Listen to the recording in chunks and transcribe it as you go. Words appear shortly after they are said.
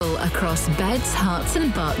across beds, hearts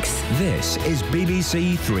and bucks. This is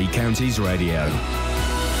BBC Three Counties Radio.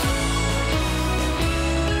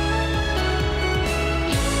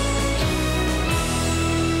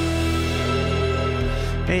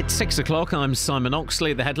 It's 6 o'clock. I'm Simon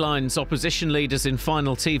Oxley. The headlines: opposition leaders in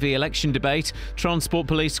final TV election debate, Transport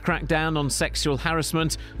Police crack down on sexual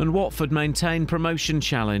harassment, and Watford maintain promotion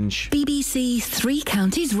challenge. BBC Three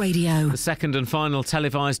Counties Radio. The second and final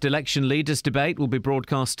televised election leaders debate will be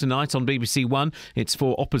broadcast tonight on BBC One. It's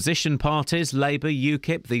for opposition parties, Labour,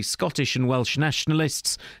 UKIP, the Scottish and Welsh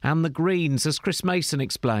Nationalists and the Greens, as Chris Mason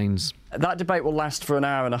explains. That debate will last for an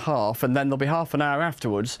hour and a half, and then there'll be half an hour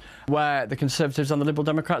afterwards where the Conservatives and the Liberal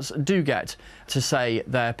Democrats do get to say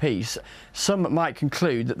their piece. Some might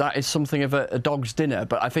conclude that that is something of a dog's dinner,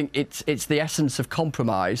 but I think it's the essence of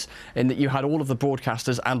compromise in that you had all of the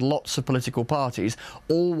broadcasters and lots of political parties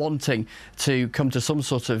all wanting to come to some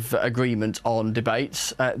sort of agreement on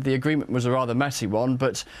debates. The agreement was a rather messy one,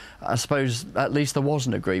 but I suppose at least there was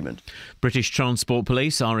an agreement. British Transport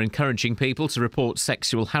Police are encouraging people to report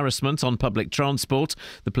sexual harassment on public transport.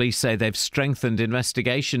 The police say they've strengthened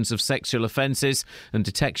investigations of sexual offences and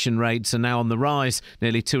detection rates are now on the rise.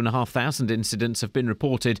 Nearly 2,500 incidents have been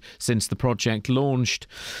reported since the project launched.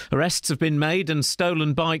 Arrests have been made and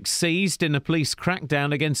stolen bikes seized in a police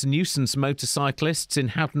crackdown against nuisance motorcyclists in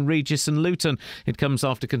Houghton Regis and Luton. It comes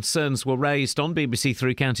after concerns were raised on BBC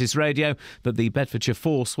Three Counties Radio that the Bedfordshire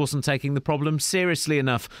Force wasn't taking the problem seriously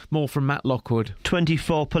enough. More from Matt Lockwood.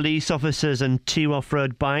 24 police officers and 2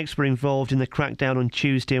 off-road bikes were involved in the crackdown on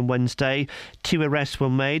Tuesday and Wednesday. 2 arrests were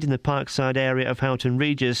made in the Parkside area of Houghton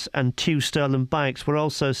Regis and 2 stolen bikes were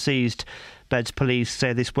also seized. Beds Police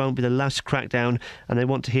say this won't be the last crackdown and they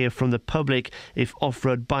want to hear from the public if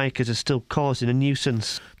off-road bikers are still causing a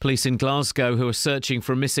nuisance. Police in Glasgow who are searching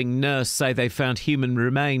for a missing nurse say they found human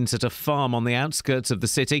remains at a farm on the outskirts of the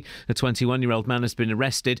city. A 21-year-old man has been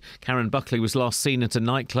arrested. Karen Buckley was last seen at a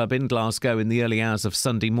nightclub in Glasgow in the early hours of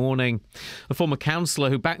Sunday morning. A former councillor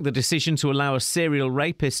who backed the decision to allow a serial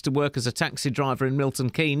rapist to work as a taxi driver in Milton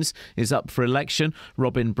Keynes is up for election.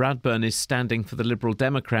 Robin Bradburn is standing for the Liberal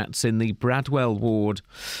Democrats in the Bradwell ward.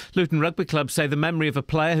 Luton Rugby Club say the memory of a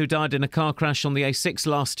player who died in a car crash on the A6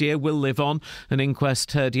 last year will live on. An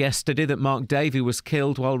inquest heard yesterday that Mark Davey was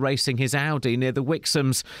killed while racing his Audi near the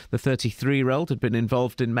Wixhams. The 33-year-old had been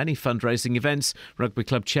involved in many fundraising events. Rugby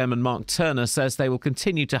Club chairman Mark Turner says they will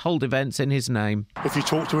continue to hold events in his name. If you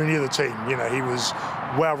talk to any of the team, you know, he was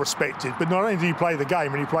well respected, but not only did he play the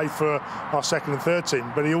game and he played for our second and third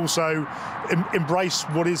team, but he also embraced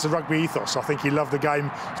what is the rugby ethos. I think he loved the game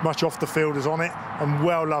as much off the field as on it, and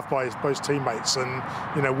well loved by his teammates. And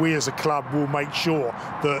you know, we as a club will make sure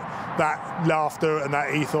that laughter and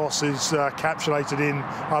that ethos is encapsulated in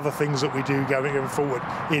other things that we do going forward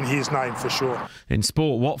in his name for sure. In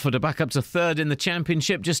sport, Watford are back up to third in the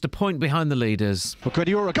Championship, just a point behind the leaders.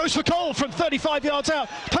 Guardiola goes for goal from 35 yards out,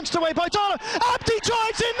 punched away by Dollar. Abdi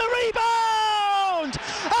drives in the rebound.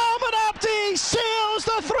 Ahmed Abdi seals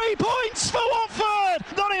the 3 points for Watford.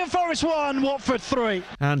 Nottingham Forest 1, Watford 3.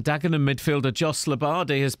 And Dagenham midfielder Jos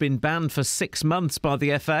Labardi has been banned for 6 months by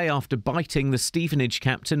the FA after biting the Stevenage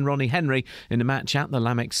captain Ronnie Henry in a match at the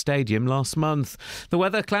Lamex Stadium last month. The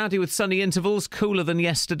weather cloudy with sunny intervals, cooler than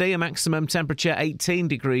yesterday, a maximum temperature 18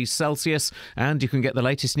 degrees Celsius. And you can get the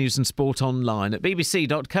latest news and sport online at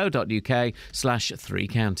bbc.co.uk/3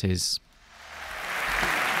 counties.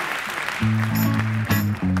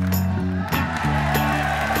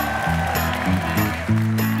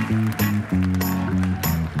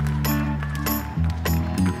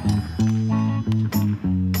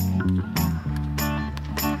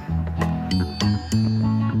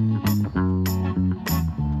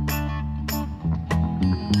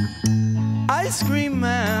 Ice cream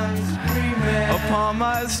man upon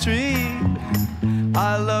my street.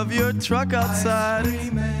 I love your truck outside,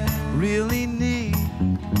 really neat.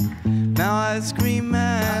 Now ice cream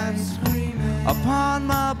man upon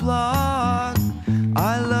my block.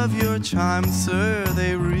 I love your chimes, sir,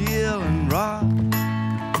 they reel and rock.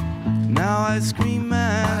 Now ice cream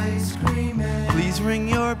man, please ring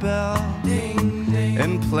your bell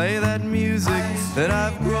and play that music that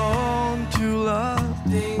I've grown to love.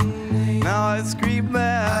 Now ice cream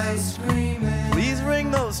man, please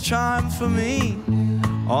ring those chimes for me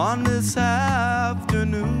on this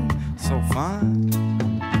afternoon so fine.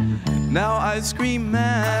 Now ice cream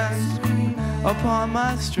man upon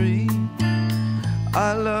my street.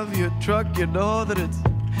 I love your truck, you know that it's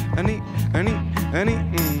any.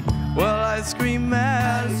 Well, ice cream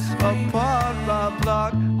man upon my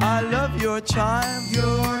block. I love your chimes.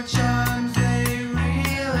 Your chimes, they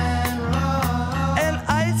reel and roll. And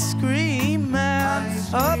ice cream man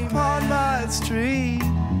upon my street.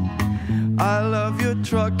 I love your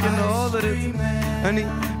truck and all that it's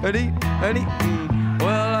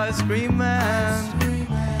well, ice cream man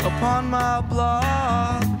upon my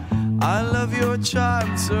block. I love your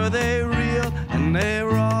charms, are they real and they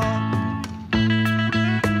raw?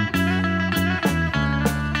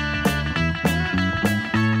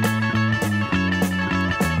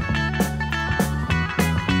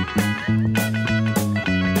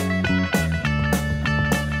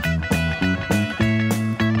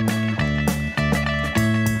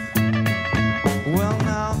 Well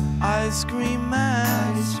now, ice cream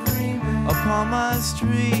man upon my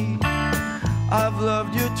street. I've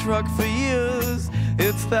loved your truck for years,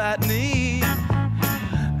 it's that neat.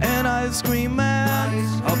 And ice cream man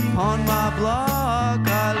upon my block.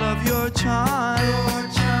 I love your charm.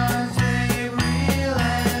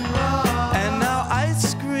 And now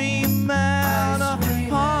ice cream man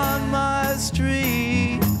upon my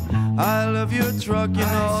street. I love your truck, you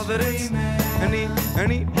know that it's neat.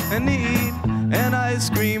 And ice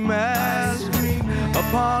cream man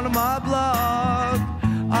upon my block.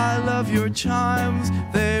 I love your chimes,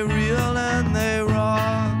 they're real and they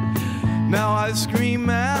rock. Now ice cream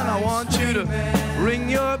man, I want you to ring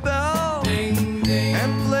your bell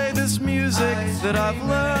and play this music that I've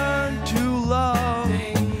learned to love.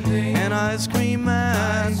 And ice cream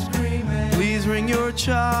man, please ring your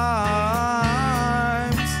chimes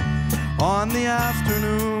on the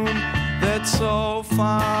afternoon that's so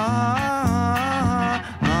fine.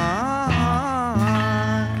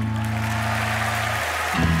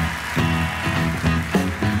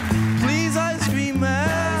 Please, ice cream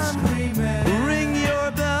man, ring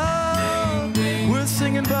your bell. We're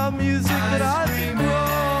singing about music that I've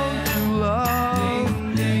grown to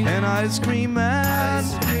love. And ice cream man,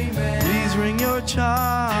 please ring your chimes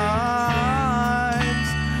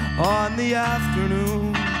on the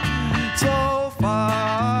afternoon so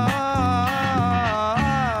fine.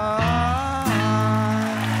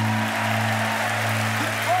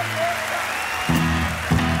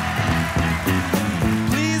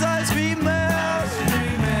 Please, ice cream man,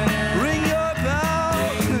 ring your bell.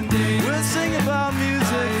 We're singing about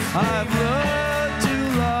music I've learned to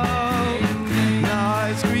love. Now,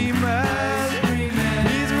 ice cream man,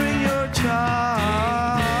 please ring your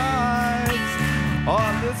chimes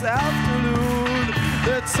on this afternoon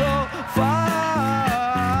that's so fine.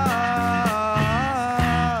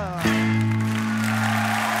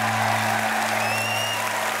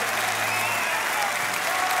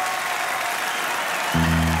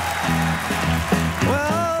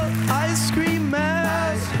 Well, ice cream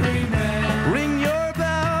man, ring your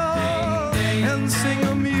bell and sing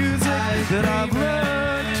a music that I've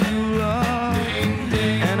learned to love.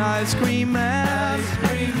 And ice cream man,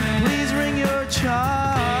 please ring your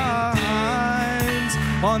chimes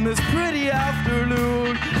on this pretty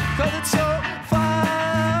afternoon, 'cause it's so fine.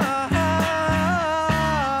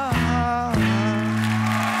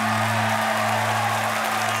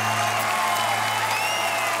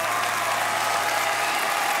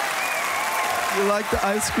 You like the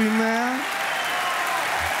ice cream man?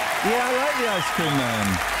 Yeah, I like the ice cream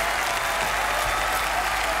man.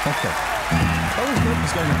 Okay. Oh,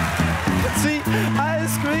 what's going on? See,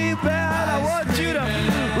 ice cream man, I want you to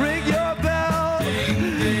ring your bell.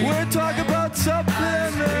 We're talking about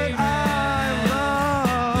something that I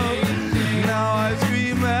love. Now, ice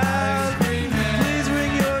cream man, please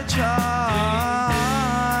ring your chimes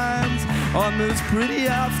on this pretty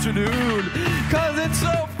afternoon, 'cause it's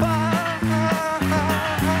so fine.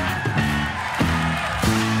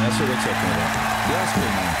 That's what we're talking about. The ice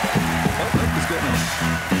cream man. Oh, look, he's getting it.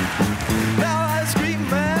 Now, ice cream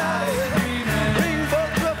man, ring for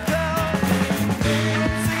the bell.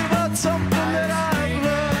 Sing about something that I've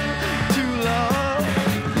learned to love.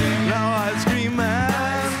 Now, ice cream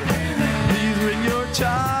man, please ring your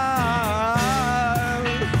chime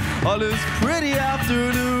on this pretty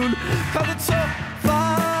afternoon, 'cause it's so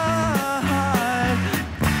fine.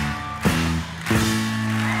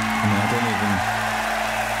 I don't even...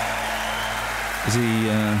 Is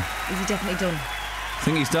he definitely done? I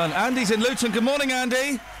think he's done. Andy's in Luton. Good morning,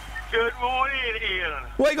 Andy. Good morning, Ian.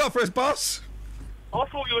 What you got for us, boss? I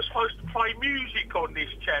thought you were supposed to play music on this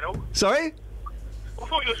channel. Sorry? I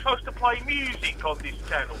thought you were supposed to play music on this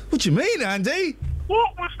channel. What do you mean, Andy?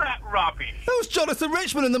 What was that rubbish? That was Jonathan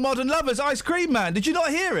Richman and the Modern Lovers, Ice Cream Man. Did you not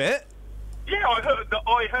hear it? Yeah, I heard that.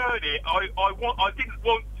 I heard it. I didn't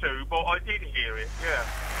want to, but I did hear it. Yeah.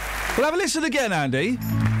 Well, have a listen again, Andy.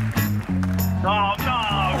 Oh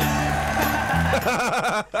no!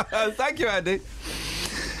 Thank you, Andy.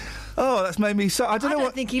 Oh, that's made me so... I don't know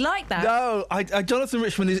what... think he liked that. No, Jonathan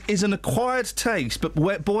Richman is an acquired taste, but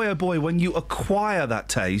boy, oh boy, when you acquire that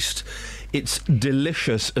taste... It's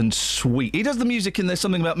delicious and sweet. He does the music in There's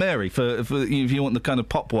Something About Mary for if you want the kind of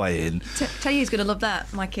pop way in. Tell you who's going to love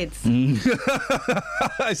that, my kids.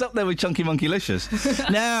 It's up there with Chunky Monkeylicious.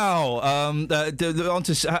 Now, on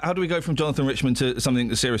to, how do we go from Jonathan Richman to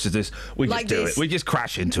something as serious as this? We just do it. We just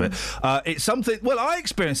crash into it. It's something... Well, I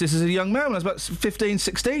experienced this as a young man when I was about 15,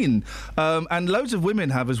 16, and loads of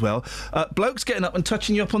women have as well. Blokes getting up and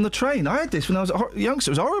touching you up on the train. I had this when I was a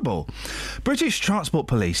youngster. It was horrible. British Transport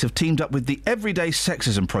Police have teamed up with the Everyday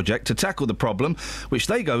Sexism Project to tackle the problem, which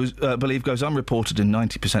they believe goes unreported in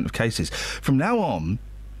 90% of cases. From now on...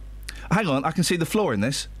 Hang on, I can see the flaw in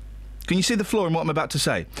this. Can you see the flaw in what I'm about to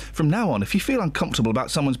say? From now on, if you feel uncomfortable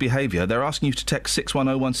about someone's behaviour, they're asking you to text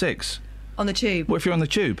 61016. On the tube? What if you're on the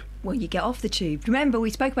tube? Well, you get off the tube. Remember,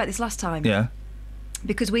 we spoke about this last time. Yeah.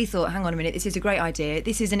 Because we thought, hang on a minute, this is a great idea.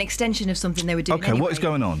 This is an extension of something they were doing anyway. What is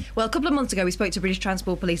going on? Well, a couple of months ago, we spoke to British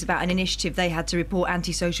Transport Police about an initiative they had to report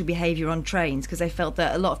antisocial behaviour on trains because they felt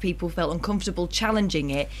that a lot of people felt uncomfortable challenging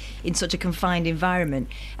it in such a confined environment.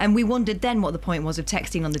 And we wondered then what the point was of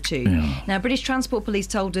texting on the tube. Yeah. Now, British Transport Police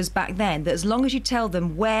told us back then that as long as you tell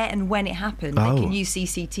them where and when it happened, they can use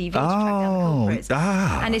CCTV to track down the culprits.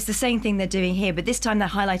 And it's the same thing they're doing here, but this time they're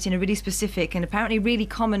highlighting a really specific and apparently really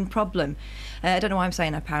common problem. I don't know why I'm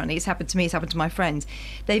saying apparently. It's happened to me, it's happened to my friends.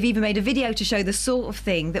 They've even made a video to show the sort of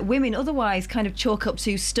thing that women otherwise kind of chalk up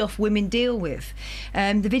to stuff women deal with.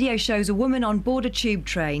 The video shows a woman on board a tube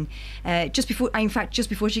train. Just before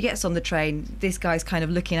she gets on the train, this guy's kind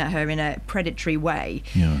of looking at her in a predatory way.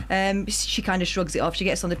 Yeah. She kind of shrugs it off. She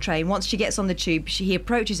gets on the train. Once she gets on the tube, he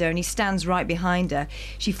approaches her and he stands right behind her.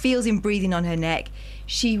 She feels him breathing on her neck.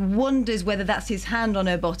 She wonders whether that's his hand on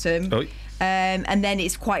her bottom. Oh. And then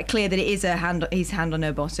it's quite clear that it is his hand on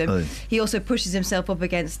her bottom. Oh. He also pushes himself up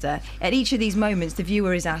against her. At each of these moments, the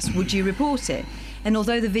viewer is asked, would you report it? And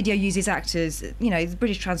although the video uses actors, the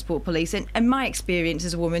British Transport Police, and my experience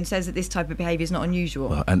as a woman says that this type of behaviour is not unusual.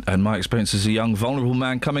 Well, and my experience as a young, vulnerable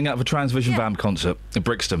man coming out of a Transvision Vamp concert in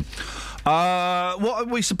Brixton. What are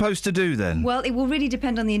we supposed to do then? Well, it will really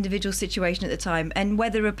depend on the individual situation at the time and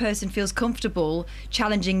whether a person feels comfortable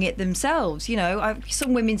challenging it themselves.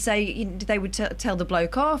 Some women say they would tell the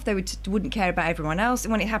bloke off, they wouldn't care about everyone else.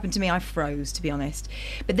 And when it happened to me, I froze, to be honest.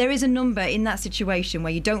 But there is a number in that situation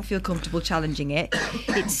where you don't feel comfortable challenging it.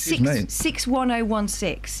 It's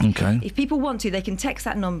 61016. Okay. If people want to, they can text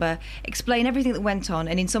that number, explain everything that went on,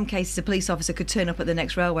 and in some cases, a police officer could turn up at the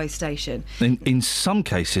next railway station. In some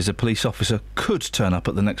cases, a police officer could turn up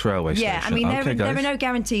at the next railway station. Yeah, I mean, there are no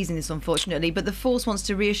guarantees in this, unfortunately, but the force wants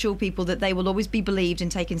to reassure people that they will always be believed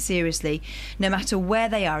and taken seriously, no matter where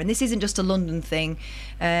they are. And this isn't just a London thing.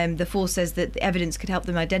 The force says that the evidence could help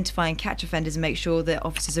them identify and catch offenders and make sure that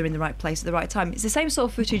officers are in the right place at the right time. It's the same sort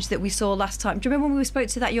of footage that we saw last time. Do you remember when we spoke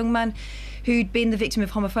to that young man who'd been the victim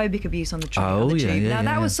of homophobic abuse on the tube? Now,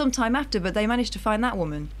 that was some time after, but they managed to find that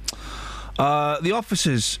woman. The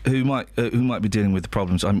officers who might be dealing with the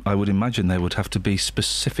problems, I would imagine they would have to be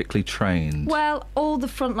specifically trained. Well, all the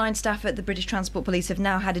frontline staff at the British Transport Police have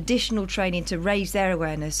now had additional training to raise their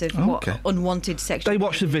awareness of what unwanted sexual... They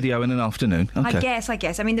watch the video in an afternoon. Okay. I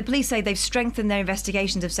guess. I mean, the police say they've strengthened their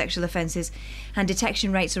investigations of sexual offences and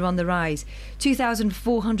detection rates are on the rise.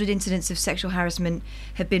 2,400 incidents of sexual harassment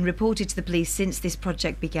have been reported to the police since this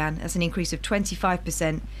project began. That's an increase of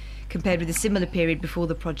 25%. Compared with a similar period before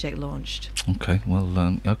the project launched. OK,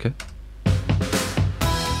 well, OK.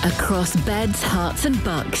 Across beds, hearts and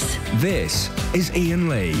bucks. This is Iain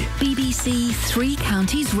Lee. BBC Three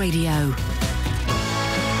Counties Radio.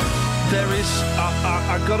 There is...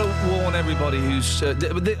 I've got to warn everybody who's...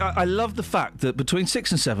 I love the fact that between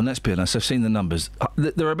 6 and 7, let's be honest, I've seen the numbers,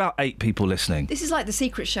 there are about 8 people listening. This is like the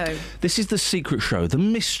secret show. This is the secret show, the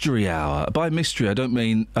mystery hour. By mystery, I don't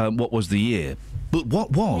mean what was the year. But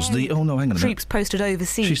what was the... Oh, no, hang on a minute. Troops posted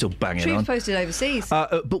overseas. She's still banging on. Troops posted overseas.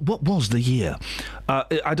 But what was the year?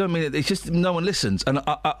 I don't mean... It's just no one listens. And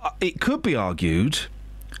it could be argued...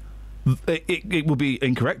 It would be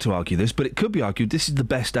incorrect to argue this, but it could be argued this is the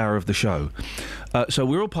best hour of the show. So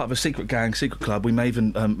we're all part of a secret gang, secret club. We may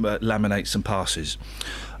even laminate some passes.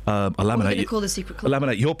 I'll laminate... What are we going to call the secret club? I'll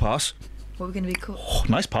laminate your pass. What are we going to be called? Oh,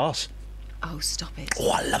 nice pass. Oh, stop it.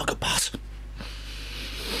 Oh, I love a good pass.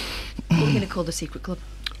 What are we going to call the secret club?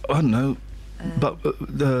 I don't know. But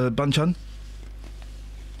the Banchan?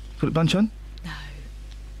 Call it Banchan? No.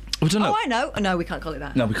 I don't know. Oh, I know. No, we can't call it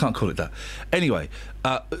that. No, we can't call it that. Anyway,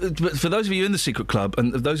 but for those of you in the secret club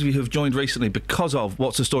and those of you who have joined recently because of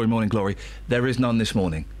What's the Story Morning Glory, there is none this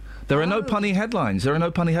morning. There are no punny headlines. There are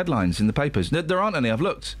no punny headlines in the papers. There aren't any. I've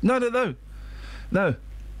looked. No, there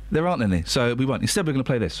aren't any. So we won't. Instead, we're going to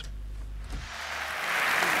play this.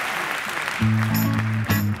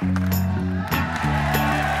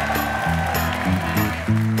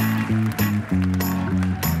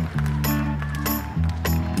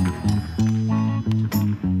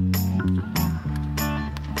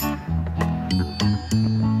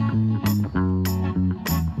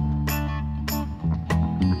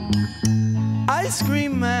 Ice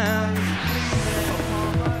cream man.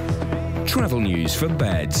 Travel news for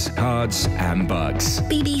beds, cards and bugs.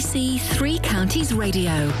 BBC Three Counties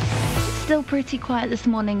Radio. Still pretty quiet this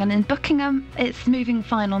morning, and in Buckingham it's moving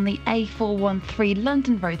fine on the A413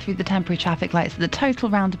 London Road through the temporary traffic lights at the total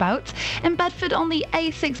roundabout. In Bedford on the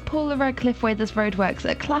A6 Paula Redcliffe where there's roadworks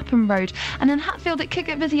at Clapham Road, and in Hatfield it could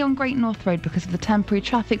get busy on Great North Road because of the temporary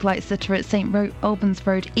traffic lights that are at St Albans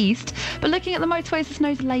Road East. But looking at the motorways, there's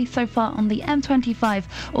no delay so far on the M25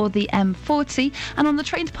 or the M40, and on the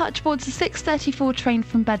train departure boards the 6:34 train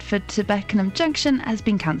from Bedford to Beckenham Junction has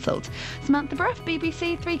been cancelled. Samantha Bruff,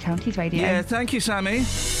 BBC Three Counties Radio. Yeah, thank you, Sammy.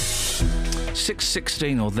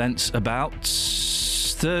 6:16 or thence about.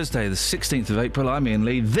 Thursday, the 16th of April. I'm Iain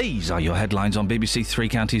Lee. These are your headlines on BBC Three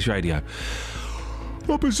Counties Radio.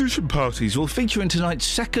 Opposition parties will feature in tonight's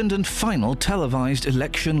second and final televised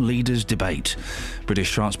election leaders debate.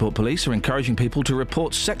 British Transport Police are encouraging people to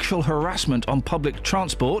report sexual harassment on public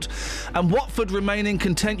transport, and Watford remain in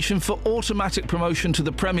contention for automatic promotion to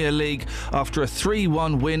the Premier League after a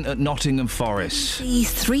 3-1 win at Nottingham Forest. BBC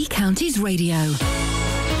Three Counties Radio.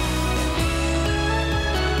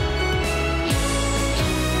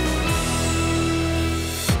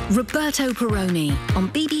 Roberto Perroni on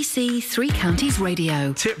BBC Three Counties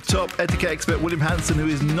Radio. Tip-top etiquette expert William Hanson, who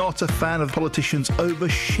is not a fan of politicians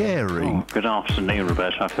oversharing. Oh, good afternoon,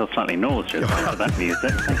 Roberto. I feel slightly nauseous after that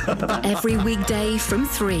music. Thanks for that. Every weekday from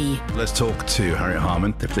 3. Let's talk to Harriet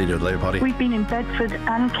Harman, Deputy Leader of the Labour Party. We've been in Bedford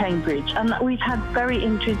and Cambridge, and we've had very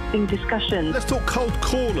interesting discussions. Let's talk cold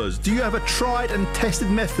callers. Do you have a tried and tested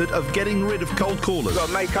method of getting rid of cold callers? You've got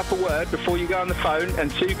to make up a word before you go on the phone,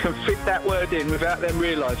 and so you can fit that word in without them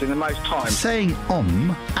realising the most time. Saying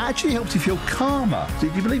actually helps you feel calmer.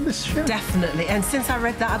 Did you believe this, Sharon? Definitely. And since I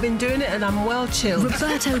read that, I've been doing it and I'm well chilled.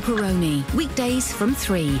 Roberto Perroni, weekdays from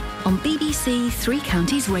 3 on BBC Three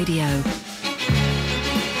Counties Radio.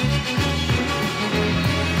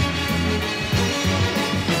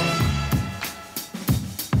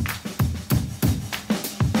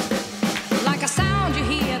 Like a sound you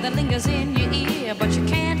hear that lingers in your ear, but you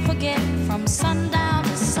can't forget from sundown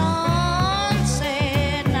to sunset.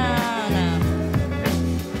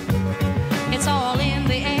 It's all in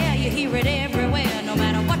the air, you hear it everywhere. No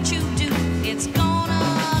matter what you do, it's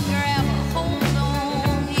gonna grab a hold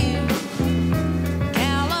on you.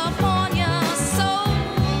 California soul,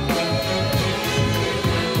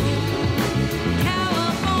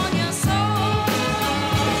 California soul.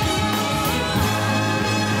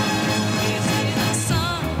 You see the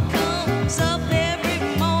sun comes up every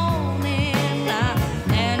morning,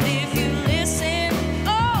 and if you listen,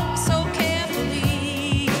 oh, so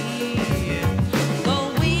carefully, the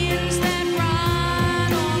winds that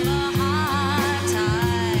ride on the high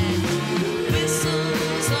tide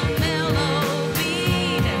whistles a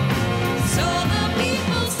melody. So the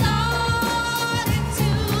people started to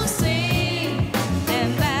sing,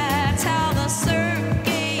 and that's how the surf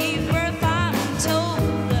gave birth, I'm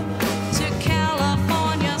told, to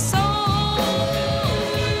California soul.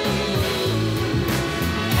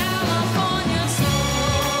 California soul.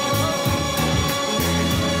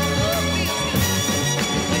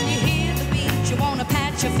 When you hear the beat, you wanna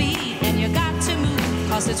pat your feet, and you got to move,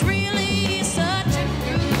 'cause it's really such a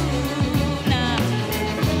groove now.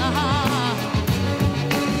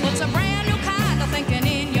 Puts a brand new kind of thinking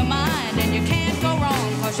in your mind, and you can't go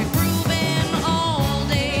wrong, 'cause you're grooving all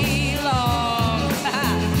day long.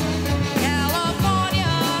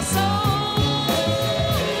 California soul.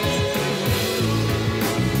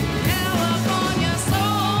 California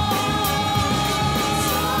soul.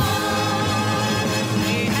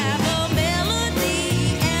 We have a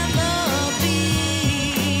melody and the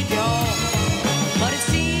beat, you're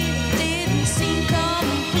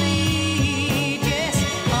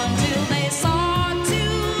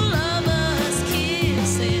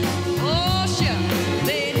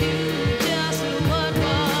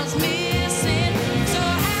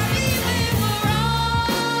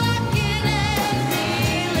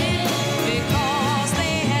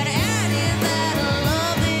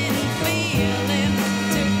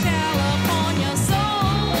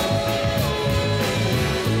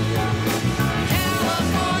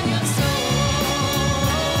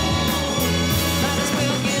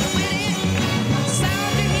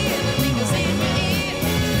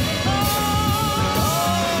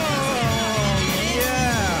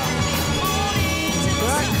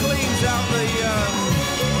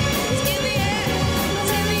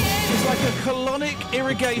colonic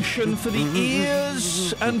irrigation for the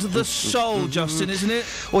ears and the soul, Justin, isn't it?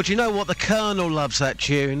 Well, do you know what? The Colonel loves that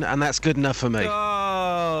tune, and that's good enough for me.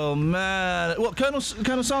 Oh, man. What, Colonel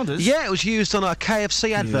Sanders? Yeah, it was used on a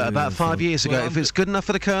KFC advert about 5 years ago. Well, if it's good enough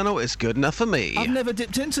for the Colonel, it's good enough for me. I've never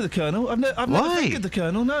dipped into the Colonel. I've never fingered the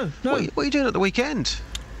Colonel, no. What are you doing at the weekend?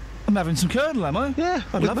 I'm having some Colonel, am I? Yeah,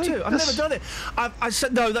 I'd love to. I've never done it. I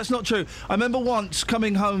said, no, that's not true. I remember once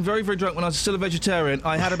coming home very, very drunk when I was still a vegetarian.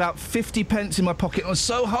 I had about 50 pence in my pocket and I was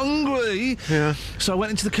so hungry. Yeah. So I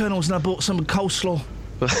went into the Colonel's and I bought some coleslaw.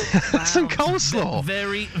 Some coleslaw.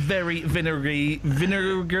 Very, very vinegary.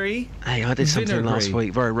 Hey, I did something last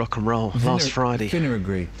week. Very rock and roll. Last Friday.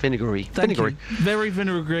 Vinegary. Thank you. Very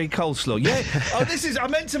vinegary coleslaw. Yeah. I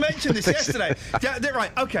meant to mention this yesterday. Yeah,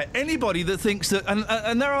 right. Okay. Anybody that thinks that,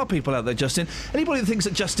 and there are people out there, Justin. Anybody that thinks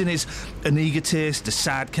that Justin is an egotist, a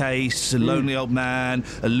sad case, a lonely old man,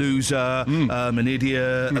 a loser, an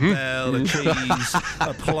idiot, a bell, a cheese,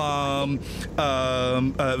 a plum,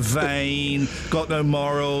 vain, got no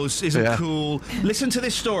morals, isn't cool. Listen to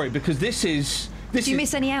this story, because this is... Did you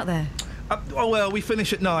miss any out there? Oh, well, we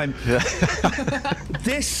finish at 9.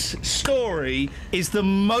 This story is the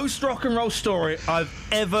most rock and roll story I've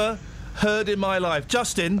ever heard in my life.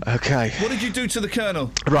 Justin, okay, what did you do to the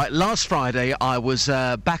Colonel? Right, last Friday I was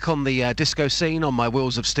back on the disco scene on my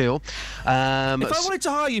Wheels of Steel. If I wanted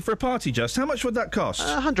to hire you for a party, Just, how much would that cost?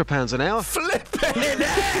 £100 an hour. Flipping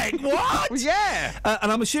egg! What? Yeah.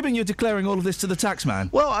 And I'm assuming you're declaring all of this to the tax man.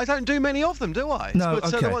 Well, I don't do many of them, do I? No,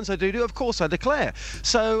 but okay. the ones I do, of course, I declare.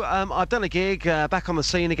 So I've done a gig, back on the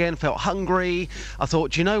scene again, felt hungry. I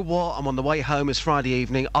thought, do you know what? I'm on the way home, it's Friday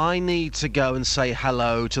evening. I need to go and say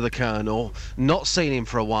hello to the Colonel. Not seen him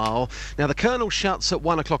for a while. Now, the Colonel shuts at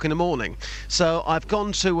 1 o'clock in the morning. So I've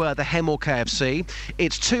gone to the Hemel KFC.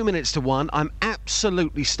 It's 2 minutes to 1. I'm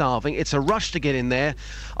absolutely starving. It's a rush to get in there.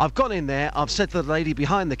 I've gone in there. I've said to the lady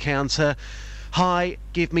behind the counter, "Hi,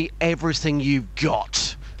 give me everything you've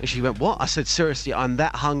got." And she went, "What?" I said, "Seriously, I'm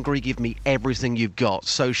that hungry, give me everything you've got."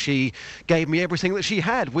 So she gave me everything that she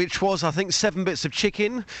had, which was, I think, 7 bits of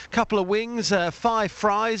chicken, couple of wings, 5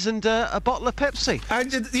 fries, and a bottle of Pepsi. And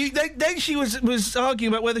then she was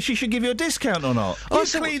arguing about whether she should give you a discount or not. You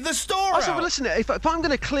cleared the store I said, well, listen, if I'm going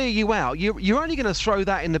to clear you out, you're only going to throw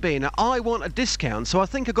that in the bin. I want a discount, so I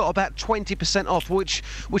think I got about 20% off, which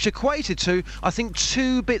equated to, I think,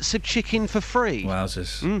 2 bits of chicken for free.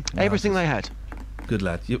 Wowzers. Everything they had. Good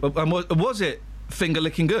lad. Was it finger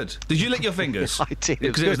licking good? Did you lick your fingers? I did.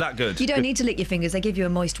 Because it was that good. You don't need to lick your fingers. They give you a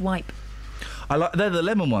moist wipe. They're the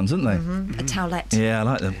lemon ones, aren't they? A towelette. Yeah, I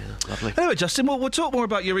like them. Yeah, lovely. Anyway, Justin, we'll talk more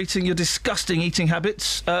about your disgusting eating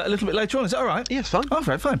habits a little bit later on. Is that all right? Yes, fine. Oh,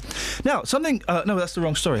 right, fine. Now, something... no, that's the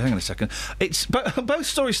wrong story. Hang on a second. Both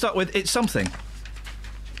stories start with "it's something."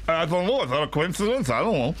 I don't know. Is that a coincidence? I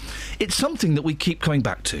don't know. It's something that we keep coming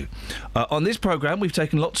back to. On this programme, we've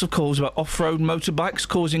taken lots of calls about off-road motorbikes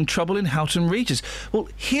causing trouble in Houghton Regis. Well,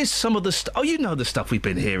 here's some of the stuff. Oh, you know the stuff we've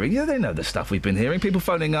been hearing. Yeah, they know the stuff we've been hearing. People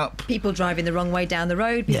phoning up. People driving the wrong way down the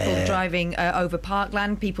road. People driving over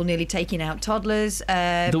parkland. People nearly taking out toddlers.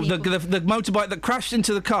 The motorbike that crashed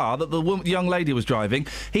into the car that the young lady was driving,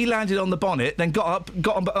 he landed on the bonnet, then got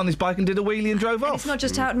on his bike and did a wheelie and drove off. It's not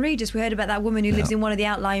just Houghton Regis. We heard about that woman who lives in one of the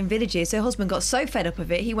outlying villages. Her husband got so fed up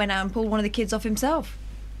of it, he went out and pulled one of the kids off himself.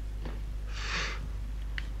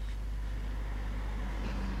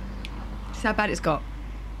 See how bad it's got.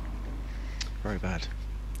 Very bad.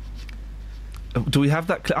 Do we have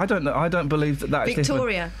that clip? I don't know. I don't believe that.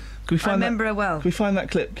 Victoria. Can we find I remember her well. Can we find that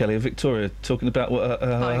clip, Kelly, of Victoria talking about what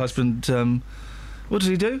her husband... what did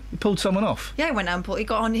he do? He pulled someone off? Yeah, he went out and he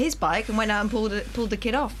got on his bike and went out and pulled the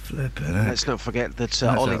kid off. Let's not forget that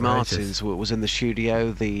Ollie Martins was in the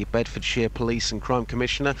studio, the Bedfordshire Police and Crime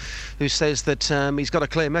Commissioner, who says that he's got a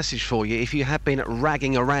clear message for you. If you have been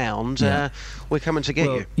ragging around, we're coming to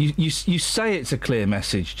get you. You say it's a clear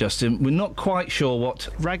message, Justin. We're not quite sure what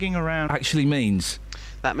ragging around actually means.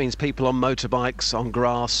 That means people on motorbikes, on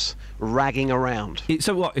grass, ragging around.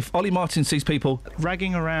 So what, if Ollie Martin sees people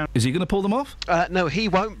ragging around, is he going to pull them off? No, he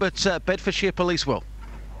won't, but Bedfordshire Police will.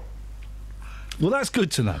 Well, that's good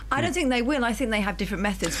to know. I don't think they will. I think they have different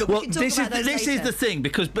methods. But we can talk about those this later. is the thing,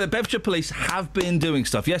 because Bedfordshire Police have been doing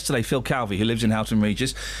stuff. Yesterday, Phil Calvey, who lives in Houghton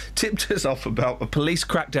Regis, tipped us off about a police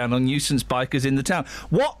crackdown on nuisance bikers in the town.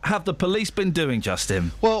 What have the police been doing,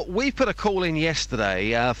 Justin? Well, we put a call in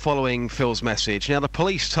yesterday following Phil's message. Now, the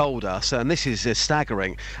police told us, and this is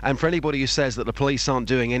staggering, and for anybody who says that the police aren't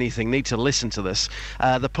doing anything, need to listen to this.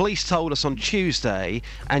 The police told us on Tuesday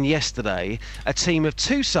and yesterday a team of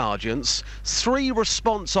 2 sergeants, 3 3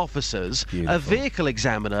 response officers, a vehicle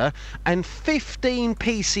examiner, and 15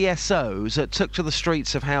 PCSOs that took to the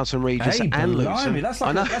streets of Houghton Regis and Luton. That's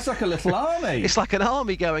like a little army. It's like an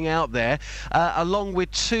army going out there, along with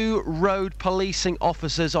 2 road policing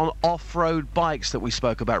officers on off-road bikes that we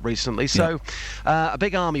spoke about recently. So a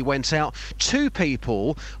big army went out. 2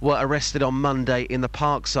 people were arrested on Monday in the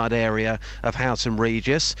Parkside area of Houghton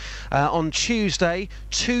Regis. On Tuesday,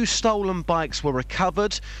 2 stolen bikes were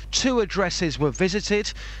recovered. 2 addresses were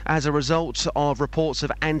visited as a result of reports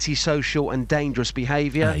of antisocial and dangerous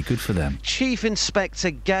behaviour. Hey, good for them. Chief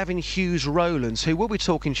Inspector Gavin Hughes-Rowlands, who will be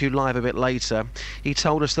talking to you live a bit later, he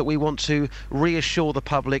told us that we want to reassure the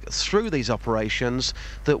public through these operations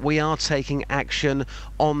that we are taking action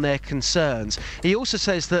on their concerns. He also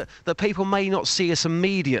says that people may not see us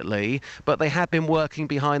immediately, but they have been working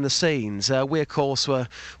behind the scenes. We, of course, were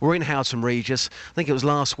in Houghton Regis, I think it was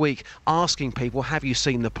last week, asking people, have you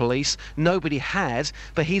seen the police? Nobody had,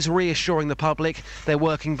 but he's reassuring the public they're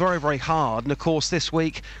working very, very hard, and of course this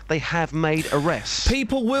week they have made arrests.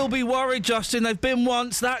 People will be worried, Justin. They've been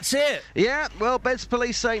once, that's it. Yeah, well, Beds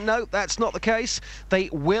Police say no, that's not the case. They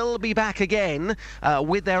will be back again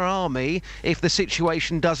with their army if the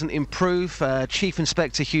situation doesn't improve. Chief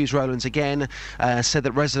Inspector Hughes-Rowlands again said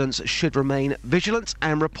that residents should remain vigilant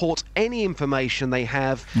and report any information they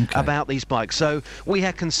have about these bikes. So we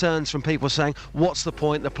had concerns from people saying, what's the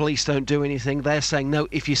point? The police don't do anything. They're saying, no,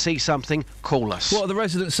 if you see something, call us. What are the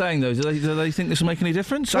residents saying, though? Do they think this will make any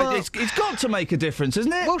difference? Well, it's got to make a difference,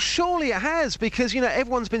 isn't it? Well, surely it has, because, you know,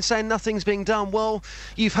 everyone's been saying nothing's being done. Well,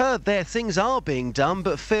 you've heard there things are being done,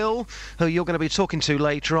 but Phil, who you're going to be talking to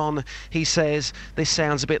later on, he says this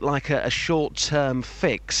sounds a bit like a short-term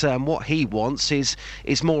fix. What he wants is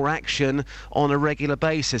more action on a regular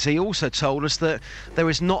basis. He also told us that there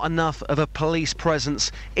is not enough of a police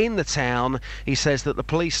presence in the town. He says that the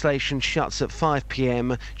police station shuts at 5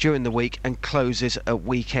 p.m. during the week and closes at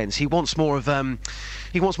weekends. He wants more of a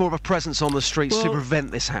presence on the streets to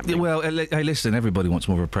prevent this happening. Well, hey, listen, everybody wants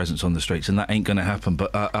more of a presence on the streets, and that ain't going to happen.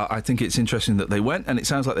 But I think it's interesting that they went, and it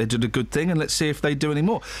sounds like they did a good thing, and let's see if they do any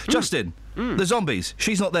more. Justin, the Zombies,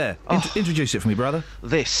 She's Not There. Introduce it for me, brother.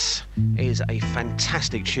 This is a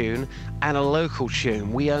fantastic tune and a local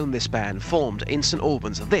tune. We own this band, formed in St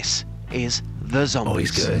Albans. This is The Zombies. Oh,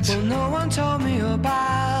 he's good. Well, no one told me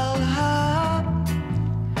about her,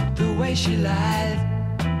 the way she lied.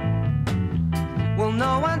 Well,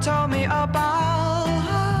 no one told me about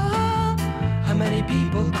her, how many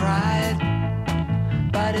people cried.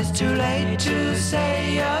 But it's too late to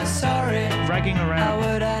say you're sorry. Dragging around. How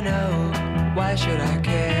would I know? Why should I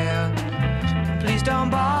care? Please don't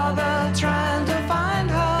bother trying to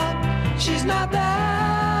find her. She's not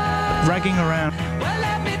there. Dragging around. Well,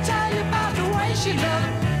 let me tell you about the way she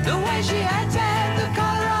looked, the way she acted, the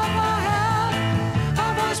colour of her hair.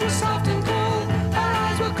 Her voice was soft and cool, her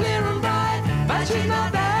eyes were clear and bright, but she's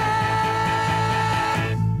not there.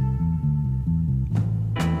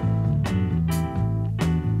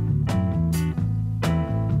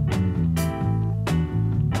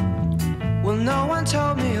 Well, no one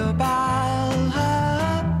told me about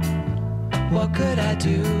her. What could I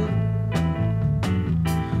do?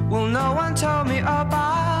 Well, no one told me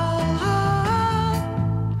about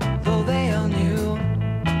her, though they all knew.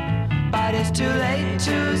 But it's too late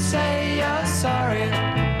to say you're sorry.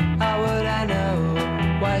 How would I know?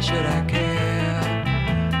 Why should I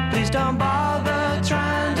care? Please don't bother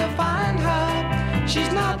trying to find her.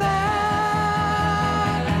 She's not there.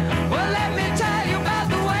 Well, let me tell you about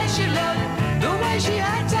the way she looked, the way she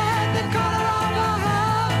acted, the colour of her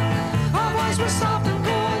hair. Her voice was soft and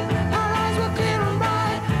cool, her eyes were clear and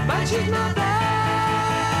bright, but she's not there.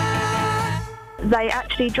 They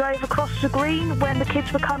actually drove across the green when the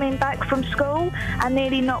kids were coming back from school and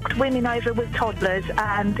nearly knocked women over with toddlers,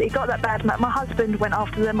 and it got that bad. My husband went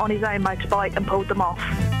after them on his own motorbike and pulled them off.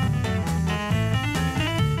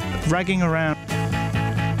 Dragging around.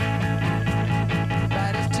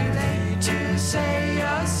 But it's too late to say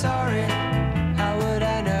you're sorry. How would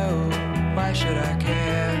I know? Why should I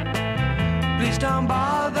care? Please don't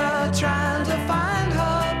bother trying to find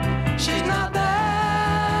her. She's not there.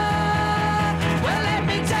 Well, let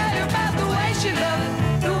me tell you about the way she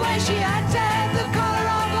looked, the way she acted, the colour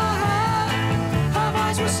of her hair. Her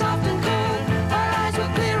voice was soft and cool, her eyes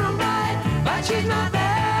were clear and bright, but she's not there.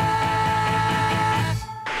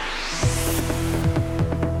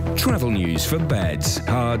 Travel news for beds,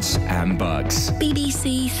 cards and bugs.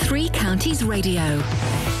 BBC Three Counties Radio.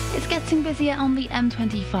 It's getting busier on the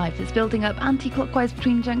M25. It's building up anti-clockwise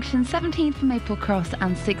between junction 17 for Maple Cross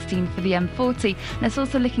and 16 for the M40. And it's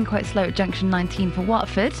also looking quite slow at junction 19 for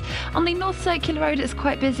Watford. On the North Circular Road, it's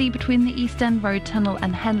quite busy between the East End Road Tunnel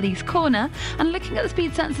and Henley's Corner. And looking at the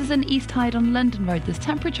speed sensors in East Hyde on London Road, there's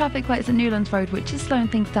temporary traffic lights at Newlands Road, which is slowing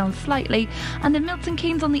things down slightly. And in Milton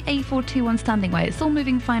Keynes on the A421 Standing Way, it's all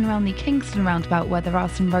moving fine around the Kingston roundabout where there are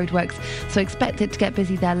some roadworks. So expect it to get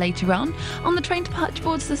busy there later on. On the train departure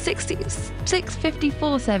boards, the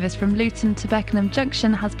 654 service from Luton to Beckenham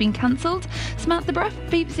Junction has been cancelled. Samantha Bruff,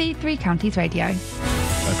 BBC Three Counties Radio.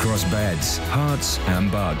 Across beds, hearts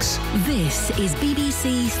and bugs. This is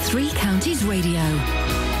BBC Three Counties Radio.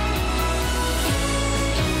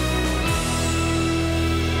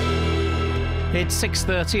 It's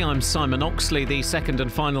 6:30. I'm Simon Oxley. The second and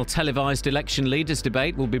final televised election leaders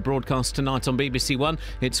debate will be broadcast tonight on BBC One.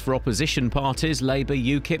 It's for opposition parties, Labour,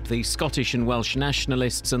 UKIP, the Scottish and Welsh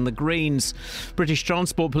Nationalists and the Greens. British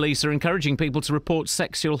Transport Police are encouraging people to report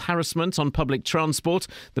sexual harassment on public transport.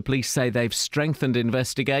 The police say they've strengthened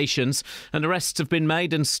investigations, and arrests have been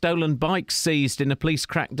made and stolen bikes seized in a police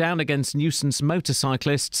crackdown against nuisance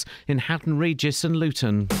motorcyclists in Hatton Regis and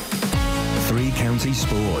Luton. Three Counties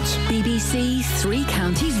Sports. BBC Three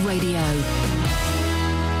Counties Radio.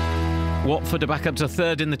 Watford are back up to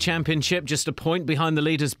third in the Championship, just a point behind the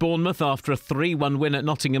leaders Bournemouth after a 3-1 win at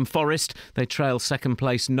Nottingham Forest. They trail second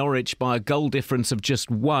place Norwich by a goal difference of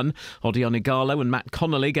just one. Odion Igalo and Matt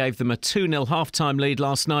Connolly gave them a 2-0 half-time lead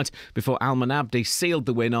last night before Alman Abdi sealed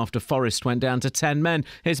the win after Forest went down to 10 men.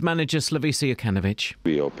 Here's manager Slavisa Jokanovic.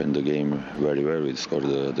 We opened the game very well. We scored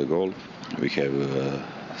the goal. We have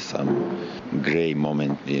some grey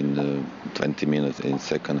moment in 20 minutes in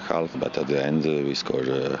second half, but at the end we scored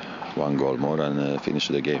one goal more and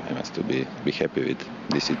finished the game. I must be happy with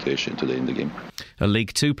this situation today in the game. A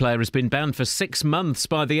League Two player has been banned for 6 months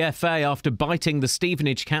by the FA after biting the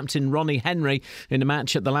Stevenage captain Ronnie Henry in a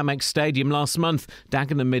match at the Lamex Stadium last month.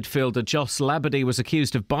 Dagenham midfielder Joss Labadie was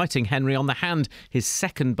accused of biting Henry on the hand, his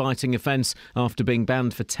second biting offence after being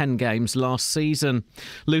banned for 10 games last season.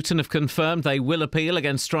 Luton have confirmed they will appeal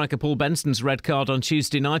against striker Paul Benson's red card on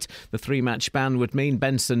Tuesday night. The 3-match ban would mean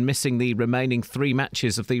Benson missing the remaining 3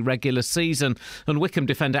 matches of the regular season. And Wycombe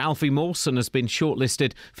defender Alfie Mawson has been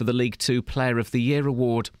shortlisted for the League Two Player of the Year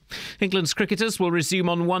award. England's cricketers will resume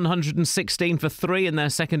on 116 for 3 in their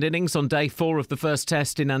second innings on day 4 of the first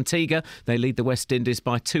test in Antigua. They lead the West Indies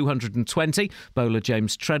by 220. Bowler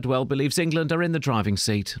James Treadwell believes England are in the driving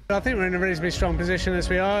seat. I think we're in a reasonably strong position as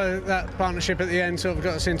we are. That partnership at the end sort of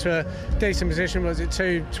got us into a decent position. Was it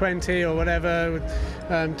 220 or whatever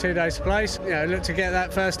with 2 days to play? Look to get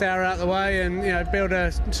that first hour out of the way and build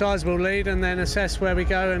a sizable lead and then assess where we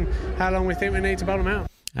go and how long we think we need to bowl them out.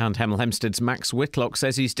 And Hemel Hempstead's Max Whitlock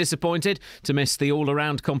says he's disappointed to miss the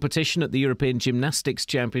all-around competition at the European Gymnastics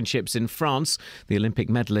Championships in France. The Olympic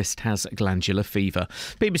medalist has glandular fever.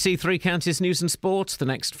 BBC Three Counties News and Sport. The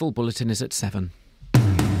next full bulletin is at 7.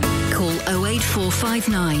 Call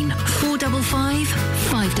 08459 455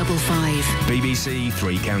 555. BBC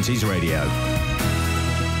Three Counties Radio.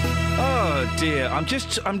 Oh dear, I'm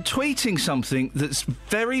tweeting something that's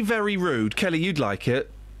very, very rude. Kelly, you'd like it.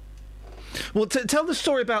 Well, tell the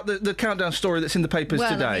story about the countdown story that's in the papers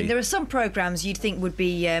today. I mean, there are some programmes you'd think would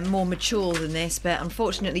be more mature than this, but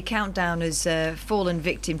unfortunately Countdown has fallen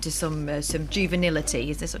victim to some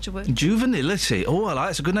juvenility. Is there such a word? Juvenility. Oh, I like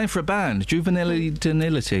it. It's a good name for a band.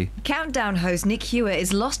 Juvenility. Countdown host Nick Hewitt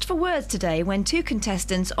is lost for words today when 2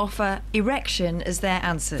 contestants offer erection as their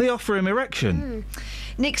answer. They offer him erection?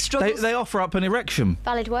 Nick struggles... They offer up an erection.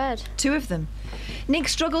 Valid word. 2 of them. Nick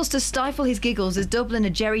struggles to stifle his giggles as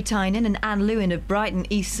Dubliner Jerry Tynan and Anne Lewin of Brighton,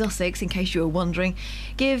 East Sussex, in case you were wondering,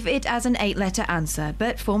 give it as an 8-letter answer.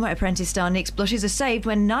 But former Apprentice star Nick's blushes are saved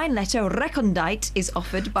when 9-letter recondite is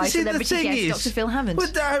offered by celebrity guest Dr. Phil Hammond.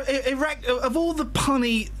 Of all the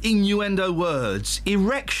punny innuendo words,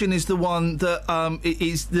 erection is the one that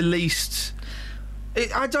is the least...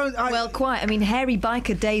 Well, quite. I mean, hairy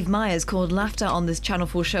biker Dave Myers called laughter on this Channel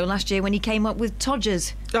 4 show last year when he came up with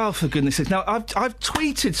Todgers. Oh, for goodness sake. Now, I've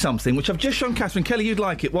tweeted something, which I've just shown Catherine. Kelly, you'd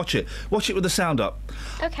like it. Watch it. Watch it with the sound up.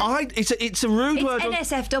 OK. It's a rude word.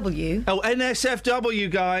 It's NSFW. Oh, NSFW,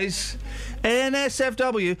 guys.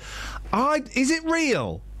 NSFW. Is it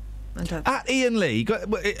real? At Iain Lee,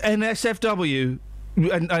 NSFW...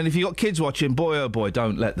 And if you've got kids watching, boy, oh boy,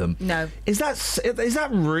 don't let them. No. Is that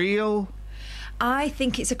real? I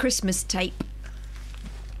think it's a Christmas tape.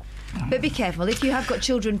 But be careful. If you have got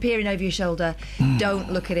children peering over your shoulder,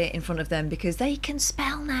 don't look at it in front of them because they can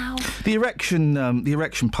spell now. The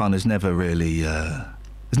erection pun has never really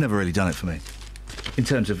done it for me. In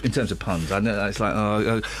terms of puns, I know it's like,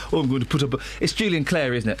 I'm going to put up. It's Julian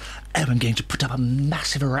Clare, isn't it? Oh, I'm going to put up a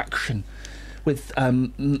massive erection with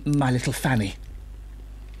my little fanny.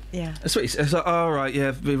 Yeah. That's what he says. Like, all right,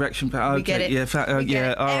 yeah, erection. Okay, we get it. Yeah,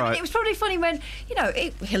 yeah, all right. It was probably funny when,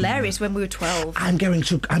 hilarious when we were 12. I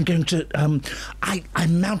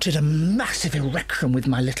mounted a massive erection with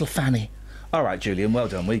my little fanny. All right, Julian, well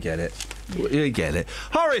done. We get it. We get it.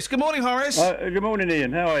 Horace, good morning, Horace. Good morning,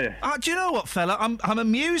 Ian. How are you? Do you know what, fella? I'm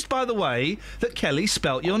amused by the way that Kelly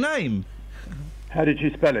spelt your name. How did she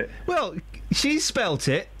spell it? Well, she spelt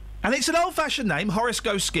it, and it's an old-fashioned name, Horace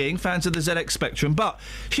Goes Skiing, fans of the ZX Spectrum, but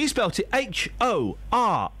she spelt it H-O-R-R-I-S.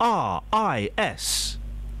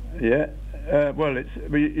 Yeah. Well,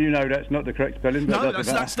 you know that's not the correct spelling. But No,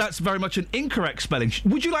 that's very much an incorrect spelling.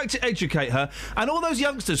 Would you like to educate her and all those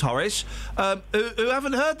youngsters, Horace, who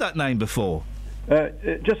haven't heard that name before?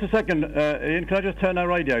 Just a second, Ian. Can I just turn our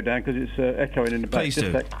radio down because it's echoing in the back? Please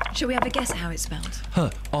do. Shall we have a guess at how it's spelled?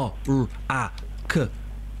 H-O-R-A-K-E.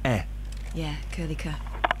 Yeah, curly cur.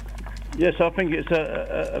 Yes, I think it's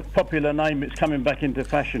a popular name. It's coming back into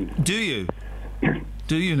fashion. Do you?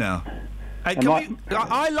 Do you now?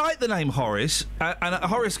 I like the name Horace, and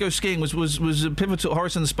Horace Goes Skiing was a pivotal.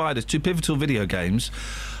 Horace and the Spiders, 2 pivotal video games.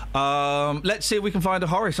 Let's see if we can find a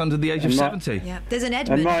Horace under the age of 70. Yeah, there's an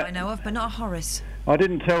Edmund I know of, but not a Horace. I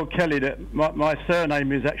didn't tell Kelly that my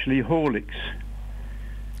surname is actually Horlicks.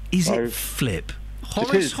 Is it Flip?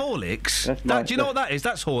 Horace Horlicks? Do you know what that is?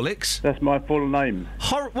 That's Horlicks. That's my full name.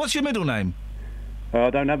 What's your middle name? I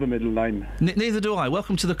don't have a middle name. Neither do I.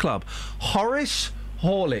 Welcome to the club. Horace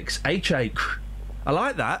Horlicks, H-H. I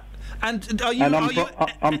like that. And are you...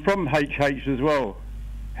 I'm from HH as well.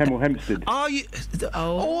 Hemel Hempstead. Are you...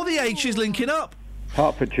 All the H's linking up.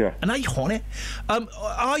 Hertfordshire. And are you on it?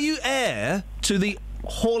 Are you heir to the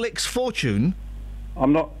Horlicks fortune?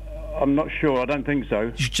 I'm not sure. I don't think so.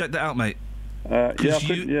 You should check that out, mate.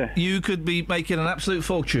 You could be making an absolute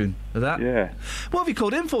fortune of that. Yeah. What have you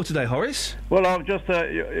called in for today, Horace? Well, I've just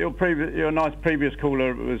your nice previous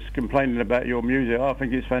caller was complaining about your music. I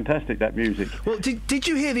think it's fantastic, that music. Well, did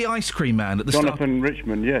you hear the ice cream man at the start? Jonathan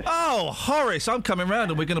Richmond, yes. Oh, Horace, I'm coming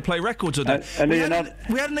round and we're going to play records today. We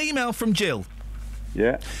had an email from Jill.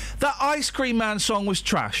 Yeah. That ice cream man song was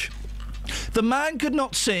trash. The man could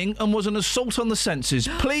not sing and was an assault on the senses.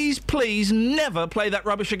 Please, please, never play that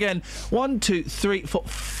rubbish again. 1, 2, 3, 4,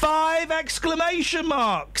 5 exclamation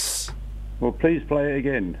marks. Well, please play it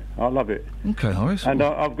again. I love it. Okay, Horace. And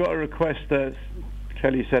I've got a request that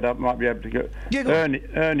Kelly said I might be able to get. Yeah,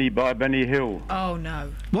 Ernie by Benny Hill. Oh,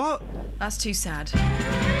 no. What? That's too sad.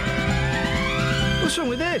 What's wrong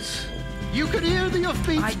with this? You could hear the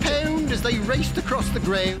offbeats pound as they raced across the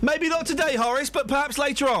ground. Maybe not today, Horace, but perhaps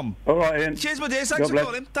later on. All right, Ian. Cheers, my dear. Thanks for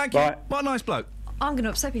calling. Thank you. What a nice bloke. I'm going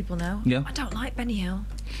to upset people now. Yeah. I don't like Benny Hill.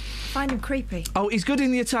 Find him creepy. Oh, he's good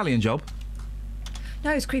in the Italian job?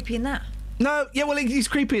 No, he's creepy in that. No, yeah, well, he's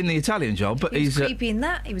creepy in the Italian job, but he was creepy in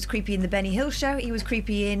that. He was creepy in the Benny Hill show. He was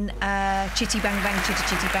creepy in Chitty Bang Bang, Chitty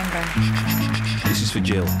Chitty Bang Bang. This is for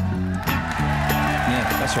Jill. Yeah,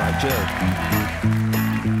 that's right, Jill.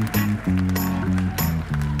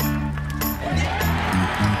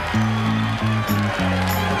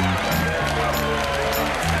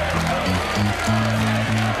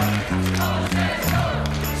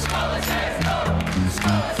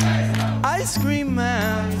 Ice cream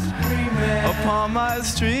man upon my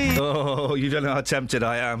street. Oh, you don't know how tempted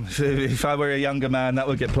I am. If I were a younger man, that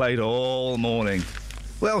would get played all morning.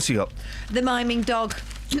 What else you got? The miming dog.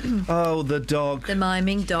 Oh, the dog. The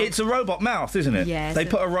miming dog. It's a robot mouth, isn't it? Yes. They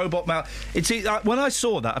put a robot mouth. When I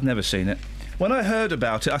saw that, I've never seen it. When I heard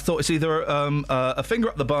about it, I thought it's either a finger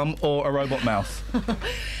up the bum or a robot mouth.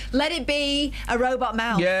 Let it be a robot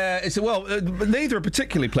mouth. Yeah, neither are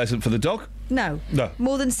particularly pleasant for the dog. No. No.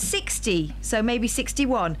 More than 60, so maybe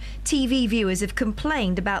 61, TV viewers have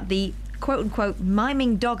complained about the quote-unquote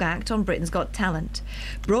miming dog act on Britain's Got Talent.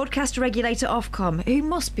 Broadcast regulator Ofcom, who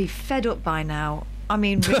must be fed up by now. I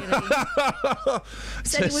mean, really.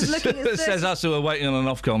 Said it was looking at 30... Says us who are waiting on an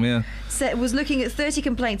Ofcom, yeah. Said it was looking at 30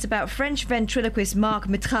 complaints about French ventriloquist Marc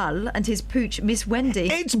Mitral and his pooch Miss Wendy.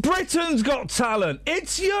 It's Britain's Got Talent.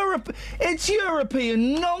 It's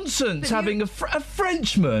European nonsense having a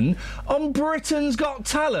Frenchman on Britain's Got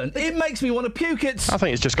Talent. It makes me want to puke. I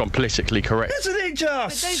think it's just gone politically correct. Isn't it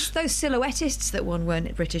just? But those silhouettists that won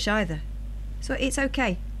weren't British either. So it's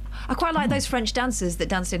okay. I quite like those French dancers that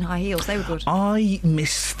danced in high heels. They were good. I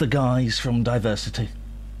miss the guys from Diversity.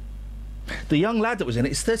 The young lad that was in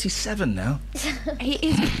it is 37 now.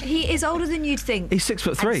 He is older than you'd think. He's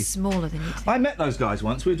 6'3". And smaller than you'd think. I met those guys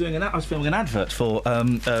once. We were doing I was filming an advert for a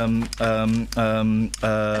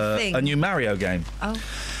new Mario game. Oh.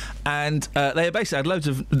 And they basically had loads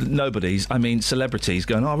of nobodies, I mean celebrities,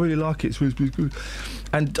 going, I really like it, it's really good.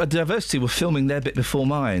 And Diversity were filming their bit before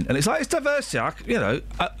mine. And it's like, it's Diversity, but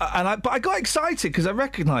I got excited because I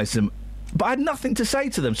recognised them, but I had nothing to say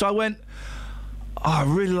to them. So I went, I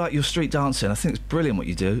really like your street dancing. I think it's brilliant what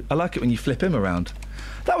you do. I like it when you flip him around.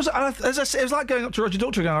 That was, as I said, it was like going up to Roger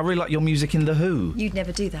Daltrey and going, I really like your music in The Who. You'd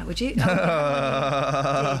never do that, would you? Did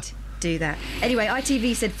do that. Anyway,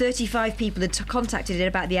 ITV said 35 people had contacted it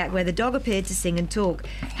about the act where the dog appeared to sing and talk.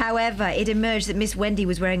 However, it emerged that Miss Wendy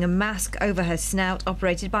was wearing a mask over her snout,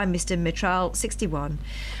 operated by Mr. Mitral, 61.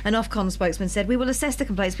 An Ofcom spokesman said, we will assess the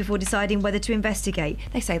complaints before deciding whether to investigate.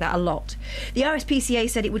 They say that a lot. The RSPCA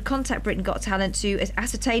said it would contact Britain Got Talent to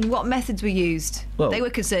ascertain what methods were used. Well, they were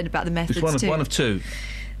concerned about the methods too. One of two.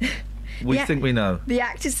 We think we know. The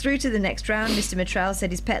act is through to the next round. Mr. Mitral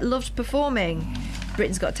said his pet loved performing.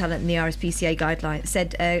 Britain's Got Talent and the RSPCA guidelines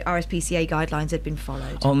said RSPCA guidelines had been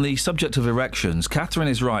followed. On the subject of erections, Catherine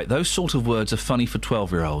is right. Those sort of words are funny for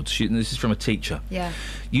 12-year-olds. This is from a teacher. Yeah.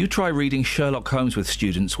 You try reading Sherlock Holmes with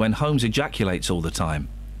students when Holmes ejaculates all the time.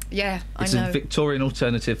 Yeah, it's a Victorian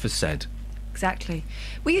alternative for said. Exactly.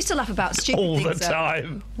 We used to laugh about stupid all things. All the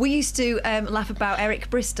time. We used to laugh about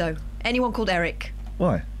Eric Bristow. Anyone called Eric?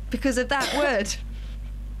 Why? Because of that word.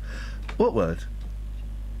 What word?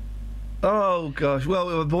 Oh, gosh.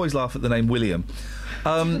 Well, the boys laugh at the name William.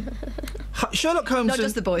 Sherlock Holmes... Not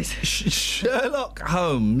just the boys. Sherlock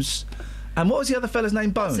Holmes... And what was the other fella's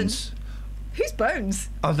name? Bones? Watson. Who's Bones?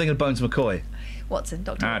 I'm thinking of Bones McCoy. Watson,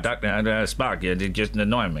 Dr. Watson. Dr. Sparky, it just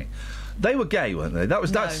annoyed me. They were gay, weren't they?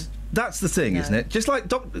 That's the thing, isn't it? Just like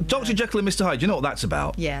Dr. Jekyll and Mr. Hyde. You know what that's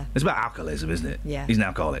about? Yeah. It's about alcoholism, isn't it? Yeah. He's an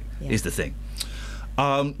alcoholic, is the thing.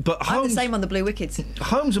 But I'm the same on the Blue Wickets.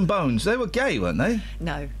 Holmes and Bones, they were gay, weren't they?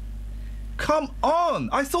 No. Come on!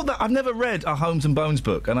 I thought that... I've never read a Holmes and Bones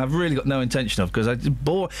book, and I've really got no intention of, because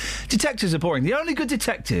detectives are boring. The only good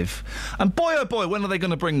detective... And boy, oh boy, when are they going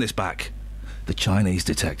to bring this back? The Chinese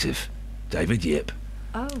detective, David Yip.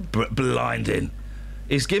 Oh. Blinding.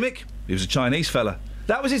 His gimmick? He was a Chinese fella.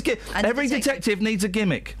 That was his gimmick. Every detective needs a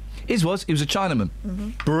gimmick. He was a Chinaman. Mm-hmm.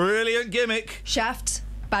 Brilliant gimmick. Shaft,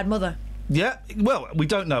 bad mother. Yeah, well, we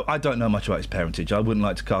don't know. I don't know much about his parentage. I wouldn't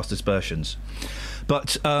like to cast aspersions.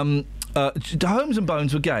 But Holmes and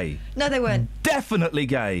Bones were gay. No, they weren't. Definitely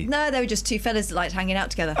gay. No, they were just two fellas that liked hanging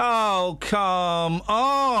out together. Oh, come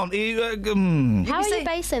on. How are you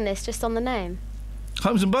basing this just on the name?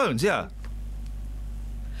 Holmes and Bones, yeah.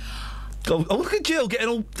 Oh, look at Jill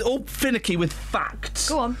getting all finicky with facts.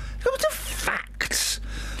 Go on. What are facts?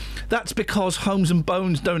 That's because Holmes and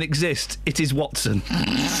Bones don't exist. It is Watson.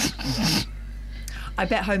 I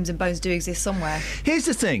bet Holmes and Bones do exist somewhere. Here's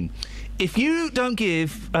the thing. If you don't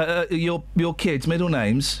give your kids middle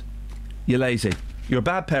names, you're lazy. You're a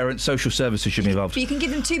bad parent. Social services should be involved. But you can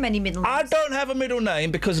give them too many middle names. I don't have a middle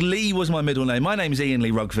name because Lee was my middle name. My name's Iain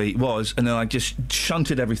Lee Rugby, and then I just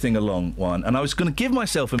shunted everything along one. And I was going to give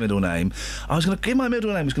myself a middle name. My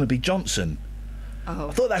middle name was going to be Johnson. Oh.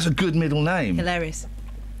 I thought that's a good middle name. Hilarious.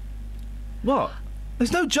 What?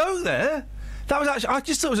 There's no joke there. That was actually... I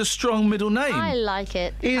just thought it was a strong middle name. I like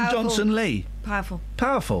it. Ian Powerful. Johnson Lee. Powerful.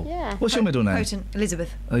 Powerful? Yeah. What's your middle name? Potent.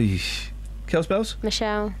 Elizabeth. Kells Bells?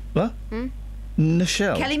 Michelle. What?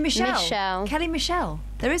 Nichelle. Kelly Michelle. Michelle. Kelly Michelle.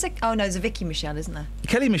 There is a... Oh, no, there's a Vicky Michelle, isn't there?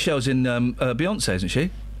 Kelly Michelle's in Beyonce, isn't she?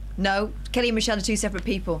 No, Kelly and Michelle are two separate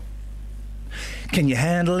people. Can you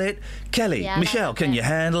handle it? Kelly, Yeah, Michelle, can you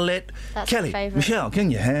handle it? That's Kelly, my favourite. Michelle,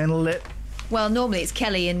 can you handle it? Well, normally it's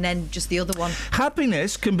Kelly and then just the other one.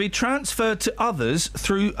 Happiness can be transferred to others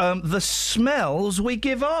through the smells we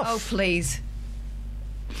give off. Oh, please.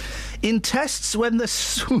 In tests when the...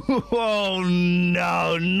 oh,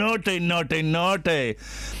 no, naughty.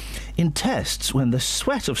 In tests when the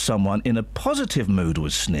sweat of someone in a positive mood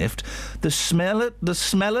was sniffed, the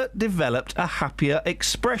smeller developed a happier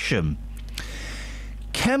expression.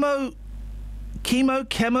 Chemo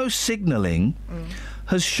signalling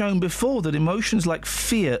has shown before that emotions like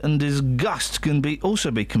fear and disgust can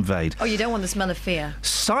also be conveyed. Oh, you don't want the smell of fear.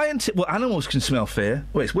 Well, animals can smell fear.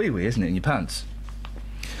 Well, it's wee-wee, isn't it, in your pants?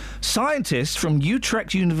 Scientists from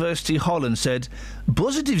Utrecht University, Holland, said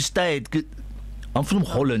positive state... I'm from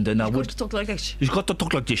Holland, and I would... You've got to talk like this. You've got to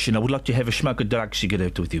talk like this, and I would like to have a smoke a drag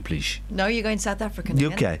cigarette with you, please. No, you're going South African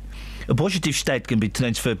again. Okay. A positive state can be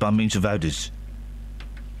transferred by means of others.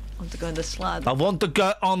 I want to go on the slide. I want to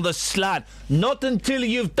go on the slide. Not until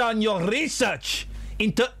you've done your research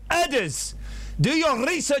into others. Do your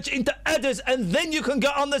research into udders and then you can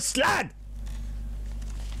get on the slad.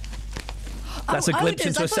 That's a glimpse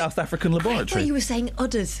into a South African laboratory. I thought you were saying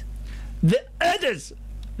udders. The udders.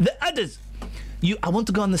 The udders. I want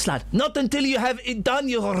to go on the slad. Not until you have done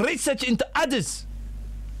your research into udders.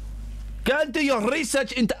 Go and do your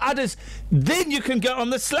research into udders, then you can get on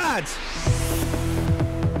the slad.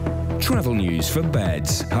 Travel news for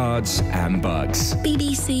beds, cards and bugs.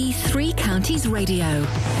 BBC Three Counties Radio.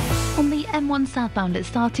 On the M1 southbound, it's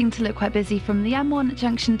starting to look quite busy from the M1 at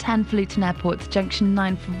Junction 10 for Luton Airport to Junction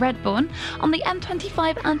 9 for Redbourne. On the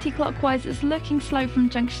M25 anti-clockwise, it's looking slow from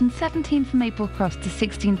Junction 17 for Maple Cross to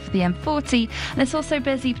 16 for the M40, and it's also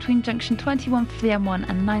busy between Junction 21 for the M1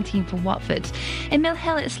 and 19 for Watford. In Mill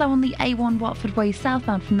Hill, it's slow on the A1 Watford Way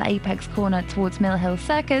southbound from the Apex corner towards Mill Hill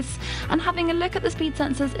Circus. And having a look at the speed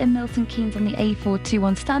sensors in Milton Keynes on the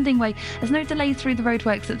A421 Standing Way, there's no delays through the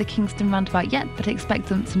roadworks at the Kingston roundabout yet, but expect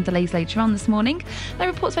some delays later on this morning. No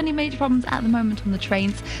reports of any major problems at the moment on the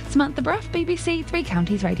trains. Samantha Bruff, BBC Three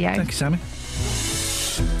Counties Radio. Thank you, Sammy.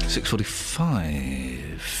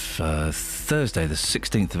 6:45, Thursday the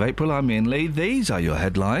 16th of April. I'm Iain Lee. These are your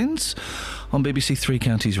headlines on BBC Three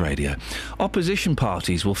Counties Radio. Opposition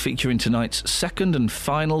parties will feature in tonight's second and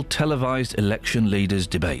final televised election leaders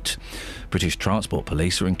debate. British Transport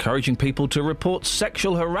Police are encouraging people to report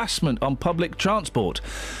sexual harassment on public transport.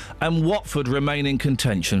 And Watford remain in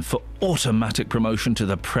contention for automatic promotion to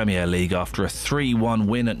the Premier League after a 3-1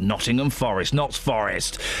 win at Nottingham Forest. Notts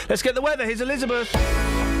Forest. Let's get the weather. Here's Elizabeth.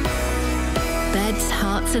 Beds,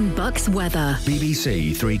 hearts and bucks weather.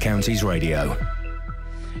 BBC Three Counties Radio.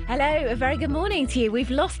 Hello, a very good morning to you. We've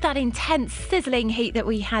lost that intense sizzling heat that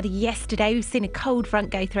we had yesterday. We've seen a cold front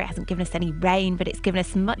go through. It hasn't given us any rain, but it's given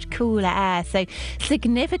us much cooler air. So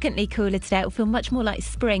significantly cooler today. It'll feel much more like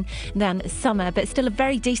spring than summer, but still a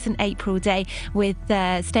very decent April day with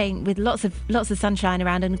staying with lots of sunshine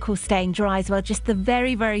around, and of course staying dry as well. Just the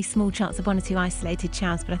very, very small chance of one or two isolated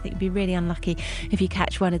showers, but I think you'd be really unlucky if you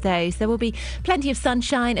catch one of those. There will be plenty of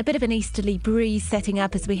sunshine, a bit of an easterly breeze setting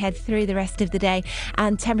up as we head through the rest of the day,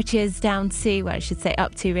 and temperatures down to, well, I should say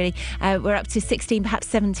up to really, we're up to 16, perhaps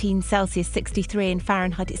 17 Celsius, 63 in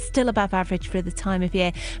Fahrenheit. It's still above average for the time of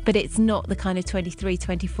year, but it's not the kind of 23,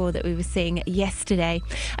 24 that we were seeing yesterday.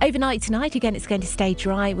 Overnight tonight, again, it's going to stay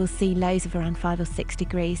dry. We'll see lows of around 5 or 6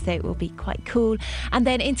 degrees, so it will be quite cool. And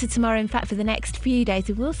then into tomorrow, in fact, for the next few days,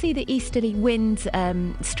 we will see the easterly winds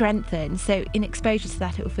strengthen. So in exposure to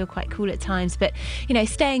that, it will feel quite cool at times, but, you know,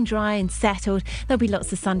 staying dry and settled. There'll be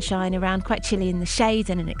lots of sunshine around, quite chilly in the shades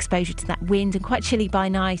and an exposure to that wind, and quite chilly by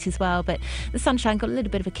night as well, but the sunshine got a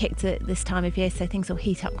little bit of a kick to this time of year, so things will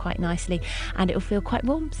heat up quite nicely and it will feel quite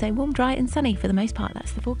warm, so warm, dry and sunny for the most part.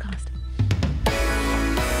 That's the forecast.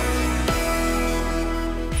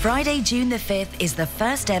 Friday, June the 5th is the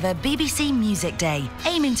first ever BBC Music Day,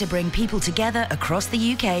 aiming to bring people together across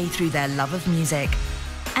the UK through their love of music.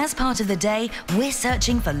 As part of the day, we're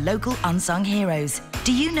searching for local unsung heroes.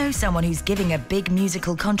 Do you know someone who's giving a big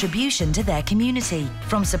musical contribution to their community?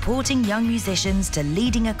 From supporting young musicians to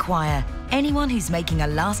leading a choir, anyone who's making a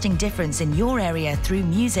lasting difference in your area through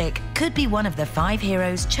music could be one of the 5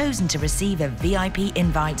 heroes chosen to receive a VIP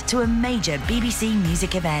invite to a major BBC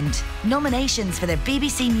music event. Nominations for the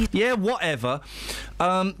BBC Music... Yeah, whatever.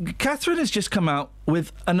 Catherine has just come out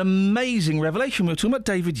with an amazing revelation. We were talking about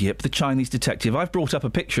David Yip, the Chinese detective. I've brought up a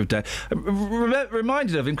picture of Dave,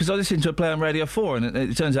 reminded of him because I listened to a play on Radio 4 and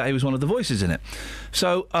it turns out he was one of the voices in it.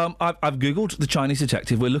 So I've Googled the Chinese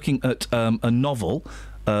detective. We're looking at a novel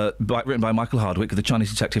written by Michael Hardwick, the Chinese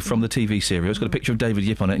detective from the TV series. It's got a picture of David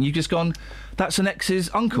Yip on it, and you've just gone, that's an ex's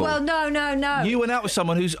uncle. Well, no. You went out with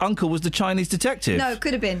someone whose uncle was the Chinese detective. No, it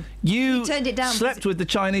could have been. You turned it down. Slept with the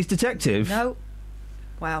Chinese detective. No.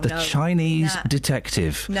 Wow, the Chinese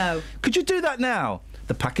detective. No. Could you do that now?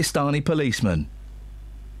 The Pakistani policeman.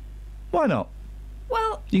 Why not?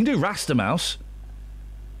 Well... You can do Rasta Mouse.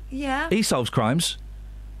 Yeah. He solves crimes.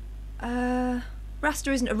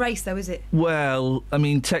 Rasta isn't a race, though, is it? Well, I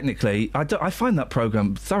mean, technically, I find that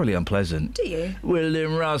programme thoroughly unpleasant. Do you? Well,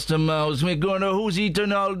 then, Rasta Mouse, we're going to who's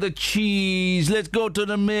eating all the cheese. Let's go to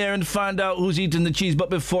the mayor and find out who's eating the cheese.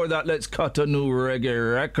 But before that, let's cut a new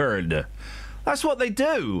reggae record. That's what they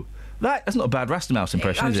do. That's not a bad Rasta Mouse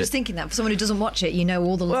impression, is it? I was just thinking that. For someone who doesn't watch it, you know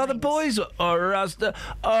all the lines. Well, the boys are Rasta.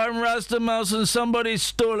 I'm Rasta Mouse and somebody's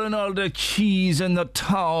stolen all the cheese in the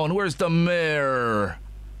town. Where's the mayor?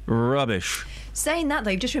 Rubbish. Saying that,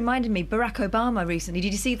 though, you've just reminded me, Barack Obama recently.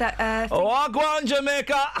 Did you see that? Wagwan,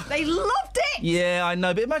 Jamaica! They loved it! Yeah, I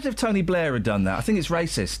know, but imagine if Tony Blair had done that. I think it's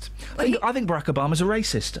racist. I think Barack Obama's a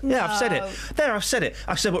racist. Yeah, I've said it. There, I've said it.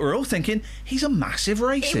 I've said what we're all thinking. He's a massive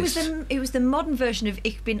racist. It was the modern version of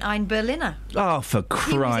Ich bin ein Berliner. Oh, for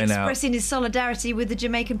crying He was out. expressing his solidarity with the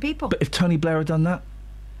Jamaican people. But if Tony Blair had done that?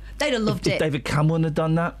 They'd have loved If it. David Cameron had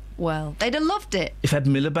done that? Well, they'd have loved it. If Ed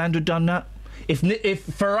Miliband had done that? If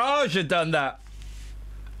Farage had done that?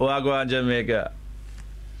 Wagwan, Jamaica.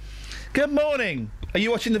 Good morning. Are you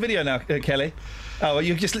watching the video now, Kelly? Oh, are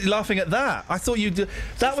you just laughing at that? I thought you'd...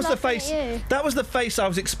 That was the face... That was the face I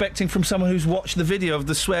was expecting from someone who's watched the video of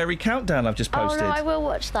the sweary countdown I've just posted. Oh, no, I will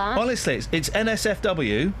watch that. Honestly, it's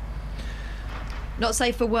NSFW. Not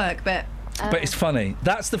safe for work, but... But it's funny.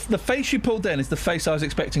 That's the face you pulled then is the face I was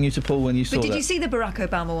expecting you to pull when you saw that. But did you see the Barack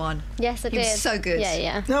Obama one? Yes, I did. He was so good.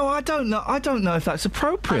 Yeah. No, I don't know. I don't know if that's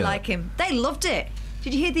appropriate. I like him. They loved it.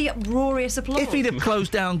 Did you hear the uproarious applause? If he'd have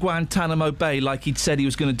closed down Guantanamo Bay like he'd said he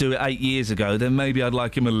was going to do it 8 years ago, then maybe I'd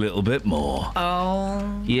like him a little bit more.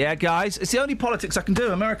 Oh. Yeah, guys, it's the only politics I can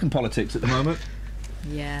do, American politics at the moment.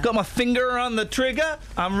 Yeah. Got my finger on the trigger.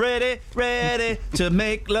 I'm ready to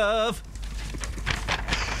make love.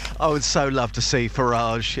 I would so love to see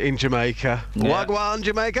Farage in Jamaica. Yeah. Wagwan,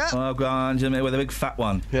 Jamaica. Wagwan, Jamaica, with a big fat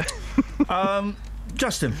one. Yeah.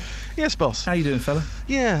 Justin. Yes, boss. How you doing, fella?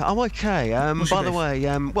 Yeah, I'm okay. By the way,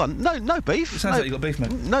 well, no beef. It sounds like you got beef,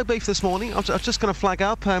 mate. No beef this morning. I was just going to flag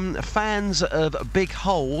up fans of big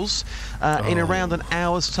holes. In around an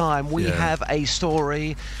hour's time, we have a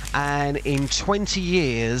story, and in 20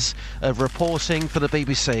 years of reporting for the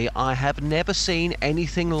BBC, I have never seen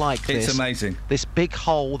anything like this. It's amazing. This big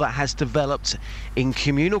hole that has developed in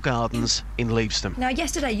communal gardens in Leavesden. Now,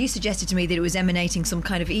 yesterday you suggested to me that it was emanating some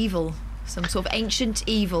kind of evil. Some sort of ancient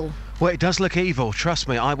evil. Well, it does look evil, trust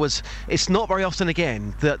me. It's not very often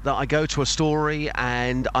again that I go to a story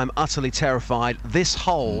and I'm utterly terrified. This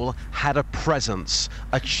hole had a presence.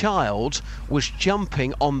 A child was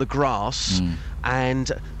jumping on the grass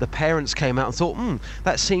and the parents came out and thought,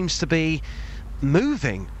 that seems to be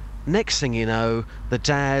moving. Next thing you know, the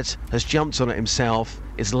dad has jumped on it himself,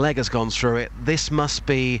 his leg has gone through it. This must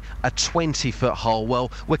be a 20-foot hole.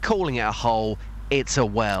 Well, we're calling it a hole. It's a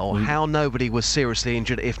well. How nobody was seriously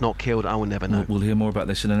injured, if not killed, I will never know. We'll hear more about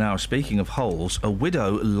this in an hour. Speaking of holes, a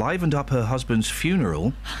widow livened up her husband's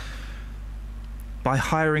funeral by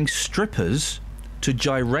hiring strippers to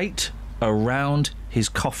gyrate around his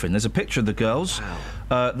coffin. There's a picture of the girls.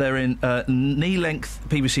 Wow. They're in knee-length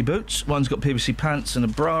PVC boots. One's got PVC pants and a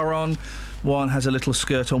bra on. One has a little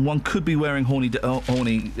skirt on. One could be wearing horny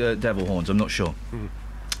devil horns. I'm not sure.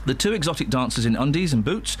 The two exotic dancers in undies and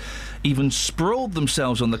boots even sprawled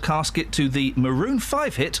themselves on the casket to the Maroon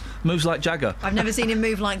 5 hit Moves Like Jagger. I've never seen him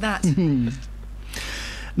move like that.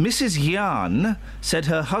 Mrs. Iain said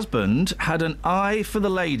her husband had an eye for the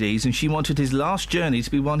ladies and she wanted his last journey to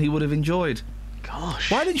be one he would have enjoyed.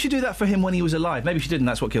 Gosh. Why didn't she do that for him when he was alive? Maybe she didn't,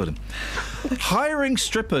 that's what killed him. Hiring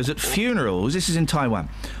strippers at funerals, this is in Taiwan.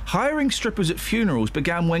 Hiring strippers at funerals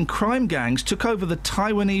began when crime gangs took over the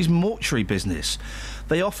Taiwanese mortuary business.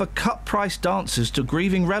 They offer cut-price dancers to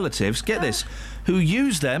grieving relatives, get this, who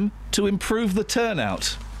use them to improve the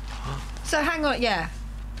turnout. So hang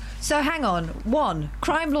on. One,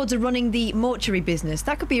 crime lords are running the mortuary business.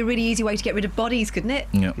 That could be a really easy way to get rid of bodies, couldn't it?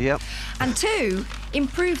 Yep. And two,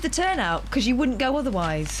 improve the turnout, because you wouldn't go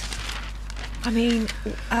otherwise. I mean,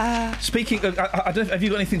 Speaking of, I don't know, have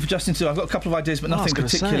you got anything for Justin to do? I've got a couple of ideas, but nothing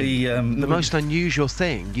particularly... the most unusual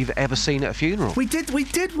thing you've ever seen at a funeral. We did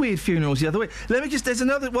weird funerals the other week. Let me just... There's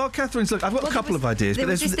another... While Catherine's... Look, I've got a couple of ideas. There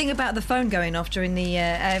but was this thing about the phone going off during the...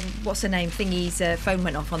 what's her name? Thingy's phone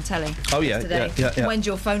went off on telly. Oh, yeah, yesterday. yeah. When's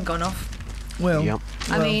your phone gone off? Well,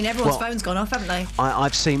 I mean, everyone's phone's gone off, haven't they?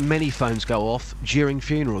 I've seen many phones go off during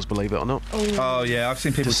funerals, believe it or not. Oh yeah, I've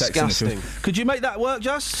seen people Disgusting. texting. Could you make that work,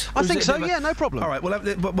 Just? I think so. Yeah, no problem. All right. Well,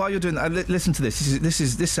 but while you're doing that, listen to this.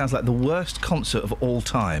 This sounds like the worst concert of all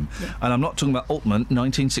time, and I'm not talking about Altman,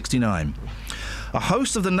 1969. A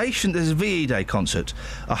host of the nation... There's a VE Day concert.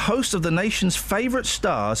 A host of the nation's favourite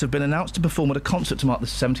stars have been announced to perform at a concert to mark the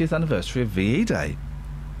 70th anniversary of VE Day.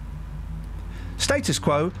 Status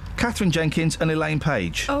quo, Catherine Jenkins and Elaine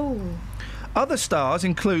Page. Oh. Other stars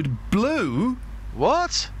include Blue...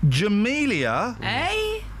 What? Jamelia...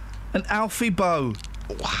 Eh? And Alfie Bow.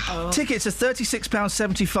 Wow. Tickets are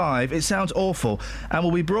 £36.75. It sounds awful. And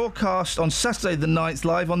will be broadcast on Saturday the 9th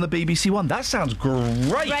live on the BBC One. That sounds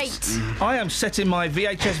great. I am setting my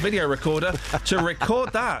VHS video recorder to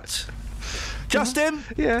record that. Justin?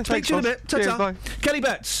 Yeah, speak to you in a bit. Ta-ta. Bye. Kelly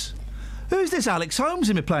Betts. Who's this Alex Holmes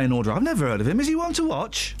in my playing order? I've never heard of him. Is he one to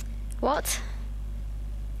watch? What?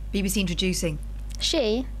 BBC Introducing.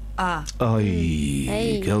 She.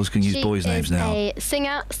 Girls can use boys' names now. A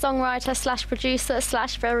singer, songwriter / producer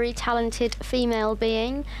 / very talented female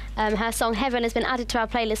being. Her song Heaven has been added to our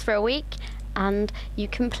playlist for a week, and you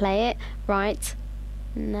can play it right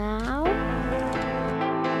now.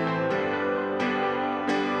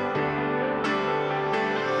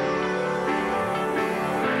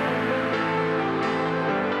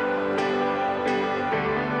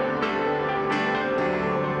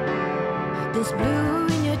 There's blue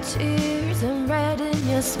in your tears and red in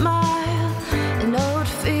your smile, and old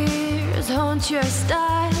fears haunt your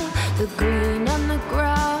style. The green on the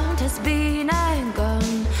ground has been and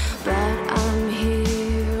gone, but I'm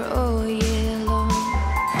here all year long.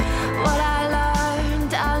 What I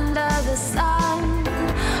learned under the sun,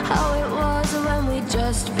 how it was when we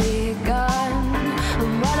just begun,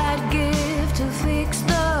 and what I'd give to fix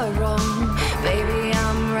the wrong. Baby,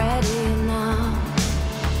 I'm ready now.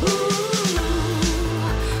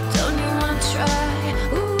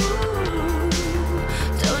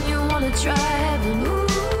 Try heaven, ooh.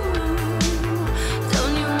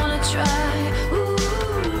 Don't you wanna try, ooh.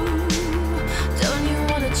 Don't you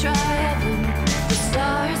wanna try heaven? The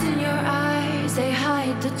stars in your eyes, they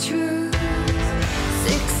hide the truth.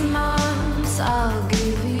 6 months I'll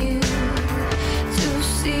give you to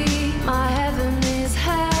see my heaven is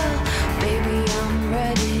hell. Baby, I'm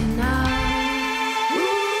ready now.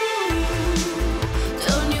 Ooh.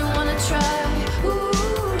 Don't you wanna try, ooh.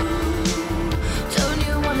 Don't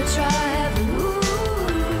you wanna try?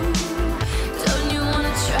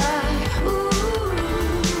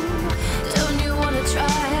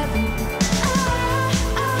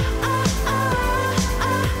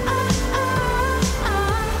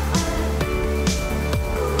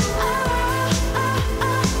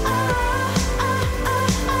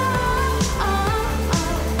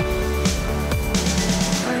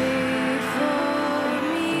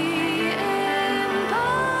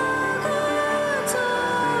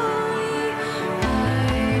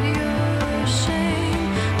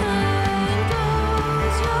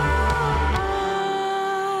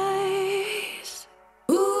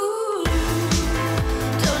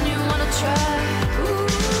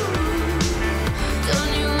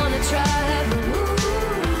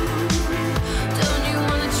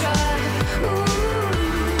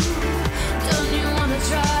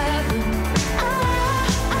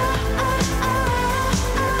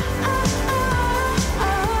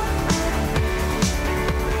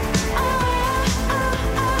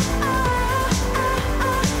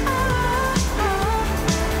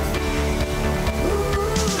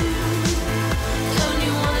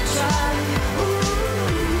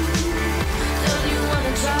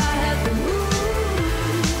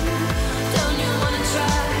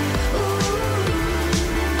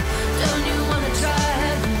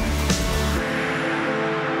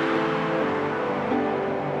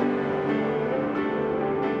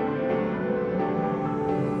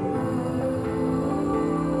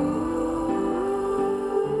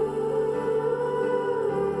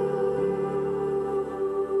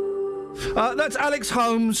 That's Alex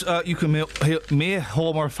Holmes. You can hear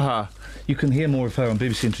more of her. You can hear more of her on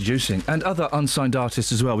BBC Introducing, and other unsigned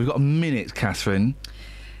artists as well. We've got a minute, Catherine.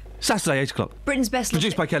 Saturday, 8 o'clock. Britain's best.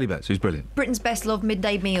 Produced by Kelly Betts, who's brilliant. Britain's best loved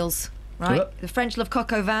midday meals. Right? The French love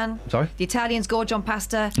coq au vin. Sorry? The Italians gorge on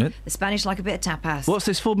pasta. Yep. The Spanish like a bit of tapas. What's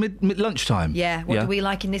this for? Mid lunchtime? Yeah. What do we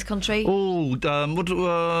like in this country? Oh,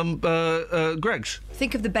 Greg's.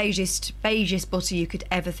 Think of the beigest butter you could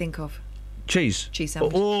ever think of. Cheese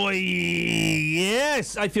sandwich. Oh,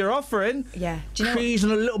 yes, if you're offering. Yeah. Do you know cheese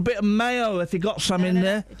and a little bit of mayo if you got some in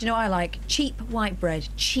there. Do you know what I like? Cheap white bread.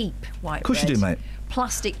 Cheap white bread. Of course you do, mate.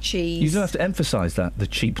 Plastic cheese. You don't have to emphasise that, the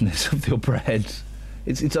cheapness of your bread.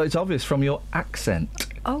 It's obvious from your accent.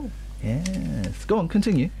 Oh. Yes. Go on,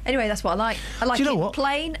 continue. Anyway, that's what I like. I like it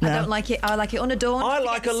plain. No. I don't like it. I like it unadorned. I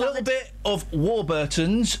like a little bit of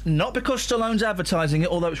Warburton's, not because Stallone's advertising it,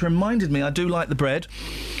 although it's reminded me I do like the bread.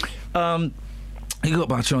 You got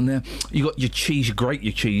butter on there. You got your cheese. You grate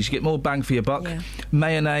your cheese. You get more bang for your buck. Yeah.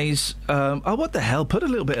 Mayonnaise. Oh, what the hell? Put a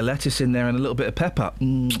little bit of lettuce in there and a little bit of pepper.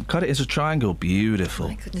 Cut it as a triangle. Beautiful.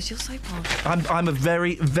 My goodness, you're so posh. I'm a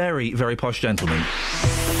very, very, very posh gentleman.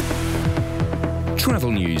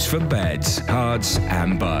 Travel news for beds, cards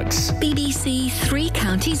and bugs. BBC Three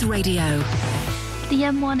Counties Radio. The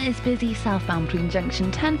M1 is busy southbound between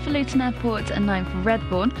junction 10 for Luton Airport and 9 for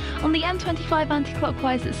Redbourne. On the M25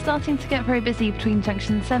 anti-clockwise, it's starting to get very busy between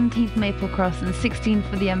junction 17 for Maple Cross and 16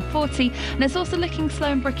 for the M40, and it's also looking slow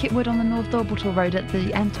in Bricket Wood on the North Orbital Road at the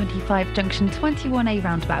M25 junction 21A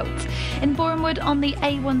roundabout. In Borehamwood on the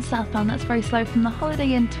A1 southbound, that's very slow from the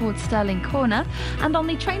Holiday Inn towards Stirling Corner, and on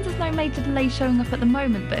the trains there's no major delays showing up at the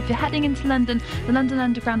moment, but if you're heading into London, the London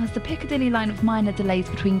Underground has the Piccadilly line with minor delays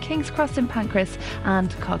between King's Cross, St Pancras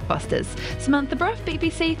and Cogbusters. Samantha Bruff,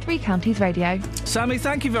 BBC Three Counties Radio. Sammy,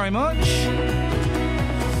 thank you very much.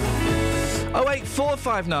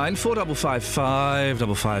 08459 455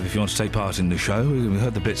 555 if you want to take part in the show. We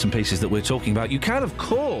heard the bits and pieces that we're talking about. You can, of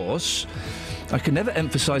course, I can never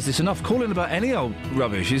emphasise this enough, call in about any old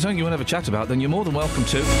rubbish. If it's something you want to have a chat about, then you're more than welcome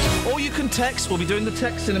to. Or you can text. We'll be doing the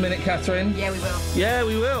text in a minute, Catherine. Yeah, we will. Yeah,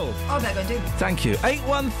 we will. Oh, they're going to do. Thank you.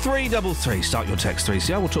 81333. Start your text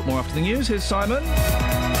 3CR. We'll talk more after the news. Here's Simon.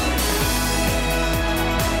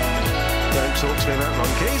 Don't talk to me about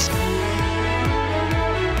monkeys.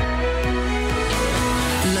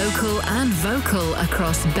 Local and vocal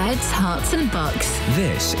across beds, hearts and bucks.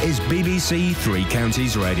 This is BBC Three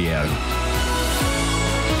Counties Radio.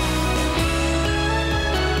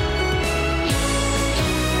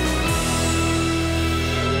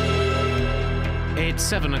 It's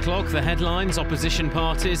 7 o'clock. The headlines: opposition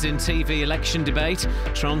parties in TV election debate,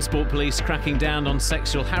 Transport Police cracking down on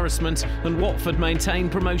sexual harassment, and Watford maintain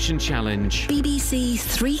promotion challenge. BBC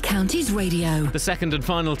Three Counties Radio. The second and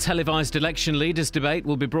final televised election leaders debate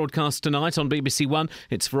will be broadcast tonight on BBC One.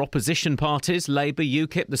 It's for opposition parties, Labour,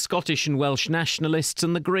 UKIP, the Scottish and Welsh Nationalists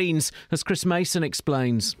and the Greens, as Chris Mason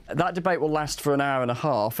explains. That debate will last for an hour and a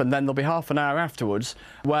half, and then there'll be half an hour afterwards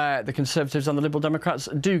where the Conservatives and the Liberal Democrats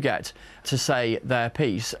do get to say their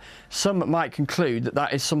piece. Some might conclude that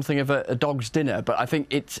that is something of a dog's dinner, but I think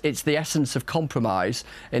it's the essence of compromise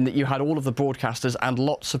in that you had all of the broadcasters and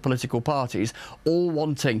lots of political parties all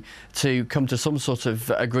wanting to come to some sort of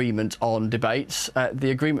agreement on debates.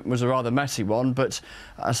 The agreement was a rather messy one, but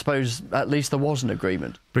I suppose at least there was an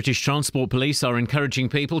agreement. British Transport Police are encouraging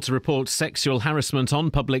people to report sexual harassment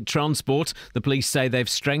on public transport. The police say they've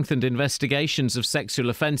strengthened investigations of sexual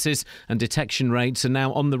offences and detection rates are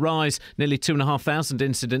now on the rise. Nearly 2,500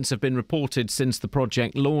 incidents have been reported since the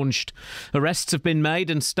project launched. Arrests have been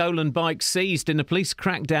made and stolen bikes seized in a police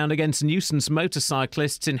crackdown against nuisance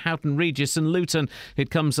motorcyclists in Houghton Regis and Luton.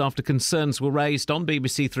 It comes after concerns were raised on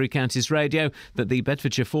BBC Three Counties Radio that the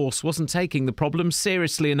Bedfordshire Force wasn't taking the problem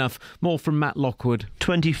seriously enough. More from Matt Lockwood.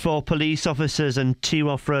 24 police officers and 2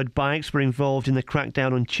 off-road bikes were involved in the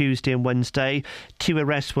crackdown on Tuesday and Wednesday. 2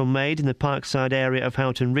 arrests were made in the Parkside area of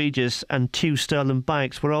Houghton Regis and 2 stolen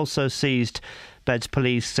bikes were also seized. Beds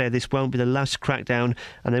Police say this won't be the last crackdown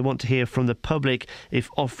and they want to hear from the public if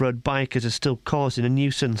off-road bikers are still causing a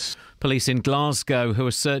nuisance. Police in Glasgow who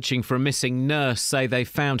are searching for a missing nurse say they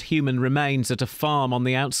found human remains at a farm on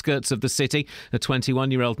the outskirts of the city. A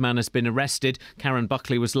 21-year-old man has been arrested. Karen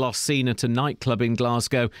Buckley was last seen at a nightclub in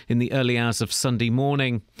Glasgow in the early hours of Sunday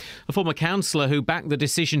morning. A former councillor who backed the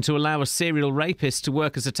decision to allow a serial rapist to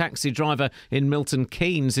work as a taxi driver in Milton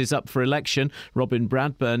Keynes is up for election. Robin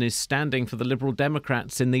Bradburn is standing for the Liberal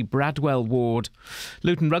Democrats in the Bradwell ward.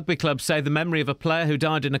 Luton Rugby Club say the memory of a player who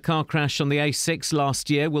died in a car crash on the A6 last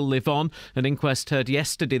year will live on. An inquest heard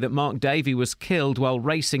yesterday that Mark Davey was killed while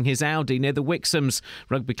racing his Audi near the Wixhams.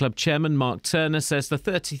 Rugby Club chairman Mark Turner says the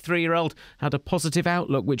 33-year-old had a positive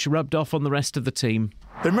outlook which rubbed off on the rest of the team.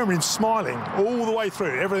 They remember him smiling all the way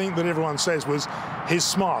through. Everything that everyone says was his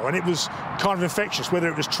smile, and it was kind of infectious, whether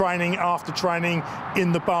it was training, after training,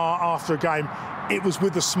 in the bar, after a game. It was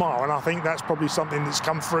with a smile, and I think that's probably something that's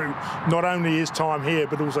come through not only his time here,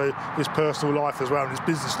 but also his personal life as well, and his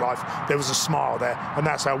business life. There was a smile there, and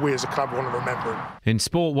that's how we as a club want to remember him. In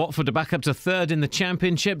sport, Watford are back up to third in the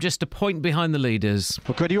Championship, just a point behind the leaders.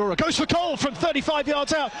 Guardiola goes for goal from 35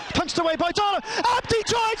 yards out, punched away by Dala. Abdi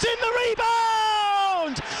drives in the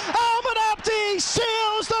rebound! Ahmed Abdi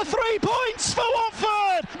seals the 3 points for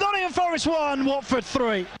Watford! Nottingham Forest 1, Watford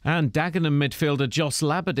 3. And Dagenham midfielder Joss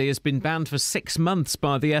Labadie has been banned for 6 months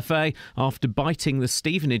by the FA after biting the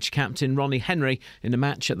Stevenage captain Ronnie Henry in a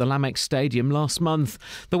match at the Lamex Stadium last month.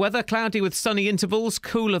 The weather cloudy with sunny intervals,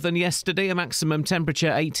 cooler than yesterday, a maximum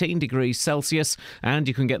temperature 18 degrees Celsius, and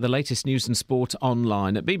you can get the latest news and sport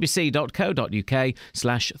online at bbc.co.uk/3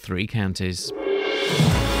 counties.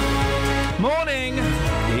 Morning!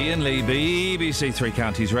 Iain Lee, BBC Three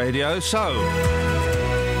Counties Radio. So,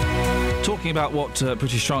 talking about what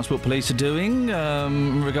British Transport Police are doing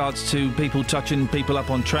in regards to people touching people up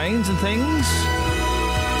on trains and things.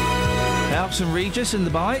 Houghton Regis and the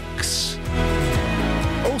bikes.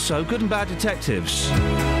 also good and bad detectives.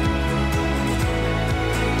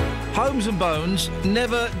 Holmes and Bones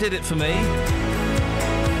never did it for me.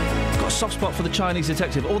 Got a soft spot for the Chinese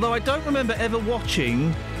detective, although I don't remember ever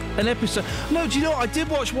watching an episode. No, do you know what? I did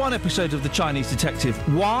watch one episode of the Chinese detective.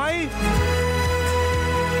 Why?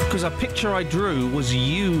 Because a picture I drew was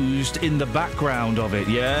used in the background of it.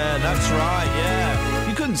 Yeah, that's right, yeah.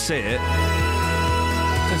 You couldn't see it.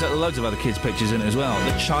 Turns out loads of other kids' pictures in it as well.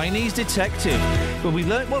 The Chinese detective. Well,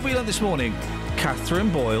 what we learned this morning. Catherine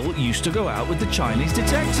Boyle used to go out with the Chinese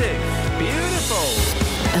detective.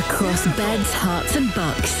 Beautiful. Across beds, hearts and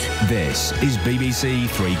bucks. This is BBC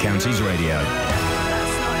Three Counties Radio.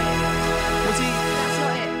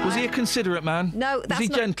 Was he a considerate man? No, that's Was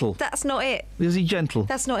he gentle? That's not it. Was he gentle?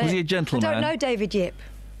 That's not it. Was he a gentleman? I don't know David Yip.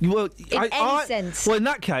 Well, in any sense. Well, in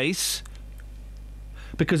that case,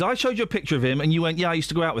 because I showed you a picture of him and you went, yeah, I used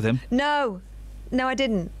to go out with him. No, I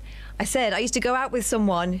didn't. I said I used to go out with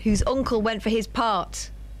someone whose uncle went for his part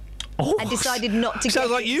and decided not to. Sounds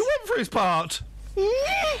like you went for his part.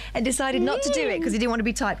 And decided not to do it because he didn't want to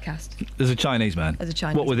be typecast. As a Chinese man. As a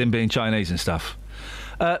Chinese. What with him being Chinese and stuff.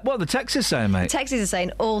 What are the Texans saying, mate? Texans are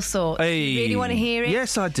saying all sorts. Hey. You really want to hear it?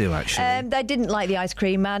 Yes, I do, actually. They didn't like the Ice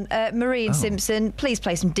Cream Man. Marie and Simpson, please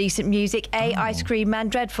play some decent music. Ice Cream Man,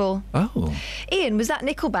 dreadful. Oh. Ian, was that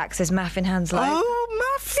Nickelback, says Maff in Hanslow. Oh,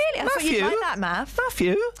 Maff. Really? I thought you'd like that, Maff.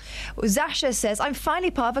 Matthew. Well, Zasha says, I'm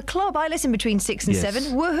finally part of a club. I listen between 6 and 7.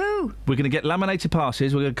 Woohoo! We're going to get laminated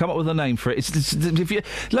passes. We're going to come up with a name for it.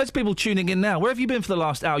 Loads of people tuning in now. Where have you been for the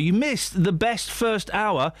last hour? You missed the best first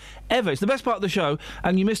hour ever. It's the best part of the show,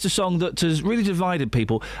 and you missed a song that has really divided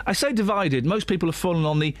people. I say divided. Most people have fallen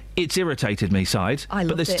on the "it's irritated me" side,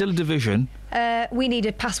 but there's still a division. We need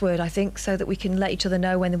a password, I think, so that we can let each other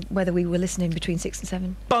know whether we were listening between 6 and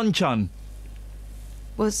 7. Bunchun.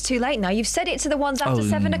 Well, it's too late now. You've said it to the ones after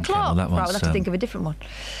 7 o'clock. Well, right, we'll have to think of a different one.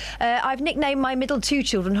 I've nicknamed my middle 2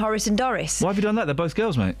 children Horace and Doris. Why have you done that? They're both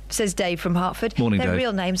girls, mate. Says Dave from Hertford. Morning, Their Dave.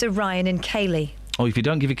 real names are Ryan and Kaylee. Oh, if you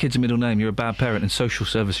don't give your kids a middle name, you're a bad parent, and social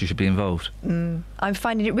services should be involved. I'm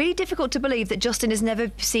finding it really difficult to believe that Justin has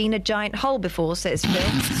never seen a giant hole before, says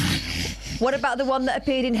Phil. What about the one that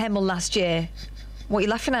appeared in Hemel last year? What are you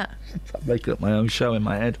laughing at? I'm making up my own show in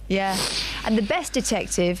my head. Yeah. And the best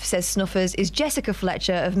detective, says Snuffers, is Jessica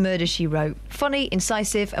Fletcher of Murder, She Wrote. Funny,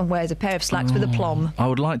 incisive, and wears a pair of slacks with a plum. I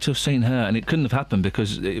would like to have seen her, and it couldn't have happened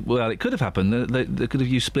because, it could have happened. They could have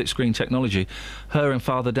used split-screen technology. Her and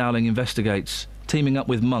Father Dowling Investigates, teaming up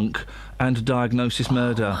with Monk and Diagnosis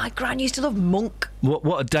Murder. My gran used to love Monk.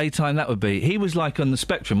 What a daytime that would be. He was like on the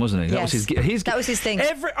spectrum, wasn't he? That Yes. That was his thing.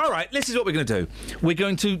 All right, this is what we're going to do. We're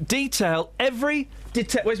going to detail every...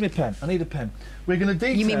 Where's my pen? I need a pen. We're going to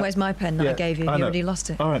detail... You mean where's my pen that I gave you? You already lost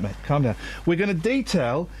it. All right, mate, calm down. We're going to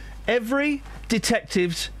detail every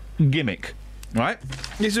detective's gimmick, right?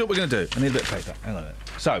 This is what we're going to do. I need a bit of paper. Hang on a minute.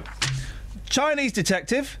 So, Chinese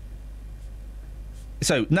detective...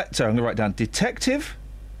 So I'm going to write down detective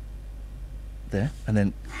there,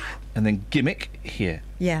 and then gimmick here.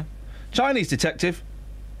 Yeah. Chinese detective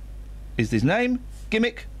is his name.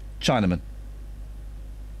 Gimmick, Chinaman.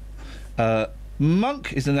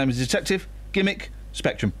 Monk is the name of the detective. Gimmick,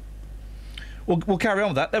 Spectrum. We'll carry on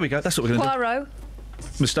with that. There we go. That's what we're going to do. Poirot.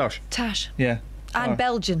 Moustache. Tash. Yeah. And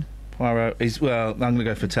Belgian. Poirot is, I'm going to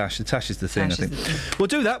go for Tash. The Tash is the thing, I think. We'll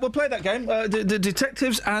do that. We'll play that game. The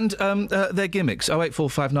detectives and their gimmicks.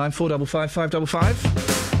 08459 455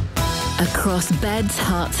 555. Across beds,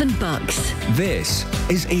 hearts and bucks. This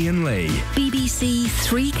is Iain Lee. BBC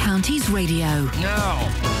Three Counties Radio. Now.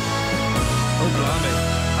 Oh, blimey.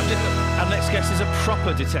 Our next guest is a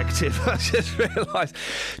proper detective. I just realised.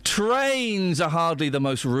 Trains are hardly the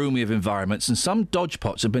most roomy of environments, and some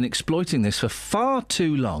dodgepots have been exploiting this for far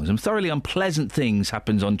too long. Some thoroughly unpleasant things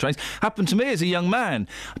happens on trains. Happened to me as a young man.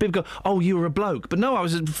 People go, "Oh, you were a bloke," but no, I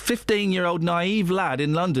was a 15-year-old naive lad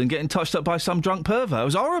in London getting touched up by some drunk pervert. It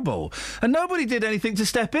was horrible, and nobody did anything to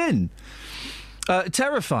step in.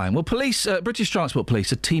 Terrifying. Well, British Transport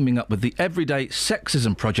Police are teaming up with the Everyday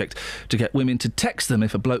Sexism Project to get women to text them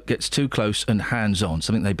if a bloke gets too close and hands-on,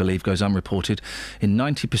 something they believe goes unreported in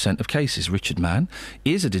 90% of cases. Richard Mann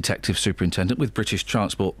is a detective superintendent with British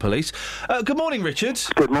Transport Police. Good morning, Richard.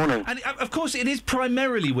 Good morning. And, of course, it is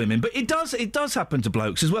primarily women, but it does happen to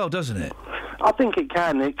blokes as well, doesn't it? I think it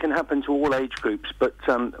can. It can happen to all age groups, but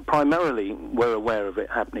primarily we're aware of it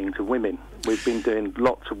happening to women. We've been doing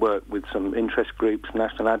lots of work with some interest groups,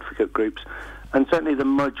 national advocate groups, and certainly the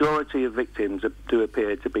majority of victims do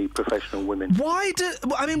appear to be professional women.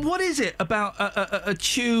 What is it about a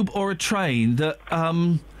tube or a train that...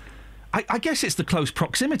 I guess it's the close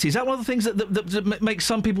proximity. Is that one of the things that makes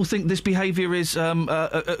some people think this behaviour is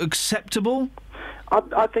acceptable?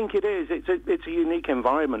 I think it is. It's a unique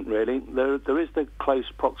environment, really. There is the close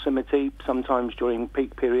proximity. Sometimes during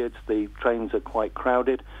peak periods, the trains are quite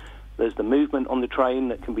crowded. There's the movement on the train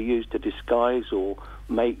that can be used to disguise or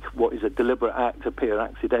make what is a deliberate act appear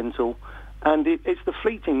accidental. And it's the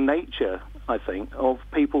fleeting nature, I think, of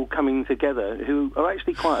people coming together who are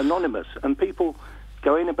actually quite anonymous, and people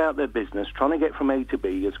going about their business, trying to get from A to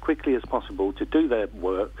B as quickly as possible to do their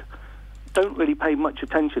work, don't really pay much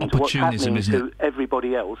attention to what's happening to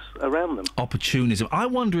everybody else around them. Opportunism. I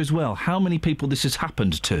wonder as well how many people this has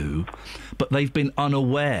happened to, but they've been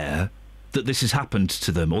unaware that this has happened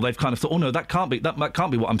to them, or they've kind of thought, oh no, that can't be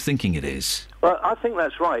what I'm thinking it is. Well, I think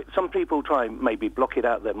that's right. Some people try and maybe block it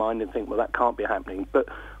out of their mind and think, well, that can't be happening. But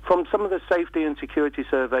from some of the safety and security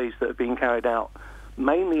surveys that have been carried out,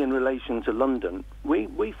 mainly in relation to London, we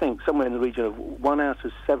think somewhere in the region of 1 out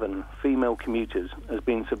of 7 female commuters has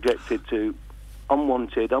been subjected to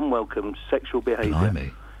unwanted, unwelcome sexual behaviour.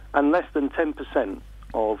 Blimey. And less than 10%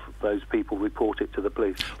 of those people report it to the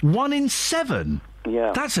police. 1 in 7?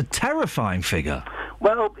 Yeah. That's a terrifying figure.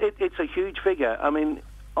 Well, it's a huge figure. I mean,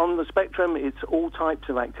 on the spectrum, it's all types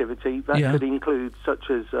of activity. That could include such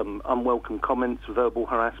as unwelcome comments, verbal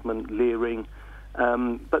harassment, leering.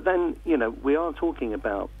 But then, we are talking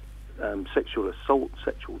about sexual assault,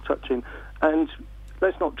 sexual touching, and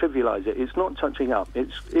let's not trivialise it. It's not touching up.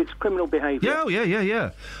 It's criminal behaviour.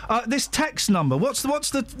 Yeah. This text number. What's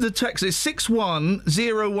the text? It's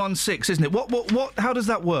 61016, isn't it? What? How does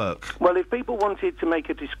that work? Well, if people wanted to make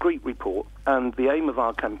a discreet report, and the aim of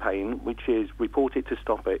our campaign, which is Report It to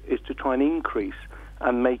Stop It, is to try and increase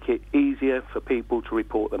and make it easier for people to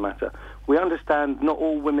report the matter. We understand not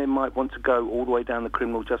all women might want to go all the way down the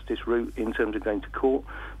criminal justice route in terms of going to court,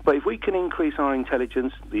 but if we can increase our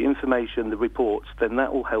intelligence, the information, the reports, then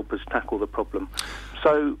that will help us tackle the problem.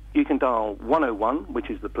 So you can dial 101, which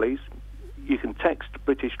is the police. You can text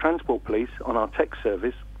British Transport Police on our text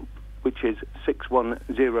service, which is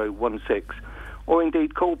 61016, or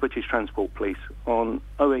indeed call British Transport Police on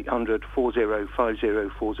 0800 40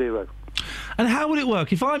 5040. And how would it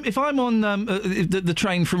work if I'm on the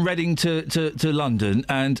train from Reading to London,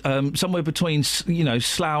 and somewhere between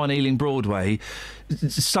Slough and Ealing Broadway,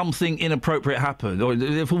 something inappropriate happens, or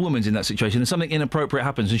if a woman's in that situation and something inappropriate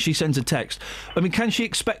happens and she sends a text, I mean, can she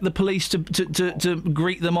expect the police to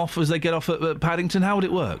greet them off as they get off at Paddington? How would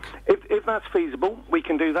it work? If that's feasible, we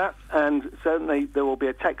can do that, and certainly there will be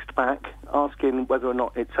a text back asking whether or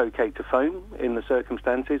not it's okay to phone in the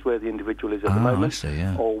circumstances where the individual is at the moment, I see,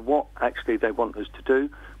 yeah. or what actually they want us to do.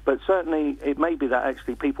 But certainly it may be that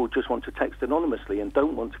actually people just want to text anonymously and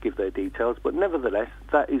don't want to give their details, but nevertheless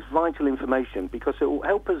that is vital information because it will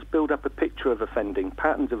help us build up a picture of offending,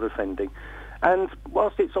 patterns of offending. And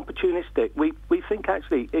whilst it's opportunistic, we think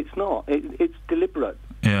actually it's not. It's deliberate.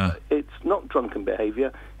 Yeah. It's not drunken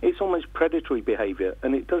behaviour. It's almost predatory behaviour.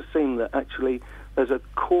 And it does seem that actually there's a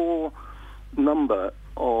core number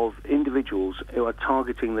of individuals who are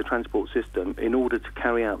targeting the transport system in order to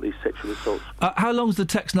carry out these sexual assaults. How long's the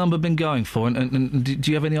text number been going for? And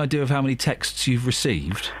do you have any idea of how many texts you've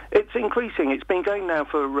received? It's increasing. It's been going now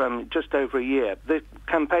for just over a year. The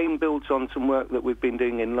campaign builds on some work that we've been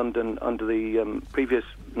doing in London under the previous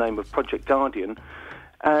name of Project Guardian,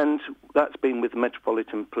 and that's been with the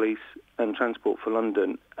Metropolitan Police and Transport for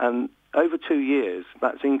London. And over 2 years,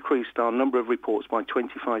 that's increased our number of reports by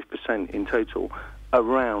 25% in total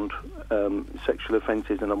around sexual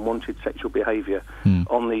offences and unwanted sexual behaviour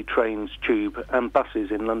on the trains, tube and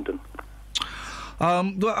buses in London.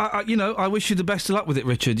 Well, I wish you the best of luck with it,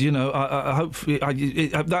 Richard. I hope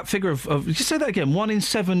that figure of just say that again. 1 in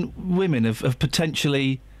 7 women have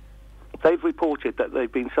potentially. They've reported that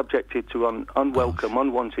they've been subjected to unwelcome,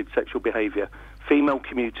 unwanted sexual behaviour. Female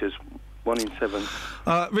commuters. 1 in 7.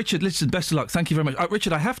 Richard, listen, best of luck. Thank you very much.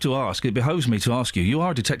 Richard, I have to ask, it behoves me to ask you, you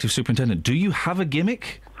are a detective superintendent. Do you have a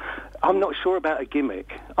gimmick? I'm not sure about a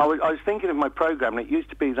gimmick. I was thinking of my programme, and it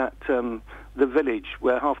used to be that The Village,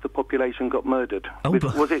 where half the population got murdered.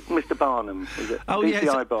 Was it Mr. Barnum? Was it? Oh, DCI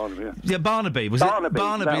yes. Barnum, yeah. Yeah, Barnaby.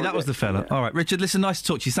 Barnaby, that was the fella. Yeah. All right, Richard, listen, nice to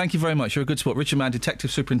talk to you. Thank you very much. You're a good sport. Richard Mann,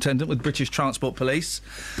 Detective Superintendent with British Transport Police.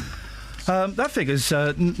 That figures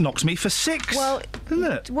knocks me for 6, isn't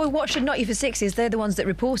it? Well, what should knock you for 6 is they're the ones that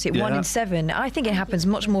report it. 1 in 7. I think it happens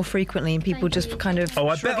much more frequently, and people just kind of. Oh,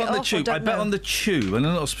 I bet on the tube. I bet on the tube, and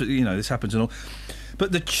this happens and all.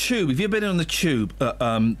 But the tube. If you've been on the tube at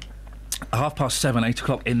 7:30, 8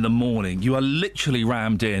 o'clock in the morning, you are literally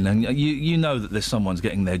rammed in, and you know that there's someone's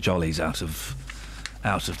getting their jollies out of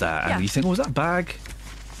that, and you think, was that bag?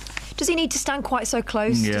 Does he need to stand quite so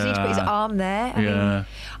close? Does he need to put his arm there? I mean,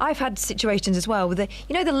 I've had situations as well with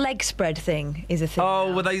the leg spread thing is a thing.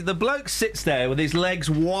 Oh, well, the bloke sits there with his legs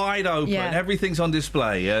wide open. Yeah. Everything's on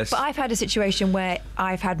display. Yes. But I've had a situation where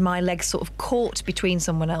I've had my legs sort of caught between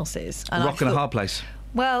someone else's. And Rock and a hard place.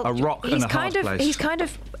 Well, a rock and a hard place. He's kind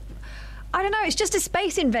of. I don't know. It's just a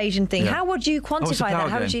space invasion thing. Yeah. How would you quantify that?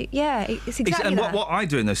 How would you? Yeah, it's exactly and that. what I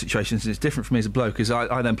do in those situations, and it's different for me as a bloke, is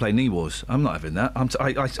I then play knee wars. I'm not having that.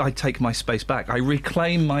 I take my space back. I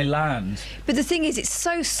reclaim my land. But the thing is, it's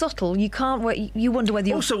so subtle. You can't. You wonder whether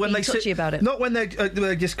you're also when they touchy about it. Not when they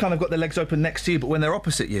just kind of got their legs open next to you, but when they're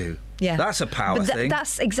opposite you. Yeah, that's a power thing.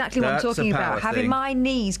 That's exactly what I'm talking about. Having my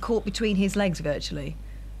knees caught between his legs, virtually.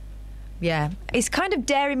 Yeah, it's kind of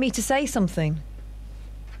daring me to say something.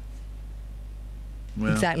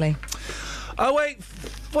 Well. Exactly. Oh wait,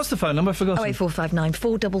 what's the phone number? I forgot. 08459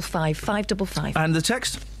 455 555. And the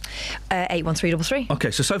text? 81333. Okay,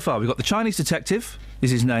 so far we've got the Chinese detective is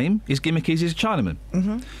his name. His gimmick is he's a Chinaman.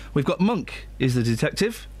 Mm-hmm. We've got Monk is the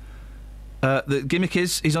detective. The gimmick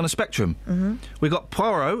is he's on a spectrum. Mm-hmm. We've got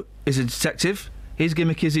Poirot is a detective. His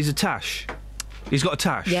gimmick is he's a tash. He's got a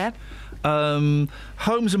tash. Yeah.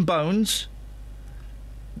 Holmes and Bones.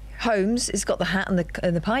 Holmes has got the hat and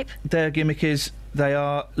the pipe. Their gimmick is they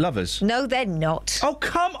are lovers. No, they're not. Oh,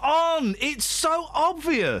 come on! It's so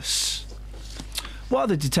obvious. What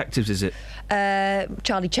other detectives is it?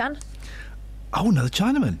 Charlie Chan. Oh, another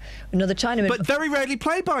Chinaman. Another Chinaman. But very rarely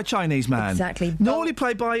played by a Chinese man. Exactly. Normally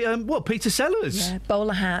played by, Peter Sellers. Yeah,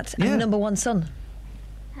 bowler hat and number one son.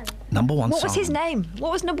 Number one son. What was his name?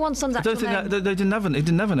 What was number one son's actual name? They didn't have a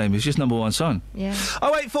name. It was just number one son. Yeah.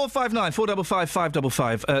 08459 455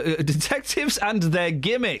 555. Detectives and their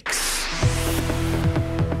gimmicks.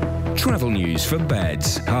 Travel news for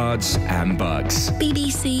beds, cards and bugs.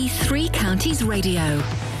 BBC Three Counties Radio.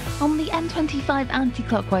 On the M25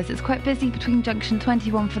 anti-clockwise, it's quite busy between junction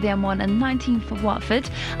 21 for the M1 and 19 for Watford.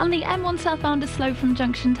 And the M1 southbound is slow from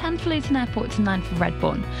junction 10 for Luton Airport to 9 for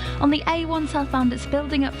Redbourne. On the A1 southbound, it's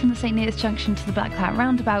building up from the St Neots junction to the Black Cat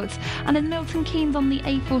roundabout. And in Milton Keynes on the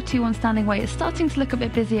A421 Standing Way, it's starting to look a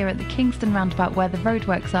bit busier at the Kingston roundabout where the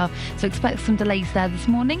roadworks are, so expect some delays there this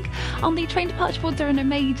morning. On the train departure board, there are no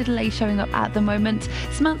major delays showing up at the moment.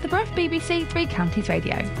 Samantha Bruff, BBC Three Counties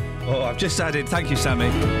Radio. Oh, I've just added... Thank you, Sammy.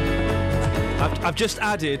 I've just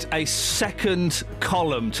added a second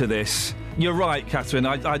column to this. You're right, Catherine.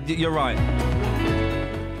 You're right.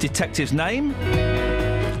 Detective's name.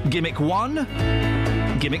 Gimmick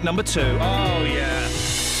 1. Gimmick number 2. Oh, yeah.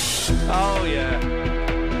 Oh, yeah.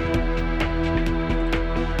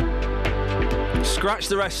 Scratch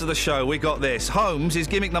the rest of the show. We got this. Holmes, his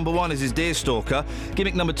gimmick number 1 is his deerstalker.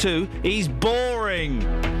 Gimmick number 2, he's boring.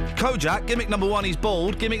 Kojak, gimmick number 1, he's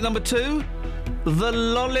bald. Gimmick number 2, the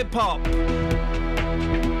lollipop.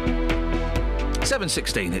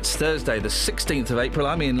 7:16. It's Thursday, the 16th of April.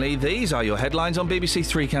 I'm Iain Lee. These are your headlines on BBC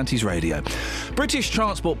Three Counties Radio. British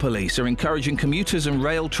Transport Police are encouraging commuters and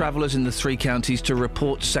rail travellers in the three counties to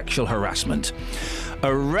report sexual harassment.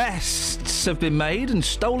 Arrests have been made and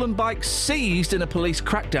stolen bikes seized in a police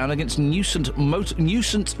crackdown against nuisance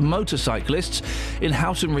motorcyclists in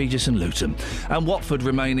Houghton Regis and Luton. And Watford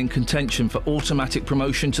remain in contention for automatic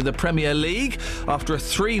promotion to the Premier League after a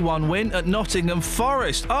 3-1 win at Nottingham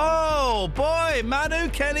Forest. Oh, boy, Manu,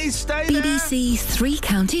 Kenny, stay there. BBC Three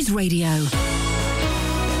Counties Radio.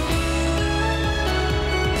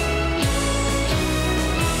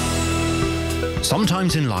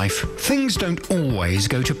 Sometimes in life, things don't always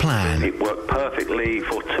go to plan. It worked perfectly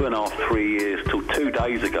for 2.5, 3 years till 2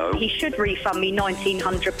 days ago. He should refund me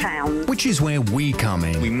 £1,900. Which is where we come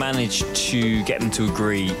in. We managed to get them to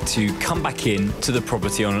agree to come back in to the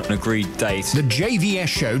property on an agreed date. The JVS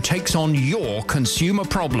show takes on your consumer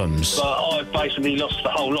problems. But I've basically lost the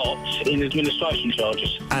whole lot in administration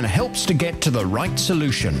charges. And helps to get to the right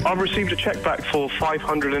solution. I've received a cheque back for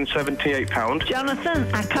 £578.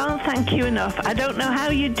 Jonathan, I can't thank you enough. I don't know how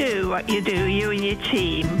you do what you do, you and your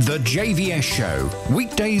team. The JVS show,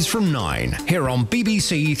 weekdays from 9, here on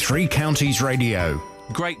BBC Three Counties Radio.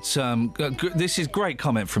 Great, this is great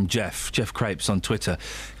comment from Jeff Crapes on Twitter.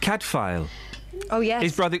 Cadfael. Oh, yes.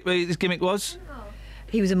 His gimmick was?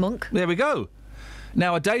 He was a monk. There we go.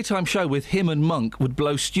 Now, a daytime show with him and Monk would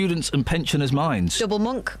blow students and pensioners' minds. Double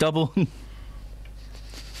Monk. Double...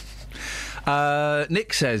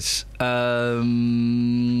 Nick says,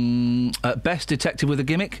 best detective with a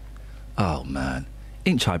gimmick? Oh, man.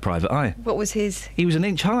 Inch high private eye. What was his? He was an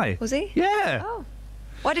inch high. Was he? Yeah. Oh.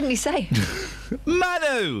 Why didn't he say?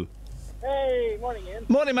 Manu! Hey, morning, Ian.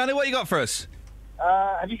 Morning, Manu. What you got for us?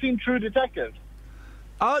 Have you seen True Detective?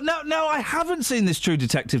 Oh, no, I haven't seen this True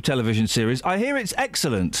Detective television series. I hear it's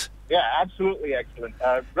excellent. Yeah, absolutely excellent.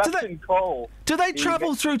 Rustin Cole. Do they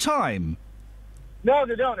travel through time? No,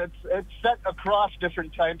 they don't. It's set across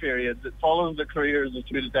different time periods. It follows the careers of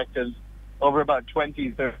two detectives over about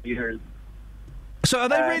 20, 30 years. So are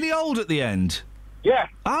they really old at the end? Yeah.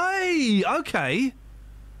 Aye, okay.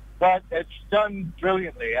 But it's done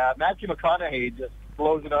brilliantly. Matthew McConaughey just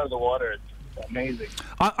blows it out of the water. It's amazing.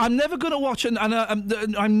 I'm never going to watch,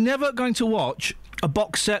 I'm never going to watch a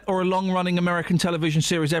box set or a long-running American television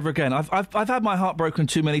series ever again. I've had my heart broken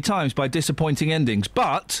too many times by disappointing endings,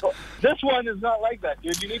 but... Well, this one is not like that,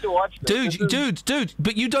 dude. You need to watch this. Dude,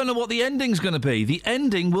 but you don't know what the ending's going to be. The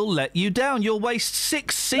ending will let you down. You'll waste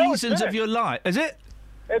 6 seasons of your life. Is it?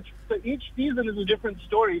 Each season is a different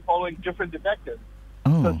story following different detectives.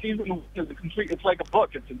 Oh. So season 1 is it's like a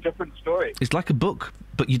book. It's a different story. It's like a book,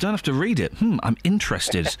 but you don't have to read it. I'm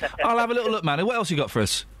interested. I'll have a little look, Manu. What else you got for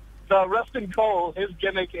us? So Rustin Cole, his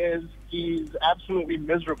gimmick is he's absolutely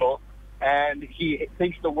miserable, and he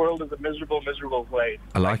thinks the world is a miserable, miserable place.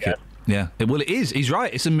 I like it. Yeah. Well, it is. He's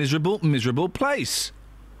right. It's a miserable, miserable place.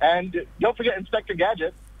 And don't forget Inspector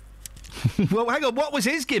Gadget. Well, hang on. What was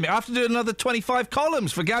his gimmick? I have to do another 25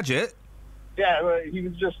 columns for Gadget. Yeah, he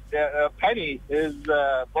was just Penny. His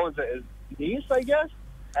what was it? His niece, I guess,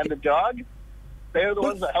 and the dog. They're the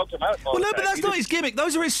ones that helped him out. Well, no, but that's not his gimmick.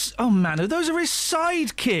 Those are his... Oh, Manu, those are his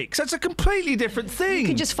sidekicks. That's a completely different thing. You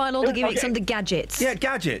can just find all the gimmicks under gadgets. Yeah,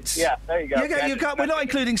 gadgets. Yeah, there you go. You can't, we're not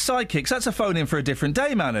including sidekicks. That's a phone-in for a different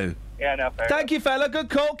day, Manu. Yeah, no, fair Thank you, fella. Good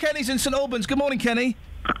call. Kenny's in St Albans. Good morning, Kenny.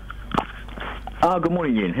 Good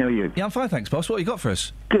morning, Ian. How are you? Yeah, I'm fine, thanks, boss. What have you got for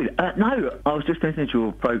us? Good. No, I was just listening to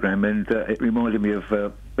your programme, and it reminded me of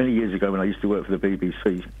many years ago when I used to work for the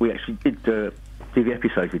BBC. We actually did TV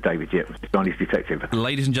episodes with David Yep, the Chinese detective.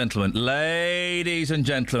 Ladies and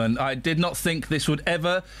gentlemen, I did not think this would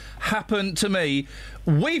ever happen to me.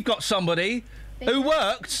 We've got somebody who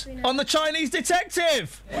worked on the Chinese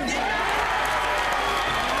detective.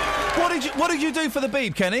 What did you do for the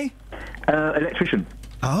Beeb, Kenny? Electrician.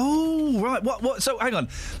 Oh, right. What? So, hang on.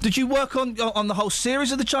 Did you work on the whole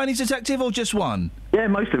series of the Chinese detective, or just one? Yeah,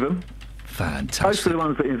 most of them. Fantastic. Most of the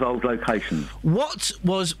ones that involved locations. What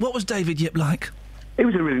was David Yip like? He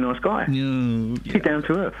was a really nice guy. Yeah. Down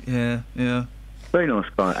to earth. Yeah. Very nice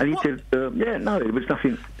guy. And he did. It was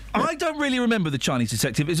nothing. I don't really remember the Chinese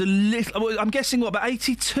detective. It's a little. I'm guessing about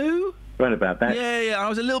 82. Right about that. Yeah. I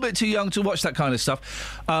was a little bit too young to watch that kind of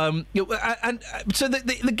stuff. And so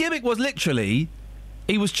the gimmick was literally,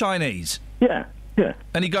 he was Chinese. Yeah.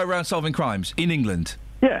 And he'd go around solving crimes in England.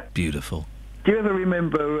 Yeah. Beautiful. Do you ever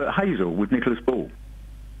remember Hazel with Nicholas Ball?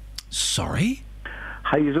 Sorry?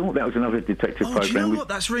 Hazel, that was another detective programme. Do you know what?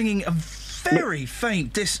 That's ringing a very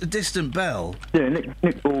faint, distant bell. Yeah,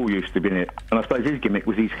 Nick Ball used to be in it. And I suppose his gimmick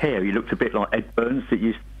was his hair. He looked a bit like Ed Burns, that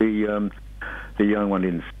used to be the young one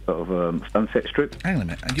in sort of Sunset Strip. Hang on a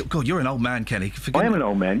minute. God, you're an old man, Kenny. I am an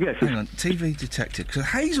old man, yes. Hang on, TV detective. Because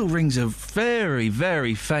Hazel rings a very,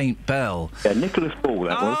 very faint bell. Yeah, Nicholas Ball,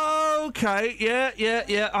 that was. Okay, yeah,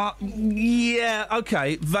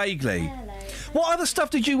 okay, vaguely. Hello. What other stuff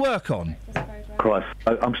did you work on? Christ,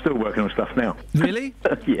 I'm still working on stuff now. Really?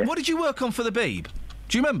 Yeah. What did you work on for the Beeb?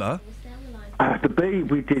 Do you remember? The Beeb,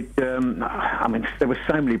 we did. There were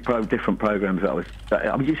so many different programmes that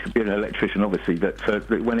I used to be an electrician, obviously, that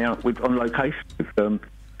went out on location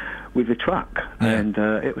with the truck, and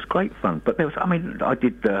it was great fun. But there was, I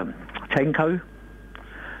did Tenko.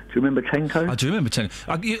 Do you remember Tenko? I do remember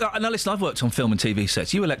Tenko. Now listen, I've worked on film and TV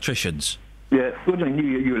sets. You electricians. Yeah, well,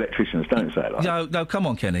 you electricians don't say it like that. No, come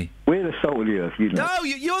on, Kenny. We're the salt of the earth, you know. No,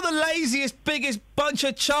 you're the laziest, biggest bunch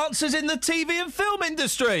of chancers in the TV and film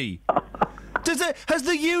industry. Has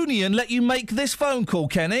the union let you make this phone call,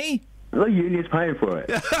 Kenny? The union's paying for it.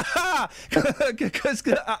 Because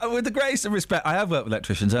with the greatest of respect, I have worked with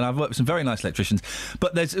electricians, and I've worked with some very nice electricians.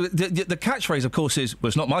 But there's the catchphrase, of course, is, well,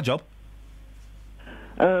 it's not my job.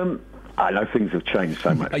 I know things have changed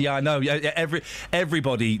so much. Yeah, I know.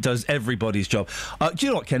 Everybody does everybody's job. Do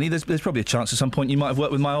you know what, Kenny? There's probably a chance at some point you might have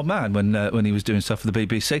worked with my old man when he was doing stuff for the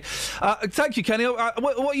BBC. Thank you, Kenny.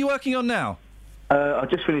 What are you working on now? I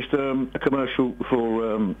just finished a commercial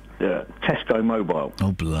for Tesco Mobile.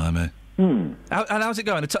 Oh, blimey. And how's it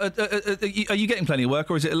going? Are you getting plenty of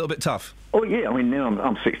work, or is it a little bit tough? Oh yeah, now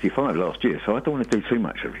I'm 65 last year, so I don't want to do too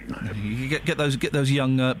much of it. You get those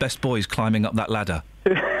young best boys climbing up that ladder.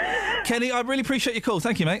 Kenny, I really appreciate your call.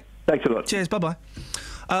 Thank you, mate. Thanks a lot. Cheers. Bye.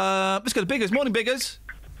 Let's go to Biggers. Morning, Biggers.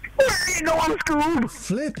 Where you going, Scoob?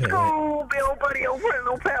 Flip it. Scoob, old buddy, old friend,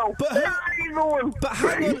 old pal. But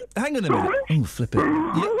hang on a minute. Oh, flip it.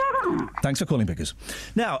 Yeah. Thanks for calling, Biggers.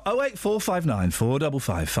 Now, 08459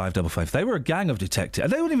 455 555. They were a gang of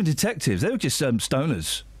detectives. They weren't even detectives. They were just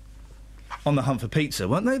stoners. on the hunt for pizza,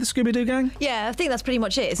 weren't they, the Scooby-Doo gang? Yeah, I think that's pretty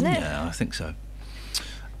much it, isn't it? Yeah, I think so.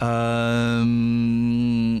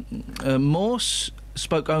 Morse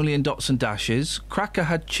spoke only in dots and dashes. Cracker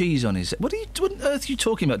had cheese on his... What on earth are you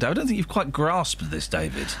talking about, David? I don't think you've quite grasped this,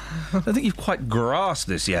 David. I don't think you've quite grasped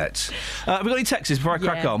this yet. Have we got any texts before I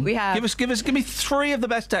crack on? We have. Give me 3 of the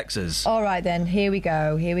best texters. All right, then. Here we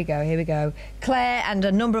go. Claire and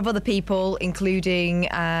a number of other people, including...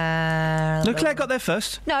 No, Claire got there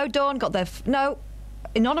first. No, Dawn got there... No,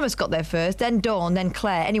 Anonymous got there first, then Dawn, then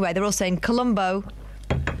Claire. Anyway, they're all saying Columbo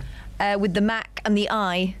with the Mac and the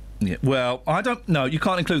I. Yeah, well, I don't know. You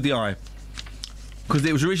can't include the eye. Because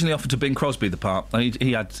it was originally offered to Bing Crosby, the part.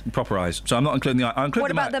 He had proper eyes. So I'm not including the eye.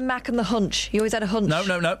 What about the Mac and the hunch? He always had a hunch. No.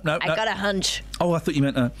 I got a hunch. Oh, I thought you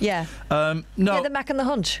meant... Yeah. No. Yeah, the Mac and the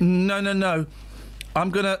hunch. No.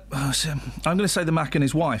 I'm gonna say the Mac and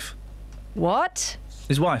his wife. What?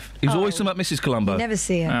 His wife. He was always talking about Mrs. Columbo. You never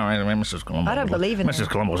see her. Oh, I remember Mrs. Columbo. I don't believe in Mrs. her.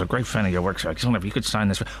 Columbo was a great fan of your work, sir. I wonder if you could sign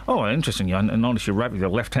this. Oh, interesting. I noticed you write with your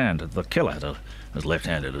left hand. The killer was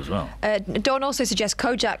left-handed as well. Dawn also suggests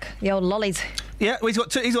Kojak, the old lollies. Yeah, well,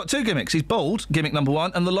 he's got 2 gimmicks. He's bald, gimmick number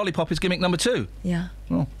 1, and the lollipop is gimmick number 2. Yeah.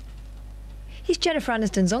 Oh. He's Jennifer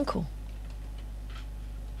Aniston's uncle.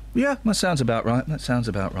 Yeah, that sounds about right.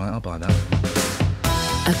 I'll buy that.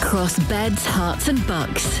 Across beds, hearts and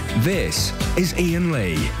bucks. This is Iain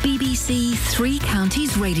Lee. BBC Three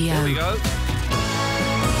Counties Radio. Here we go.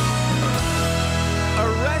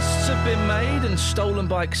 Arrests have been made and stolen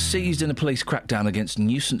bikes seized in a police crackdown against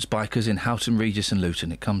nuisance bikers in Houghton, Regis and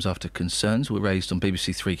Luton. It comes after concerns were raised on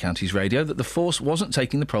BBC Three Counties Radio that the force wasn't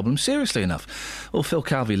taking the problem seriously enough. Well, Phil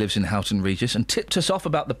Calvey lives in Houghton, Regis and tipped us off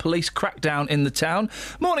about the police crackdown in the town.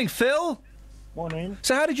 Morning, Phil. Morning.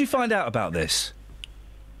 So how did you find out about this?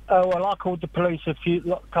 Well, I called the police a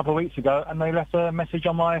couple of weeks ago, and they left a message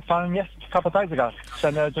on my phone a couple of days ago,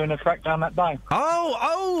 saying they were doing a crackdown that day.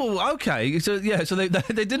 Oh, okay. So they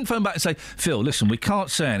didn't phone back and say, Phil, listen, we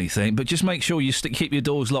can't say anything, but just make sure you keep your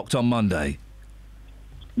doors locked on Monday.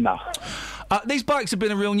 No. These bikes have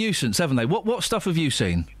been a real nuisance, haven't they? What stuff have you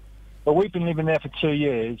seen? Well, we've been living there for 2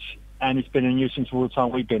 years, and it's been a nuisance all the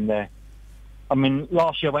time we've been there. I mean,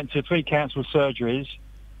 last year I went to 3 council surgeries,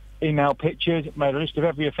 emailed pictures, made a list of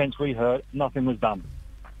every offence we heard, nothing was done.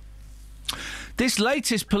 This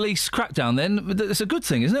latest police crackdown, then, that's a good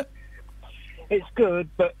thing, isn't it? It's good,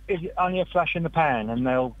 but it's only a flash in the pan, and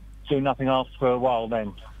they'll do nothing else for a while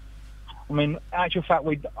then. I mean, actual fact,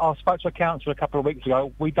 I spoke to a council a couple of weeks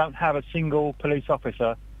ago. We don't have a single police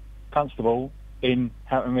officer, constable, in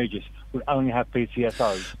Houghton Regis. We only have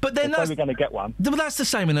PCSOs. But then we're going to get one. Well, that's the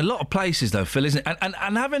same in a lot of places, though, Phil, isn't it? And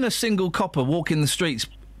having a single copper walking the streets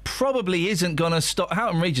probably isn't going to stop...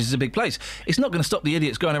 Houghton Regis is a big place. It's not going to stop the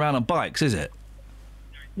idiots going around on bikes, is it?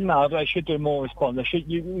 No, but they should do more response.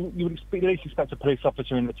 You would at least expect a police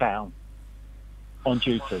officer in the town on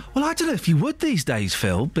duty. Well, I don't know if you would these days,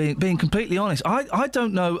 Phil, being completely honest. I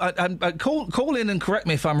don't know. Call in and correct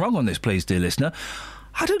me if I'm wrong on this, please, dear listener.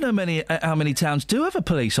 I don't know how many towns do have a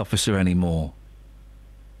police officer anymore.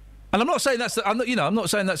 And I'm not saying I'm not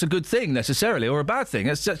saying that's a good thing necessarily or a bad thing.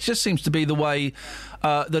 That just seems to be the way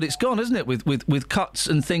that it's gone, isn't it? With cuts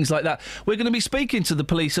and things like that. We're going to be speaking to the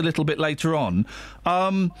police a little bit later on.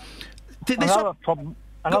 Another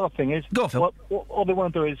thing is, go on, Phil. All they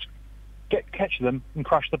want to do is catch them and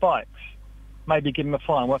crush the bikes. Maybe give them a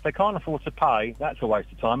fine. Well, if they can't afford to pay, that's a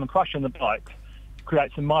waste of time. And crushing the bikes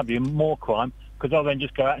creates, in my view, more crime because they'll then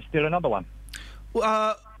just go out and steal another one.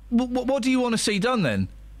 What do you want to see done then?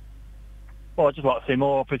 Well, I'd just like to see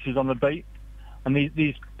more officers on the beat, and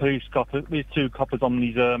these police coppers, these 2 coppers on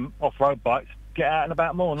these off-road bikes, get out and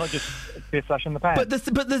about more, not just be a flash in the pan.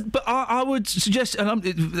 But I would suggest, and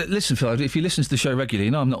listen, Phil, if you listen to the show regularly,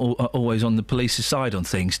 you know I'm not always on the police's side on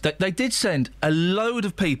things. They did send a load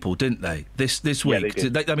of people, didn't they? This week. Yeah,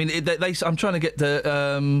 they did. I'm trying to get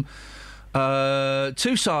the.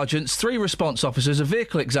 2 sergeants, 3 response officers, a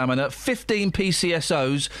vehicle examiner, 15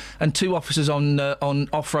 PCSOs and 2 officers on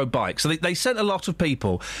off-road bikes. So they sent a lot of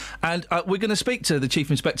people. And we're going to speak to the Chief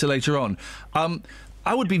Inspector later on.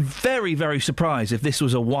 I would be very, very surprised if this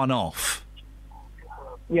was a one-off.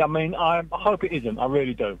 Yeah, I mean, I hope it isn't. I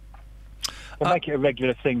really do. We'll make it a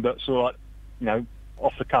regular thing, but sort of,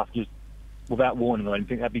 off the cuff, just without warning or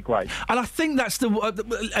anything, that'd be great. And I think that's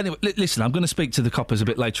anyway, listen, I'm going to speak to the coppers a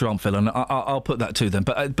bit later on, Phil, and I'll put that to them.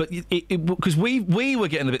 But because we were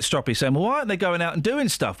getting a bit stroppy saying, well, why aren't they going out and doing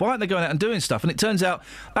stuff? And it turns out,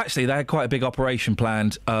 actually, they had quite a big operation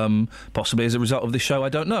planned, possibly as a result of this show, I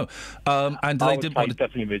don't know. And they didn't want to...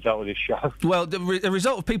 definitely a result of this show. Well, the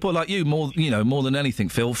result of people like you, more than anything,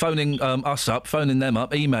 Phil, phoning us up, phoning them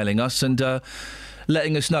up, emailing us, and...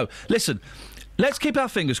 letting us know. Listen, let's keep our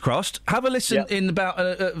fingers crossed. Have a listen in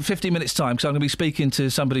about 15 minutes' time, because I'm going to be speaking to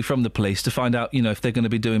somebody from the police to find out, if they're going to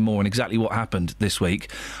be doing more and exactly what happened this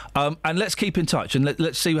week. And let's keep in touch and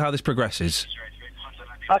let's see how this progresses.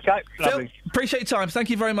 Okay, lovely. Phil, appreciate your time. Thank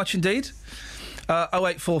you very much indeed.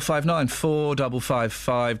 08459 455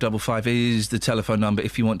 555 is the telephone number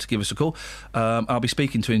if you want to give us a call. I'll be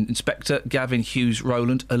speaking to Inspector Gavin Hughes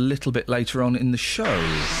Rowland a little bit later on in the show.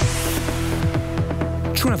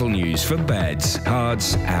 Travel news for beds,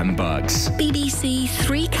 cards and bugs. BBC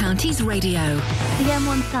Three Counties Radio. The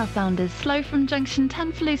M1 southbound is slow from junction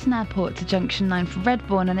 10 for Luton Airport to junction 9 for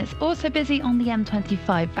Redbourne, and it's also busy on the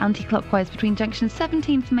M25 anti-clockwise between junction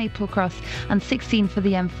 17 for Maple Cross and 16 for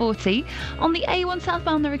the M40. On the A1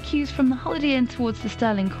 southbound there are queues from the Holiday Inn towards the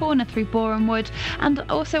Stirling Corner through Boreham Wood, and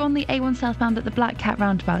also on the A1 southbound at the Black Cat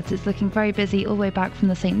roundabout it's looking very busy all the way back from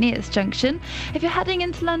the St Neots junction. If you're heading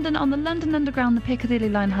into London on the London Underground, the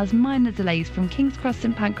Piccadilly line has minor delays from King's Cross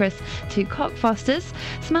St Pancras to Cockfosters.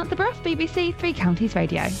 Samantha Bruff, BBC Three Counties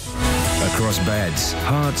Radio. Across beds,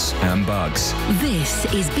 hearts and bugs. This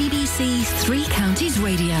is BBC Three Counties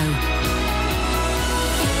Radio.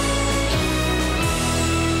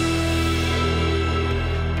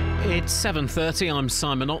 It's 7:30. I'm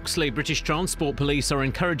Simon Oxley. British Transport Police are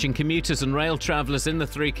encouraging commuters and rail travellers in the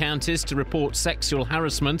three counties to report sexual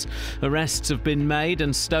harassment. Arrests have been made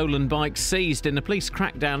and stolen bikes seized in a police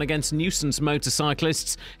crackdown against nuisance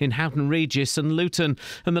motorcyclists in Houghton Regis and Luton.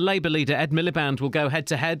 And the Labour leader Ed Miliband will go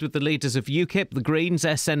head-to-head with the leaders of UKIP, the Greens,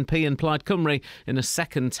 SNP and Plaid Cymru in a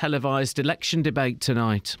second televised election debate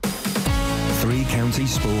tonight. Three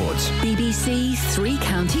Counties Sports. BBC Three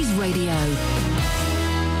Counties Radio.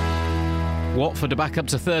 Watford are back up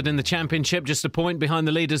to third in the Championship, just a point behind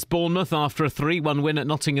the leaders Bournemouth after a 3-1 win at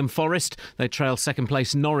Nottingham Forest. They trail second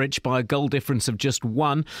place Norwich by a goal difference of just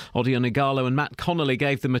one. Odion Igalo and Matt Connolly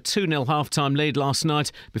gave them a 2-0 half-time lead last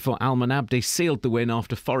night before Alman Abdi sealed the win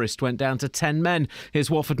after Forest went down to 10 men.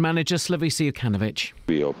 Here's Watford manager Slavisa Jokanovic.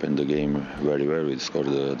 We opened the game very well. We scored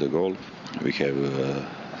the goal. We have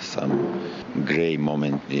some grey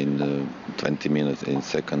moment in 20 minutes in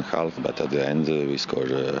second half, but at the end we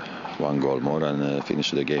scored one goal more and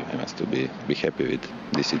finished the game. I must be happy with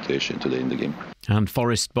this situation today in the game. And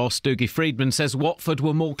Forest boss Dougie Friedman says Watford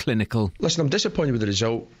were more clinical. Listen, I'm disappointed with the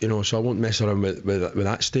result, so I won't mess around with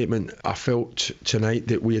that statement. I felt tonight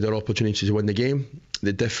that we had our opportunity to win the game.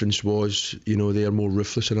 The difference was, they are more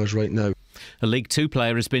ruthless than us right now. A League Two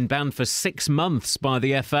player has been banned for 6 months by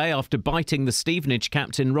the FA after biting the Stevenage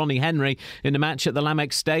captain Ronnie Henry in a match at the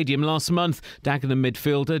Lamex Stadium last month. Dagenham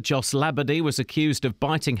midfielder Joss Labadie was accused of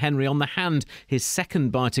biting Henry on the hand, his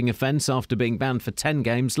second biting offence after being banned for 10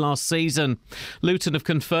 games last season. Luton have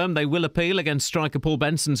confirmed they will appeal against striker Paul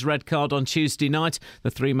Benson's red card on Tuesday night. The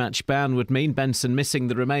 3-match ban would mean Benson missing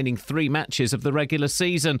the remaining 3 matches of the regular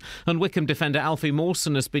season. And Wycombe defender Alfie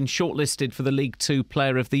Mawson has been shortlisted for the League Two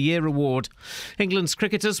Player of the Year award. England's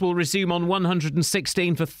cricketers will resume on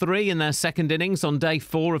 116 for 3 in their second innings on day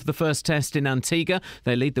 4 of the first test in Antigua.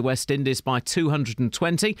 They lead the West Indies by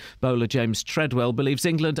 220. Bowler James Treadwell believes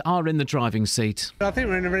England are in the driving seat. I think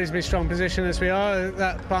we're in a reasonably strong position as we are.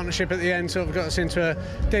 That partnership at the end sort of got us into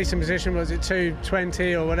a decent position. Was it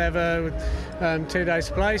 220 or whatever with 2 days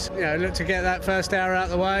to play? Look to get that first hour out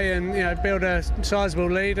of the way and build a sizable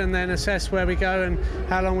lead and then assess where we go and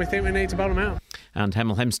how long we think we need to bowl them out. And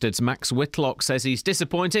Hemel Hempstead's Max Whitlock says he's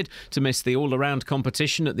disappointed to miss the all-around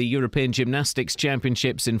competition at the European Gymnastics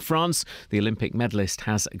Championships in France. The Olympic medalist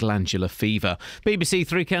has glandular fever. BBC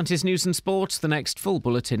Three Counties News and Sport. The next full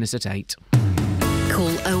bulletin is at 8.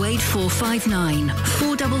 Call 08459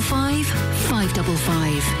 455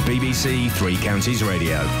 555. BBC Three Counties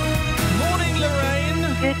Radio. Morning,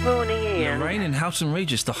 Lorraine. Good morning, Iain. Lorraine in Houghton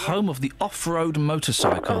Regis, the home of the off-road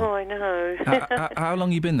motorcycle. Oh, I know. How long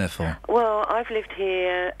have you been there for? Well, I've lived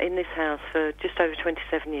here in this house for just over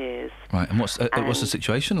 27 years. Right, and what's the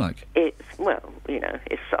situation like? It's,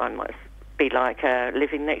 I might be like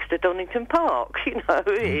living next to Donington Park,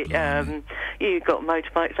 You've got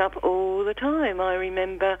motorbikes up all the time. I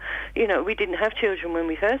remember, we didn't have children when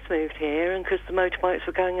we first moved here, and because the motorbikes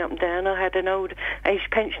were going up and down, I had an old age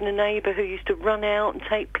pensioner neighbour who used to run out and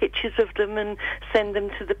take pictures of them and send them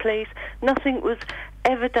to the police. Nothing was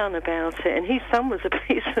ever done about it, and his son was a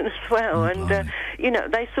policeman as well, and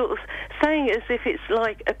they sort of saying it as if it's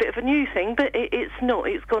like a bit of a new thing, but it's not.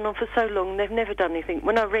 It's gone on for so long, they've never done anything.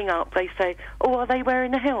 When I ring up, they say, "Oh, are they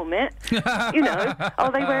wearing a helmet?"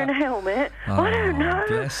 Are they wearing a helmet? I don't know.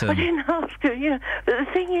 I didn't ask her. But the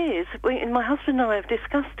thing is, my husband and I have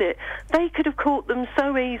discussed it. They could have caught them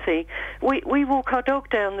so easy. We walk our dog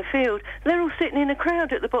down the field. They're all sitting in a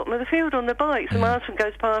crowd at the bottom of the field on the bikes, and my husband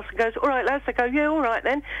goes past and goes, "All right, lads." I go, "Yeah, all right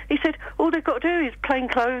then." He said, "All they've got to do is plain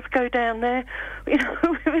clothes, go down there, with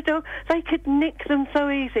a dog." They could nick them so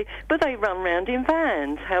easy, but they run round in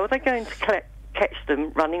vans. How are they going to catch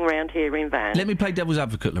them running around here in vans? Let me play devil's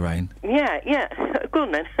advocate, Lorraine. Yeah. Go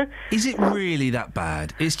on then. Is it really that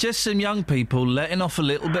bad? It's just some young people letting off a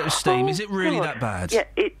little bit of steam. Is it really that bad? Yeah,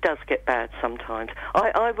 it does get bad sometimes.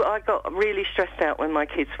 I got really stressed out when my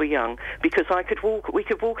kids were young because we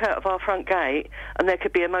could walk out of our front gate and there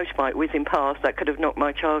could be a motorbike whizzing past that could have knocked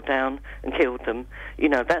my child down and killed them.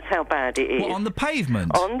 That's how bad it is. What, on the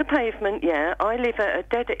pavement? On the pavement, yeah. I live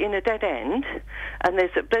in a dead end, and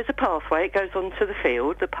there's a pathway. It goes onto the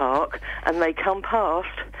field, the park, and they come past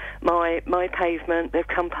my pavement. They've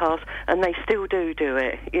come past, and they still do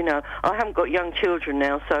it. I haven't got young children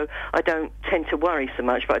now, so I don't tend to worry so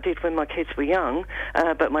much. But I did when my kids were young.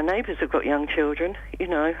 But my neighbours have got young children,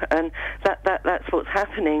 and that's what's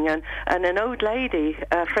happening. And an old lady,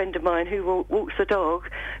 a friend of mine who walks a dog,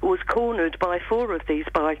 was cornered by 4 of these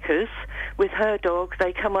bikers with her dog.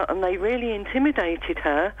 They come up and they really intimidated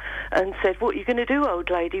her and said, "What are you going to do, old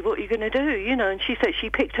lady? What are you going to do?" And she said she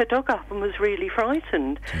picked her dog up and was really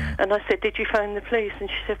frightened. Yeah. And I said, "Did you phone the police?" And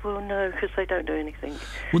she said, "Well, no, because they don't do anything."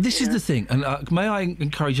 Well, this is the thing, and may I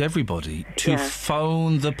encourage everybody to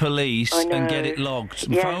phone the police and get it logged.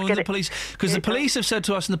 Yeah, phone the police, because the police have said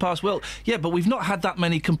to us in the past, "Well, yeah, but we've not had that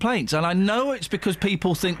many complaints," and I know it's because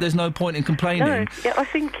people think there's no point in complaining. No, I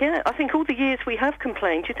think all the years we have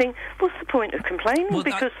complained, you think, what's the point of complaining? Well,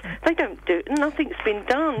 because they don't do, nothing's been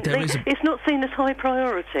done. It's not seen as high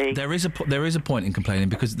priority. There is a point in complaining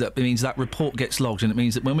because that means that report gets logged, and it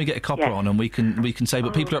means that when we get a copper on and we can say,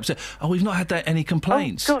 but people are upset. Oh, we've not had any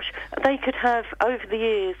complaints. Oh gosh, they could have over the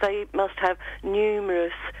years. They must have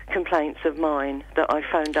numerous complaints of mine that I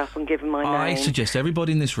phoned up and given my name. I suggest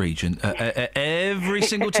everybody in this region, every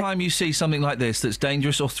single time you see something like this that's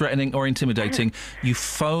dangerous or threatening or intimidating, you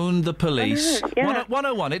phone the police.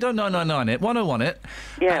 101 it, don't 999 it. 101 it.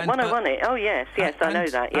 Yeah, 101 it. Oh yes, I know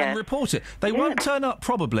that. Yeah, and report it. They won't turn up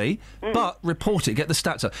probably, but report it. Get the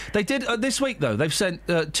stats up. They did this week though. They've sent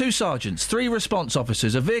 2 sergeants, 3 response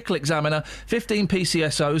officers, a vehicle examiner, 15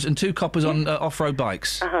 PCSOs, and 2 coppers on off-road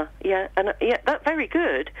bikes. Yeah, and that's very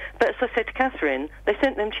good. But as I said to Catherine, they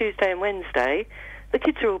sent them Tuesday and Wednesday. The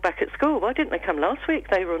kids are all back at school. Why didn't they come last week?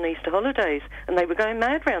 They were on Easter holidays, and they were going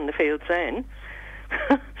mad round the fields then.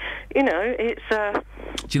 It's...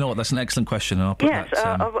 Do you know what? That's an excellent question, and I'll put that...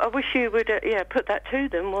 I wish you would, put that to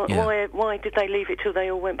them. Why did they leave it till they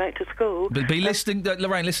all went back to school? But be listening,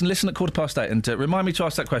 Lorraine. Listen at 8:15, and remind me to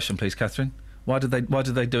ask that question, please, Catherine. Why did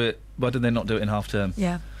they do it? Why did they not do it in half term?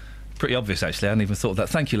 Yeah. Pretty obvious, actually. I hadn't even thought of that.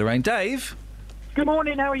 Thank you, Lorraine. Dave. Good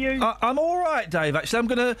morning. How are you? I'm all right, Dave.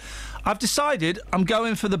 Actually, I've decided I'm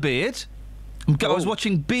going for the beard. I was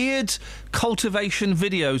watching beard cultivation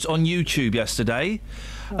videos on YouTube yesterday.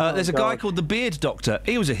 There's a guy called the Beard Doctor.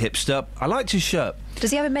 He was a hipster. I liked his shirt.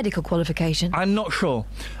 Does he have a medical qualification? I'm not sure.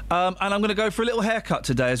 And I'm going to go for a little haircut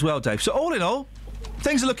today as well, Dave. So all in all,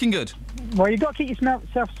 things are looking good. Well, you've got to keep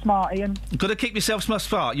yourself smart, Iain. Got to keep yourself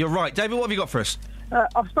smart. You're right. David, what have you got for us?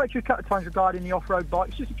 I've spoken to you a couple of times regarding the off-road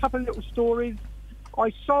bikes. Just a couple of little stories.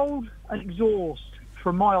 I sold an exhaust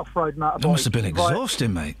from my off-road motorbike. That must have been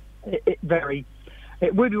exhausting, mate. Very.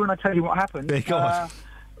 It would be when I tell you what happened. Yeah,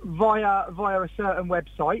 via a certain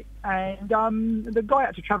website, and the guy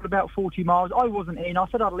had to travel about 40 miles. I wasn't in. I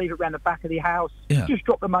said I'd leave it around the back of the house. Yeah. Just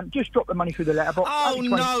drop the money through the letterbox. Oh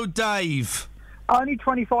no, Dave! Only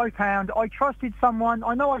 £25. I trusted someone.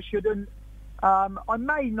 I know I shouldn't. I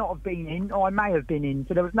may not have been in, or I may have been in,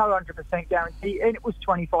 so there was no 100% guarantee, and it was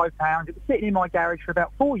 £25. It was sitting in my garage for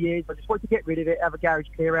about 4 years. I just wanted to get rid of it, have a garage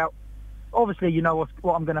clear out. Obviously, you know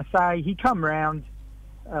what I'm going to say. He come round,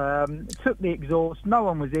 took the exhaust, no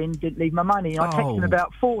one was in, didn't leave my money. I texted him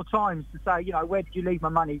about 4 times to say, where did you leave my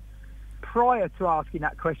money? Prior to asking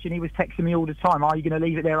that question, he was texting me all the time, are you going to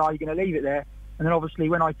leave it there, are you going to leave it there? And then obviously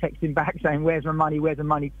when I texted him back saying, where's my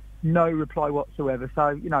money, no reply whatsoever.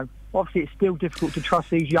 So, obviously it's still difficult to trust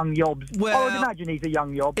these young yobs. Well, I would imagine he's a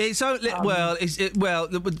young yob. It's only,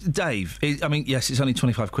 Dave, yes, it's only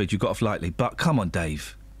 25 quid, you got off lightly, but come on,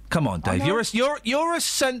 Dave. Come on, Dave. You're a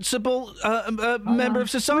sensible member of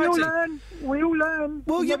society. We all learn.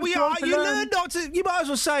 Well, you learn not to. You might as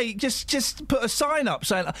well say just put a sign up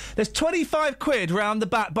saying there's 25 quid round the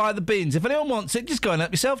back by the bins. If anyone wants it, just go and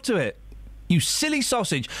help yourself to it. You silly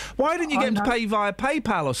sausage. Why didn't you get him to pay via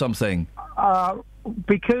PayPal or something?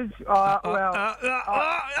 Because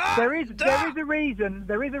there is a reason.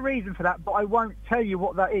 There is a reason for that, but I won't tell you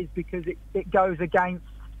what that is because it goes against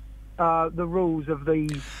the rules of the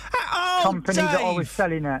company that I was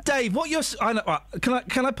selling at. Dave,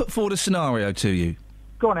 can I put forward a scenario to you?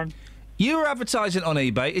 Go on then. You were advertising on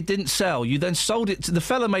eBay, it didn't sell. You then sold it to the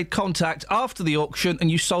fella made contact after the auction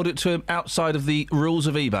and you sold it to him outside of the rules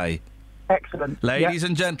of eBay. Excellent. Ladies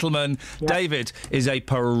and gentlemen, David is a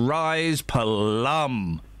prize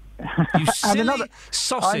plum. You silly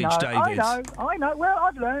sausage, David. I know. Well,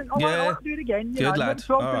 I've learned. I won't do it again. Good lad.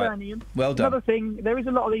 All right. Well done. Another thing, there is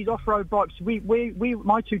a lot of these off-road bikes.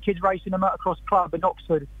 My two kids race in a motocross club in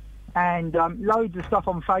Oxford, and loads of stuff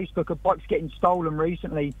on Facebook of bikes getting stolen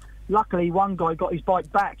recently. Luckily, one guy got his bike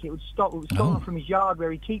back. It was stolen from his yard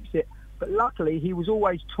where he keeps it. But luckily, he was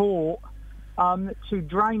always taught to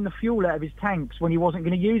drain the fuel out of his tanks when he wasn't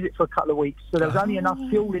going to use it for a couple of weeks. So there was only enough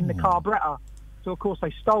fuel in the carburettor. So, of course,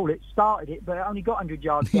 they stole it, started it, but it only got 100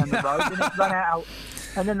 yards down the road, and it ran out.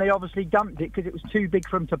 And then they obviously dumped it because it was too big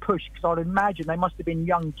for them to push, because I'd imagine they must have been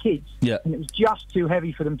young kids, and it was just too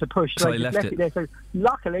heavy for them to push. So they just left it there. So,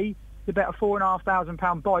 luckily, it's about a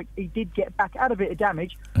 £4,500 bike. He did get back out of it of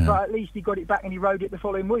damage, but at least he got it back and he rode it the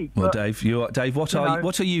following week. Well, but, Dave,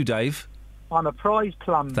 what are you, Dave? I'm a prize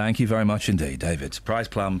plum. Thank you very much indeed, David. Prize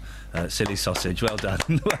plum, silly sausage. Well done.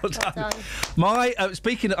 Well done. I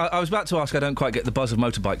was about to ask, I don't quite get the buzz of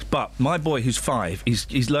motorbikes, but my boy who's 5,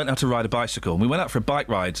 he's learnt how to ride a bicycle. And we went out for a bike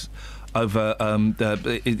ride over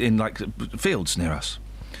in like fields near us.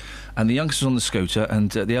 And the youngest was on the scooter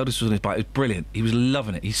and the eldest was on his bike. It was brilliant. He was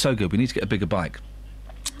loving it. He's so good. We need to get a bigger bike.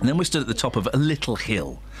 And then we stood at the top of a little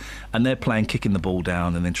hill. And they're playing kicking the ball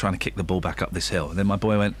down and then trying to kick the ball back up this hill. And then my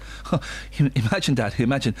boy went, imagine, Dad,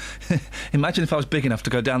 imagine if I was big enough to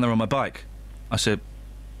go down there on my bike. I said,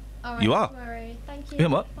 you are. Thank you. You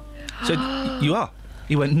know what? I said, you are.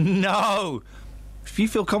 He went, no. If you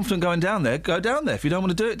feel confident going down there, go down there. If you don't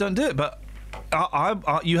want to do it, don't do it. But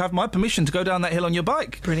you have my permission to go down that hill on your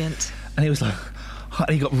bike. Brilliant. And he was like...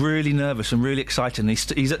 And he got really nervous and really excited. And he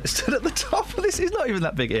stood at the top of this. It's not even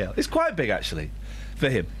that big hill. It's quite big, actually, for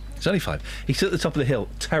him. He's only 5. He stood at the top of the hill,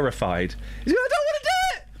 terrified. He's going, I don't want to do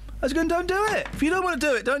it! I was going, don't do it. If you don't want to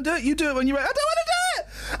do it, don't do it. You do it when you're ready. I don't want to do it!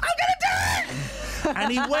 I'm going to do it!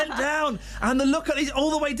 And he went down. And the look at he's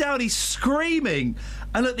all the way down, he's screaming.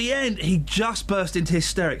 And at the end, he just burst into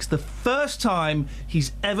hysterics. The first time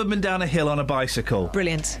he's ever been down a hill on a bicycle.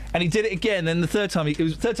 Brilliant. And he did it again. Then the third time, he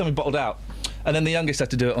bottled out. And then the youngest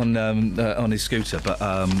had to do it on his scooter, but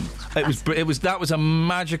that was a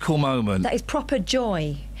magical moment. That is proper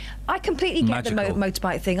joy. I completely get the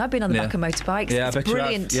motorbike thing. I've been on the back of motorbikes. Yeah, it's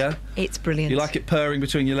brilliant. Yeah, it's brilliant. You like it purring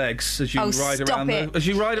between your legs as you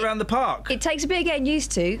ride around the park. It takes a bit of getting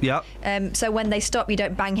used to. Yeah. So when they stop, you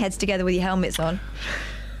don't bang heads together with your helmets on.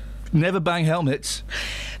 Never bang helmets.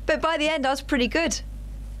 But by the end, I was pretty good.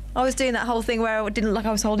 I was doing that whole thing where I didn't look like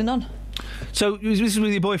I was holding on. So this was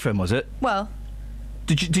with your boyfriend, was it? Well,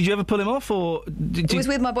 did you ever pull him off, or it was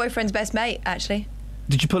with my boyfriend's best mate, actually.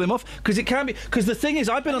 Did you pull him off? Because it can be. Because the thing is,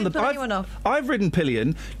 I've ridden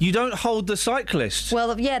pillion. You don't hold the cyclist.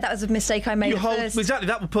 Well, yeah, that was a mistake I made. Exactly,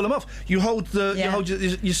 that would pull him off. You hold you hold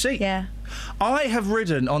your seat. Yeah. I have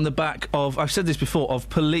ridden on the back of. I've said this before of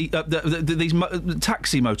these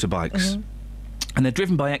taxi motorbikes, and they're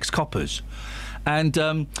driven by ex-coppers. And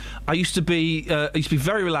I used to be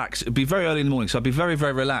very relaxed. It'd be very early in the morning, so I'd be very,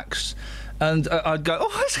 very relaxed. And I'd go,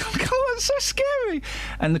 it's so scary.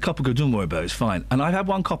 And the copper would go, don't worry about it, it's fine. And I'd had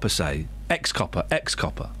one copper say, ex-copper.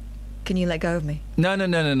 Can you let go of me? No.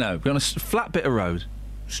 We're on a flat bit of road,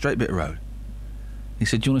 straight bit of road. He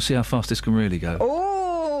said, do you want to see how fast this can really go?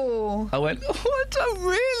 Oh! I went, I don't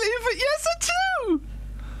really, but yes, I do.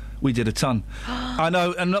 We did a ton. I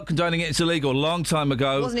know, I'm not condoning it, it's illegal. A long time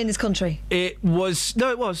ago. It wasn't in this country. It was. No,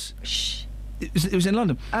 it was. Shh. It was in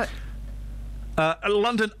London.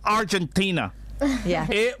 London, Argentina. Yeah.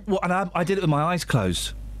 And I did it with my eyes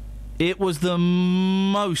closed. It was the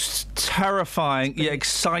most terrifying, yet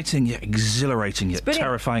exciting, yet exhilarating, yet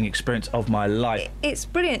terrifying experience of my life. It's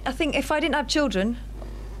brilliant. I think if I didn't have children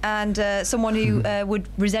and someone who would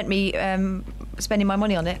resent me spending my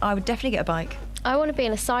money on it, I would definitely get a bike. I want to be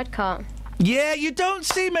in a sidecar. Yeah, you don't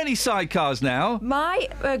see many sidecars now. My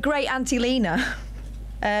great auntie Lena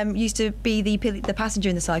used to be the passenger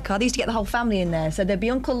in the sidecar. They used to get the whole family in there. So there'd be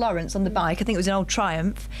Uncle Lawrence on the bike, I think it was an old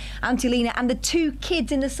Triumph, Auntie Lena and the 2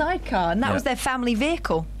 kids in the sidecar, and that was their family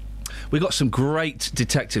vehicle. We got some great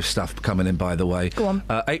detective stuff coming in, by the way. Go on.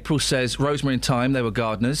 April says, Rosemary and Thyme, they were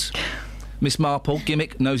gardeners. Miss Marple,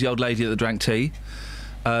 gimmick, nosy old lady that drank tea.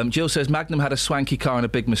 Jill says Magnum had a swanky car and a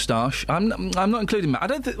big moustache. I'm not including that. I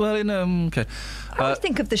don't think... Well, okay. I always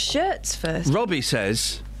think of the shirts first. Robbie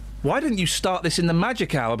says, why didn't you start this in the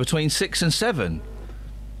magic hour between 6 and 7?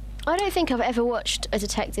 I don't think I've ever watched a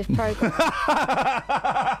detective programme.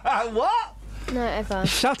 What? No, ever.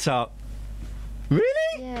 Shut up.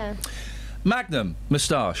 Really? Yeah. Magnum,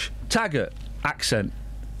 moustache. Taggart, accent.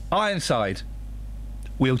 Ironside,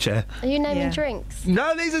 wheelchair. Are you naming drinks?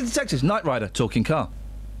 No, these are detectives. Knight Rider, talking car.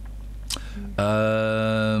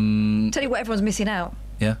 Tell you what everyone's missing out.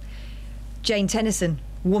 Yeah. Jane Tennyson,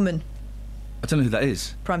 woman. I don't know who that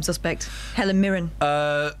is. Prime suspect. Helen Mirren.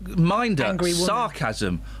 Minder, Angry woman.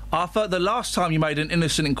 sarcasm. Arthur, the last time you made an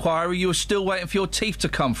innocent inquiry, you were still waiting for your teeth to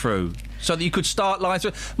come through so that you could start lines.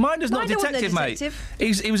 Minder's not a detective, mate.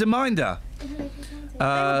 He was a minder. They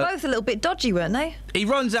were both a little bit dodgy, weren't they? He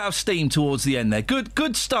runs out of steam towards the end there.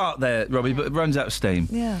 Good start there, Robbie, but runs out of steam.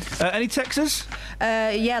 Yeah. Any Texas?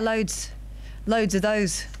 Yeah, loads of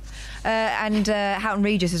those. And Houghton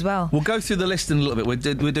Regis as well. We'll go through the list in a little bit.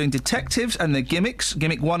 We're doing detectives and their gimmicks,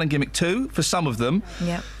 gimmick 1 and gimmick 2 for some of them.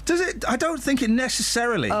 Yeah. Does it? I don't think it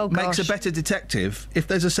necessarily makes a better detective if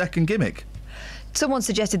there's a second gimmick. Someone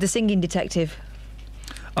suggested the singing detective.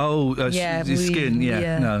 Oh, skin.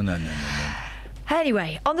 Yeah. No.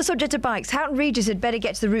 Anyway, on the subject of bikes, Houghton Regis had better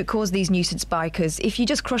get to the root cause of these nuisance bikers. If you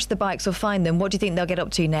just crush the bikes or find them, what do you think they'll get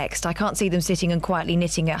up to next? I can't see them sitting and quietly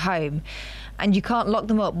knitting at home. And you can't lock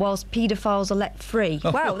them up whilst paedophiles are let free.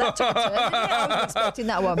 Wow, that took a turn, didn't it? I wasn't expecting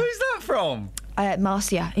that one. Who's that from?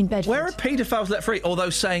 Marcia in Bedford. Where are paedophiles let free? Although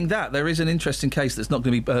saying that, there is an interesting case that's not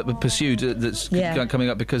going to be pursued that's coming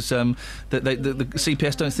up because the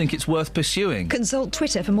CPS don't think it's worth pursuing. Consult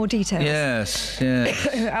Twitter for more details. Yes.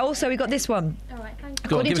 Also, we got this one. All right, thank you.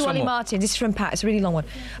 According to Ollie Martins, this is from Pat, it's a really long one.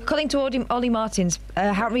 According to Ollie Martins,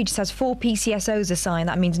 Houghton Regis has 4 PCSOs assigned.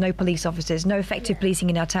 That means no police officers, no effective policing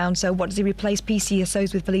in our town. So what does he replace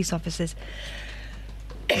PCSOs with police officers?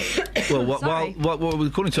 Well,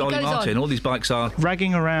 according to Ollie Martin, all these bikes are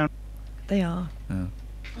ragging around. They are. Yeah.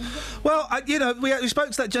 Well, we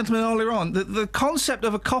spoke to that gentleman earlier on. The concept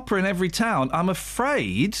of a copper in every town, I'm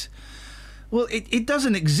afraid, well, it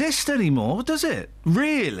doesn't exist anymore, does it?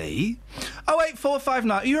 Really?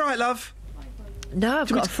 08459. You all right, love? No, I've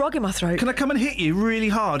got a frog in my throat. Can I come and hit you really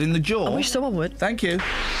hard in the jaw? I wish someone would. Thank you.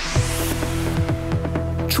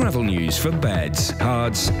 Travel news for beds,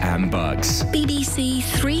 cards and bugs. BBC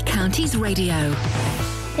Three Counties Radio.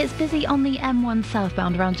 It's busy on the M1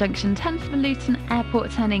 southbound around junction 10 for Luton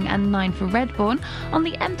Airport turning and 9 for Redbourne. On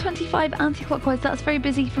the M25 anti-clockwise, that's very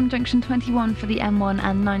busy from junction 21 for the M1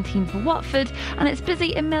 and 19 for Watford. And it's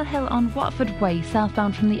busy in Mill Hill on Watford Way,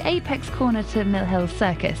 southbound from the Apex corner to Mill Hill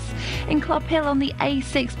Circus. In Club Hill on the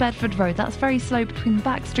A6 Bedford Road, that's very slow between the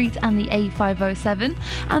Back Street and the A507.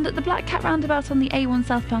 And at the Black Cat roundabout on the A1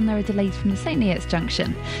 southbound, there are delays from the St Neots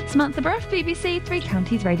junction. Samantha Bruff, BBC Three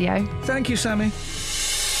Counties Radio. Thank you, Sammy.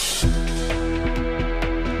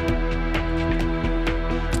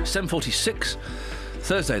 7:46,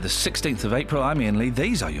 Thursday the 16th of April. I'm Iain Lee.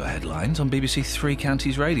 These are your headlines on BBC Three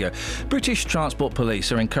Counties Radio. British Transport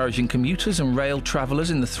Police are encouraging commuters and rail travellers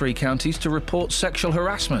in the Three Counties to report sexual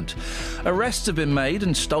harassment. Arrests have been made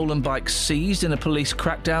and stolen bikes seized in a police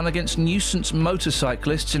crackdown against nuisance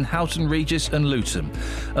motorcyclists in Houghton Regis and Luton.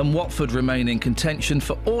 And Watford remain in contention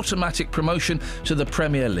for automatic promotion to the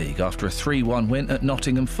Premier League after a 3-1 win at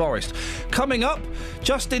Nottingham Forest. Coming up,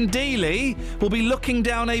 Justin Dealey will be looking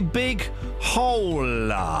down a big hole.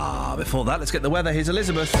 Before that, let's get the weather. Here's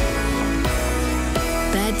Elizabeth.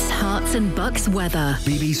 Beds, Hearts and Bucks weather.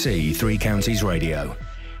 BBC Three Counties Radio.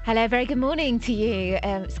 Hello, very good morning to you.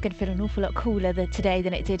 It's going to feel an awful lot cooler today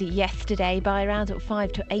than it did yesterday by around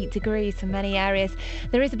 5 to 8 degrees for many areas.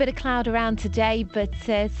 There is a bit of cloud around today, but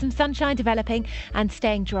some sunshine developing and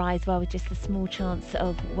staying dry as well, with just a small chance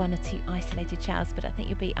of 1 or 2 isolated showers, but I think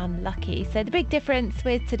you'll be unlucky. So the big difference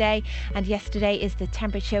with today and yesterday is the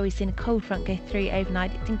temperature. We've seen a cold front go through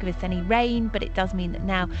overnight. It didn't give us any rain, but it does mean that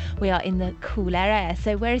now we are in the cooler air.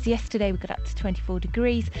 So whereas yesterday we got up to 24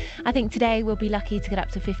 degrees, I think today we'll be lucky to get up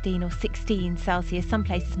to 15 or 16 Celsius. Some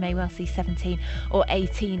places may well see 17 or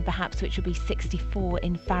 18 perhaps, which will be 64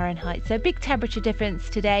 in Fahrenheit. So a big temperature difference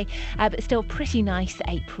today, but still pretty nice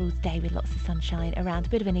April's day with lots of sunshine around. A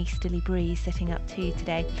bit of an easterly breeze setting up too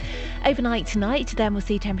today. Overnight tonight, then we'll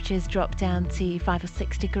see temperatures drop down to 5 or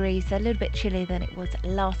 6 degrees. So a little bit chillier than it was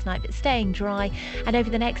last night, but staying dry. And over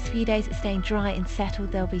the next few days, it's staying dry and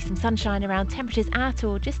settled. There'll be some sunshine around, temperatures at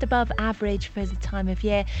or just above average for the time of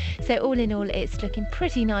year. So all in all, it's looking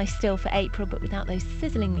pretty nice still for April, but without those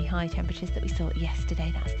sizzlingly high temperatures that we saw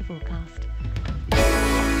yesterday. That's the forecast.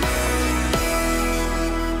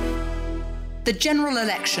 The general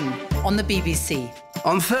election on the BBC.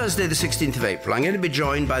 On Thursday the 16th of April, I'm going to be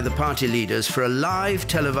joined by the party leaders for a live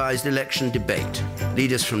televised election debate.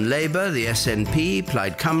 Leaders from Labour, the SNP,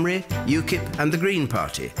 Plaid Cymru, UKIP and the Green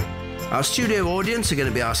Party. Our studio audience are going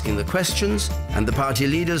to be asking the questions, and the party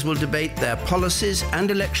leaders will debate their policies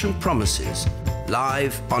and election promises,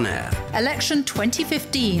 live on air. Election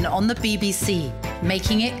 2015 on the BBC,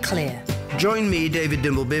 making it clear. Join me, David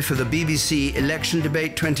Dimbleby, for the BBC Election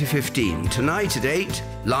Debate 2015, tonight at 8,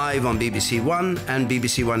 live on BBC One and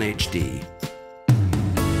BBC One HD.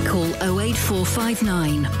 Call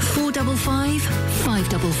 08459 455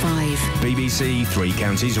 555. BBC Three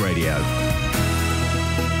Counties Radio.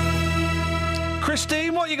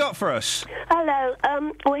 Christine, what you got for us? Hello.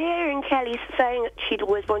 We're hearing Kelly saying that she'd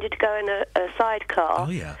always wanted to go in a sidecar. Oh,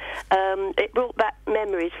 yeah. It brought back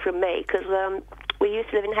memories from me, because we used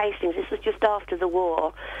to live in Hastings. This was just after the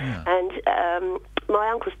war. Yeah. And my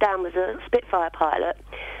uncle's dad was a Spitfire pilot.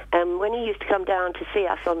 And when he used to come down to see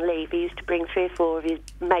us on leave, he used to bring 3 or 4 of his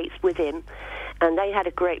mates with him. And they had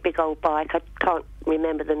a great big old bike. I can't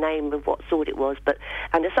remember the name of what sort it was,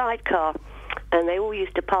 and a sidecar. And they all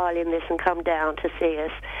used to pile in this and come down to see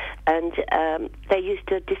us. And they used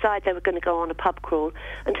to decide they were going to go on a pub crawl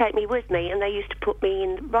and take me with me. And they used to put me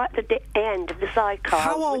in right at the end of the sidecar.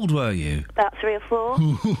 How old were you? About 3 or 4.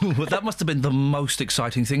 Well, that must have been the most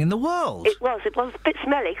exciting thing in the world. It was a bit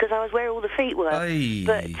smelly because I was where all the feet were. Aye.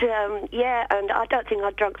 But, yeah, and I don't think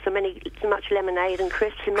I'd drunk so much lemonade and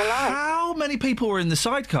crisps in my life. How many people were in the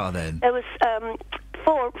sidecar then? There was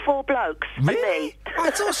four blokes really? and me. I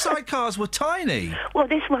thought sidecars were tiny. Well,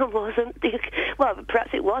 this one wasn't. Well, perhaps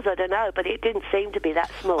it was, I don't know, but it didn't seem to be that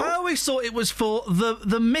small. I always thought it was for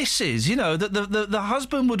the missus, you know, that the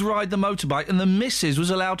husband would ride the motorbike and the missus was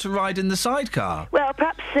allowed to ride in the sidecar. Well,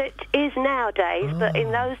 perhaps it is nowadays, but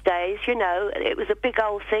in those days, you know, it was a big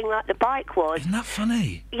old thing like the bike was. Isn't that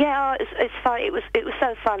funny? Yeah, it's funny. It was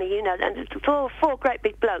so funny, you know, and four great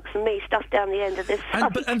big blokes and me stuffed down the end of this.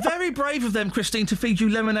 And very brave of them, Christine, to feed you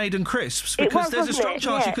lemonade and crisps, because there's a strong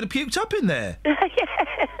chance you could have puked up in there.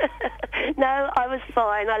 No, I was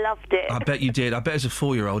fine. I loved it. I bet you did. I bet as a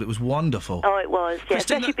 4-year-old it was wonderful. Oh, it was, yeah.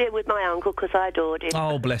 Christine, especially being with my uncle, because I adored him.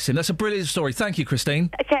 Oh, bless him. That's a brilliant story. Thank you, Christine.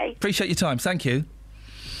 Okay. Appreciate your time. Thank you.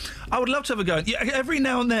 I would love to have a go. Yeah, every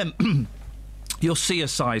now and then you'll see a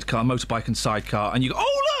sidecar, motorbike and sidecar, and you go,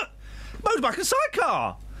 oh, look! Motorbike and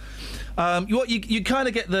sidecar! You kind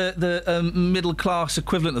of get the middle class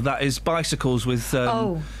equivalent of that is bicycles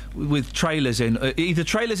with trailers in, either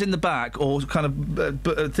trailers in the back or kind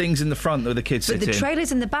of things in the front that the kids sit in. But the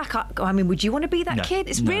trailers in the back, I mean, would you want to be that kid?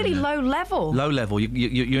 It's really low level. Low level.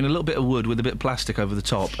 You're in a little bit of wood with a bit of plastic over the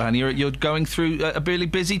top, and you're going through a really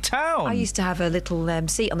busy town. I used to have a little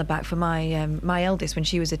seat on the back for my eldest when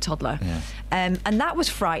she was a toddler, and that was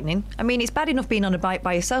frightening. I mean, it's bad enough being on a bike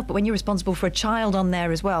by yourself, but when you're responsible for a child on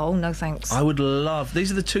there as well, oh, no thanks. I would love...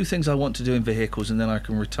 These are the 2 things I want to do in vehicles, and then I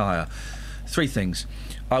can retire. 3 things.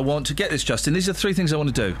 I want to... Get this, Justin. These are 3 things I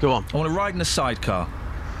want to do. Go on. I want to ride in a sidecar,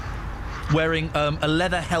 wearing a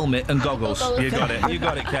leather helmet and goggles. You got it. You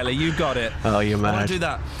got it, Kelly. You got it. Oh, you're mad. I want to do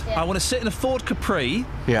that. Yeah. I want to sit in a Ford Capri,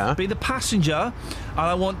 be the passenger, and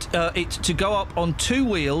I want it to go up on 2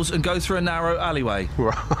 wheels and go through a narrow alleyway.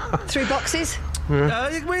 Through boxes?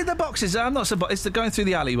 With the boxes. I'm not so... It's going through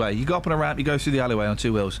the alleyway. You go up on a ramp, you go through the alleyway on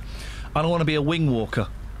 2 wheels. I don't want to be a wing walker.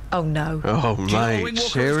 Oh, no. Oh, mate,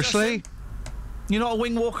 seriously? You know what a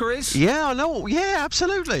wing walker is? Yeah, I know. Yeah,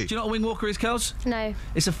 absolutely. Do you know what a wing walker is, Kels? No.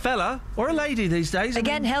 It's a fella or a lady these days.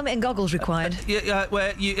 Again, helmet and goggles required.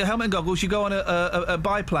 Where helmet and goggles, you go on a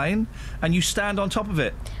biplane and you stand on top of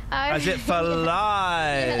it. Oh. As it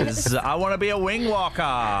flies. I want to be a wing walker.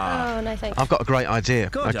 Oh, no thanks. I've got a great idea.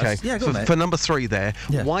 Go on, okay. Yeah, go on, mate. For number 3 there,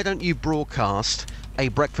 why don't you broadcast a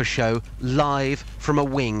breakfast show live from a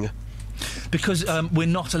wing? Because we're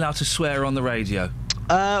not allowed to swear on the radio.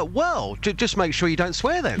 Well, just make sure you don't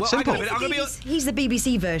swear then. Well, Simple. He's the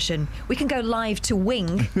BBC version. We can go live to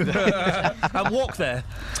Wing. And walk there.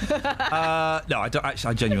 No, I don't.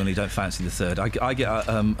 Actually, I genuinely don't fancy the third. I get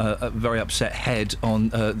a very upset head on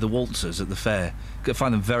the waltzers at the fair. I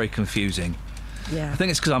find them very confusing. Yeah. I think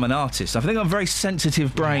it's because I'm an artist. I think I'm a very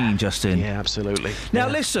sensitive brain, Justin. Yeah, absolutely. Now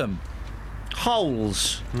listen.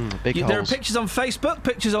 Holes. Big holes. There are pictures on Facebook,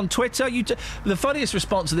 pictures on Twitter. The funniest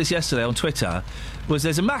response to this yesterday on Twitter was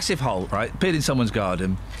there's a massive hole, right, appeared in someone's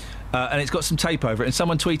garden, and it's got some tape over it, and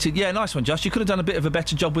someone tweeted, yeah, nice one, Josh, you could have done a bit of a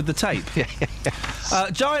better job with the tape.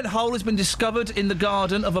 Giant hole has been discovered in the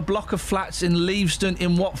garden of a block of flats in Leavesden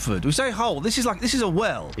in Watford. We say hole, this is a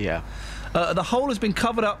well. Yeah. The hole has been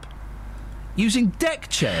covered up using deck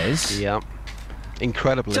chairs. Yeah.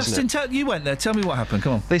 Incredible, Justin, isn't it? you went there. Tell me what happened.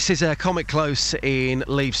 Come on. This is Comic Close in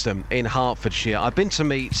Leavesden in Hertfordshire. I've been to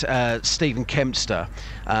meet Stephen Kempster,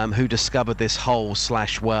 who discovered this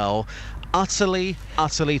hole/well. Utterly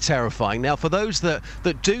terrifying. Now, for those that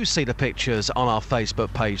do see the pictures on our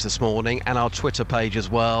Facebook page this morning and our Twitter page as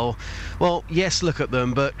well, yes, look at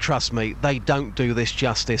them, but trust me, they don't do this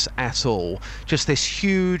justice at all. Just this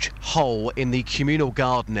huge hole in the communal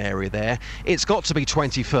garden area there. It's got to be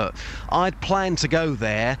 20 foot. I'd planned to go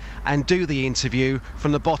there and do the interview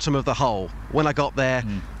from the bottom of the hole. When I got there,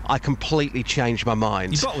 I completely changed my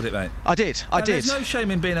mind. You bottled it, mate? I did. There's no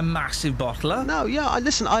shame in being a massive bottler. No, yeah,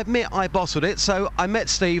 listen, I admit I bottled it, so I met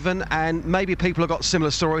Stephen, and maybe people have got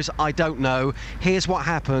similar stories, I don't know. Here's what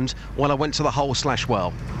happened when I went to the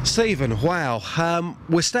hole/well. Stephen, wow,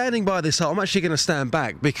 we're standing by this hole. I'm actually going to stand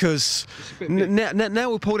back, because now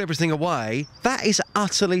we've pulled everything away. That is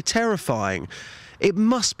utterly terrifying. It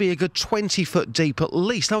must be a good 20 foot deep at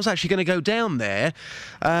least. I was actually going to go down there.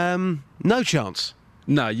 No chance.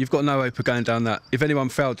 No, you've got no hope of going down that. If anyone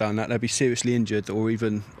fell down that, they'd be seriously injured, or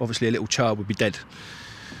even, obviously, a little child would be dead.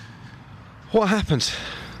 What happened?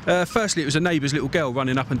 Firstly, it was a neighbour's little girl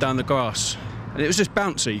running up and down the grass. And it was just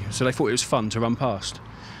bouncy, so they thought it was fun to run past.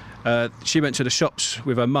 She went to the shops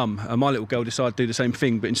with her mum, and my little girl decided to do the same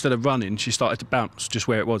thing, but instead of running, she started to bounce just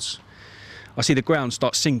where it was. I see the ground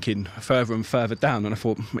start sinking further and further down, and I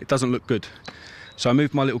thought, it doesn't look good. So I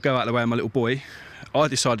moved my little girl out of the way and my little boy. I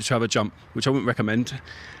decided to have a jump, which I wouldn't recommend,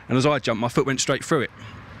 and as I jumped, my foot went straight through it.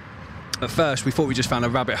 At first, we thought we just found a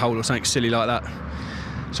rabbit hole or something silly like that.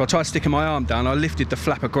 So I tried sticking my arm down, I lifted the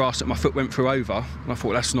flap of grass that my foot went through over, and I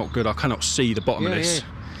thought, that's not good, I cannot see the bottom of this. Yeah.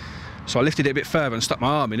 So I lifted it a bit further and stuck my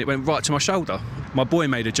arm in, it went right to my shoulder. My boy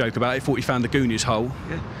made a joke about it, thought he found the Goonies hole.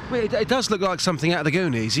 Yeah. Well, it does look like something out of the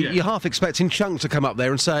Goonies. Yeah. You're half expecting Chunk to come up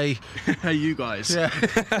there and say, hey, you guys. Yeah.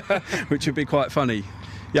 Which would be quite funny.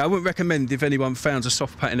 Yeah, I wouldn't recommend if anyone finds a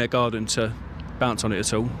soft pat in their garden to bounce on it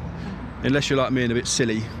at all. Unless you're like me and a bit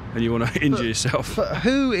silly and you want to injure yourself. But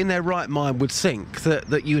who in their right mind would think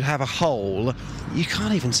that you'd have a hole, you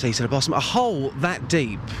can't even see to the bottom, a hole that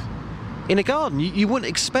deep in a garden? You wouldn't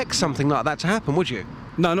expect something like that to happen, would you?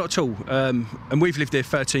 No, not at all. And we've lived here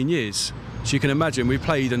 13 years. So you can imagine we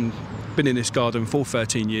played and been in this garden for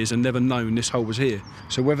 13 years and never known this hole was here.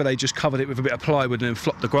 So whether they just covered it with a bit of plywood and then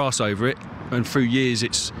flopped the grass over it, and through years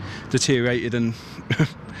it's deteriorated and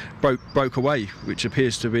broke away, which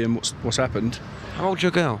appears to be what's happened. How old's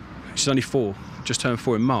your girl? She's only 4, just turned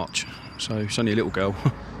 4 in March, so she's only a little girl.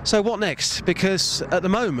 So what next? Because at the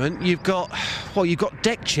moment you've got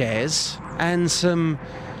deck chairs and some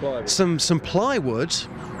plywood,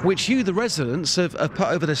 which you, the residents, have put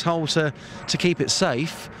over this hole to keep it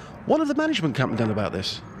safe. What have the management company done about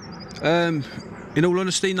this? In all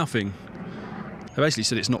honesty, nothing. They basically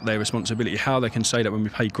said it's not their responsibility. How they can say that when we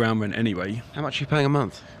pay ground rent anyway? How much are you paying a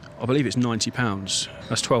month? I believe it's £90.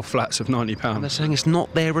 That's 12 flats of £90. And they're saying it's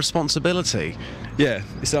not their responsibility. Yeah,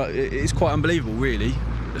 it's quite unbelievable, really.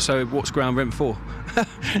 So what's ground rent for?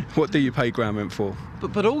 What do you pay ground rent for?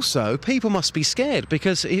 But also, people must be scared,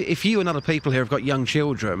 because if you and other people here have got young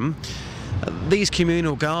children, these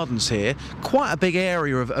communal gardens here, quite a big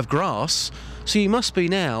area of grass, so you must be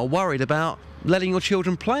now worried about letting your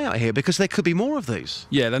children play out here, because there could be more of these.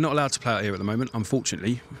 Yeah, they're not allowed to play out here at the moment,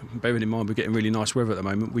 unfortunately. Bearing in mind we're getting really nice weather at the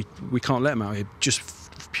moment, we can't let them out here, just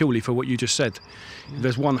purely for what you just said. Yeah. If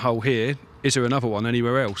there's one hole here, is there another one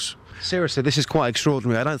anywhere else? Seriously, this is quite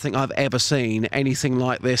extraordinary. I don't think I've ever seen anything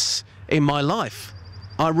like this in my life.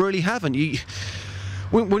 I really haven't.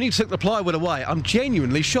 When you took the plywood away, I'm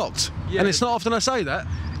genuinely shocked. Yeah. And it's not often I say that.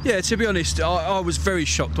 Yeah, to be honest, I was very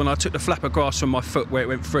shocked when I took the flap of grass from my foot where it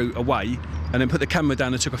went through away and then put the camera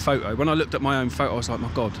down and took a photo. When I looked at my own photo, I was like,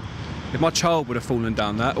 my God, if my child would have fallen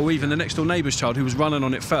down that, or even the next door neighbour's child who was running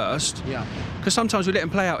on it first. Yeah. Because sometimes we let them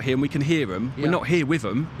play out here and we can hear them. Yeah. We're not here with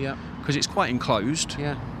them. Yeah. Because it's quite enclosed.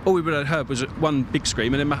 Yeah. All we would have heard was one big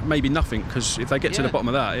scream and then maybe nothing, because if they get to the bottom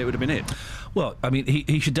of that, it would have been it. Well, I mean,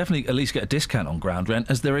 he should definitely at least get a discount on ground rent,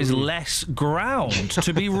 as there is less ground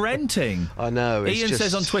to be renting. I know. Ian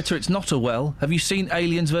says on Twitter, it's not a well. Have you seen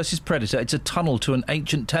Aliens vs Predator? It's a tunnel to an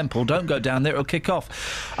ancient temple. Don't go down there, it'll kick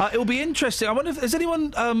off. It'll be interesting. I wonder if has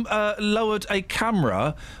anyone lowered a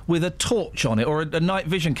camera with a torch on it, or a night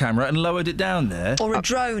vision camera, and lowered it down there? Or a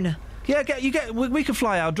drone. Yeah, we could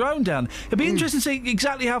fly our drone down. It'd be interesting to see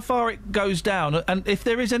exactly how far it goes down and if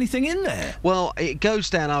there is anything in there. Well, it goes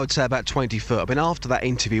down, I would say, about 20 foot. I mean, after that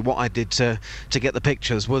interview, what I did to get the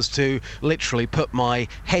pictures was to literally put my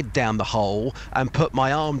head down the hole and put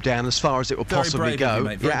my arm down as far as it would possibly go. You,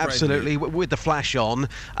 mate. Very yeah, absolutely, with the flash on.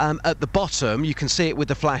 At the bottom, you can see it with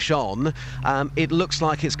the flash on. It looks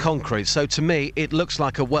like it's concrete. So to me, it looks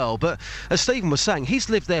like a well. But as Stephen was saying, he's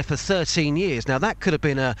lived there for 13 years. Now, that could have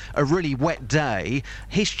been a really wet day.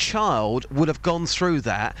 His child would have gone through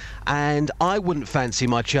that, and I wouldn't fancy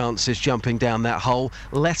my chances jumping down that hole,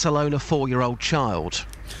 let alone a 4-year-old child.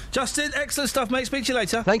 Justin, excellent stuff, mate. Speak to you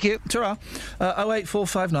later. Thank you. Ta-ra.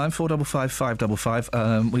 08459 455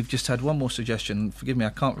 555. We've just had one more suggestion. Forgive me, I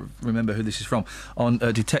can't remember who this is from. On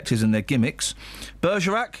detectives and their gimmicks.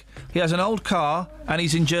 Bergerac, he has an old car and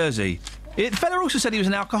he's in Jersey. The fella also said he was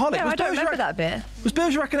an alcoholic. Yeah, I don't remember that bit. Was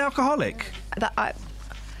Bergerac an alcoholic?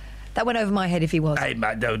 That went over my head if he was. Hey,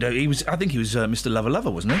 no, he was. I think he was Mr. Lover,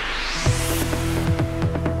 wasn't he?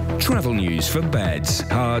 Travel news for beds,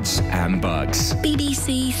 cards and bugs.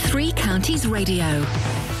 BBC Three Counties Radio.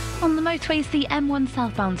 On the motorways, the M1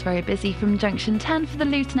 southbound's very busy from junction 10 for the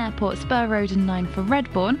Luton Airport Spur Road and 9 for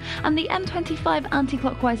Redbourne, and the M25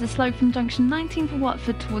 anti-clockwise is slow from junction 19 for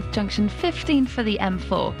Watford towards junction 15 for the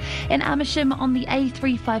M4. In Amersham on the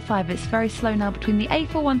A355, it's very slow now between the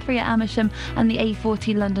A413 at Amersham and the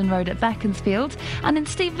A40 London Road at Beaconsfield, and in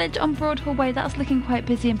Stevenage on Broadhall Way, that's looking quite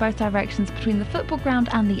busy in both directions between the football ground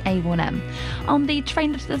and the A1M. On the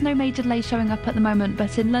train lifts, there's no major delays showing up at the moment,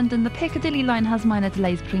 but in London, the Piccadilly line has minor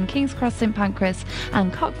delays between King's Cross, St Pancras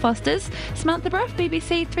and Cockfosters. Samantha Bruff,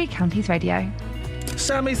 BBC Three Counties Radio.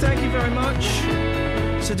 Sammy, thank you very much.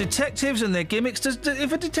 So detectives and their gimmicks.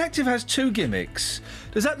 If a detective has two gimmicks,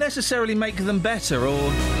 does that necessarily make them better,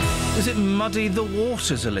 or does it muddy the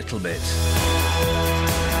waters a little bit?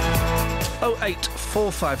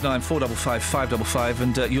 08459 455 555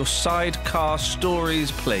 and your sidecar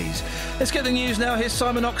stories, please. Let's get the news now. Here's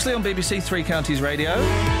Simon Oxley on BBC Three Counties Radio.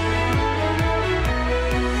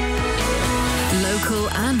 Local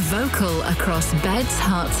and vocal across beds,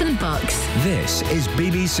 hearts and bucks. This is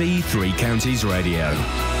BBC Three Counties Radio.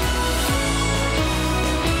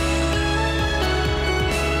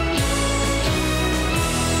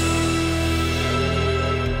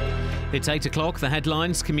 It's 8 o'clock. The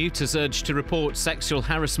headlines. Commuters urged to report sexual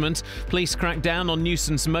harassment. Police crack down on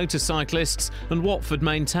nuisance motorcyclists. And Watford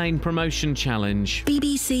maintain promotion challenge.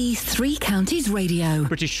 BBC Three Counties Radio.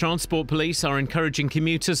 British Transport Police are encouraging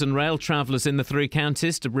commuters and rail travellers in the three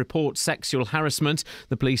counties to report sexual harassment.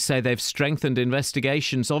 The police say they've strengthened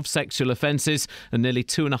investigations of sexual offences, and nearly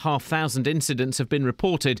 2,500 incidents have been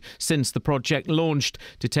reported since the project launched.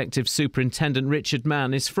 Detective Superintendent Richard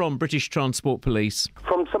Mann is from British Transport Police.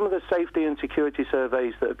 From some of the safety and security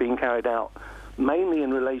surveys that have been carried out, mainly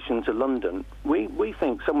in relation to London, we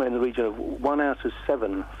think somewhere in the region of 1 out of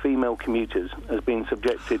 7 female commuters has been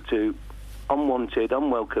subjected to unwanted,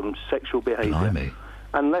 unwelcome sexual behaviour.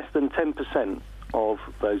 And less than 10% of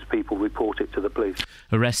those people report it to the police.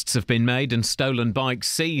 Arrests have been made and stolen bikes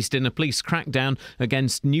seized in a police crackdown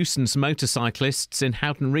against nuisance motorcyclists in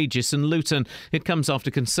Houghton Regis and Luton. It comes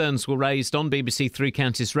after concerns were raised on BBC Three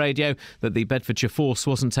Counties Radio that the Bedfordshire Force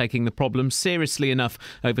wasn't taking the problem seriously enough.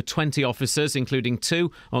 Over 20 officers, including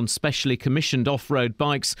 2 on specially commissioned off-road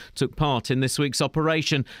bikes, took part in this week's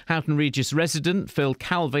operation. Houghton Regis resident Phil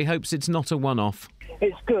Calvey hopes it's not a one-off.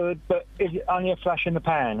 It's good, but it's only a flash in the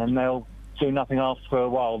pan, and they'll do nothing after a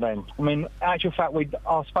while then. I mean, actual fact,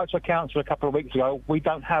 I spoke to a council a couple of weeks ago. We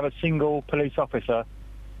don't have a single police officer,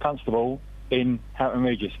 constable, in Houghton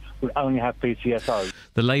Regis. We only have PCSO.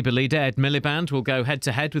 The Labour leader Ed Miliband will go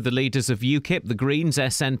head-to-head with the leaders of UKIP, the Greens,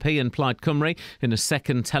 SNP and Plaid Cymru in a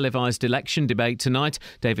second televised election debate tonight.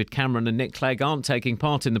 David Cameron and Nick Clegg aren't taking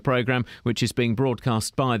part in the programme, which is being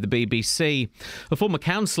broadcast by the BBC. A former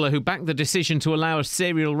councillor who backed the decision to allow a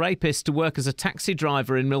serial rapist to work as a taxi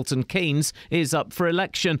driver in Milton Keynes is up for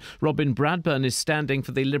election. Robin Bradburn is standing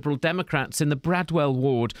for the Liberal Democrats in the Bradwell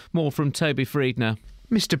ward. More from Toby Friedner.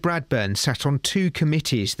 Mr Bradburn sat on 2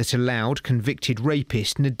 committees that allowed convicted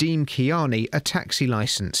rapist Nadeem Kiani a taxi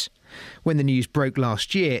licence. When the news broke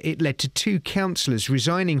last year, it led to 2 councillors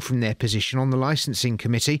resigning from their position on the licensing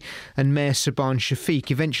committee and Mayor Saban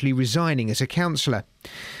Shafiq eventually resigning as a councillor.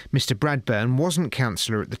 Mr Bradburn wasn't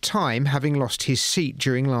councillor at the time, having lost his seat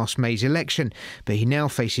during last May's election, but he now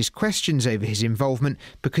faces questions over his involvement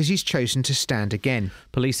because he's chosen to stand again.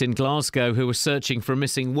 Police in Glasgow who were searching for a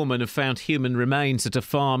missing woman have found human remains at a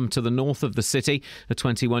farm to the north of the city. A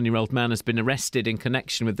 21-year-old man has been arrested in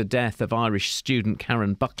connection with the death of Irish student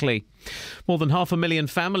Karen Buckley. More than 500,000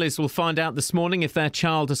 families will find out this morning if their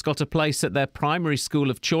child has got a place at their primary school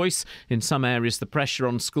of choice. In some areas, the pressure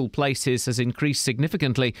on school places has increased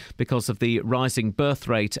significantly because of the rising birth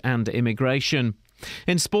rate and immigration.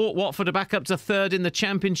 In sport, Watford are back up to third in the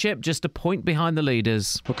Championship, just a point behind the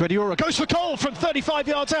leaders. Guardiola goes for goal from 35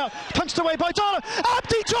 yards out, punched away by Donna.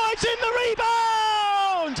 Abdi drives in the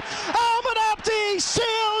rebound! Ahmed Abdi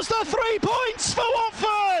seals the 3 points for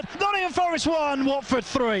Watford! Nottingham Forest 1, Watford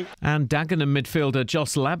 3. And Dagenham midfielder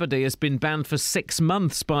Joss Labadie has been banned for 6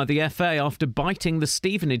 months by the FA after biting the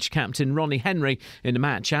Stevenage captain Ronnie Henry in a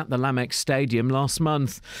match at the Lamex Stadium last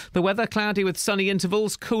month. The weather cloudy with sunny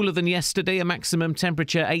intervals, cooler than yesterday, a maximum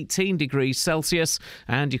temperature 18 degrees Celsius.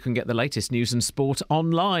 And you can get the latest news and sport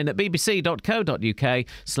online at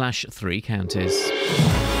bbc.co.uk/3 counties.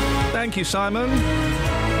 Thank you, Simon.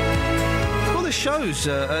 Well, the shows,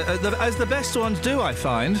 as the best ones do, I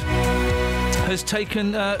find, has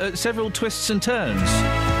taken several twists and turns.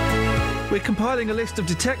 We're compiling a list of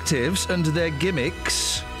detectives and their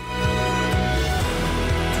gimmicks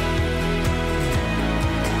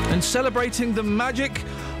and celebrating the magic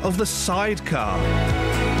of the sidecar.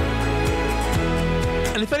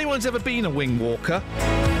 And if anyone's ever been a wing walker,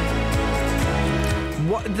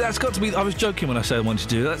 that's got to be... I was joking when I said I wanted to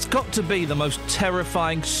do that. That's got to be the most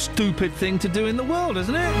terrifying, stupid thing to do in the world,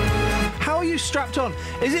 isn't it? How are you strapped on?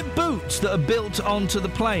 Is it boots that are built onto the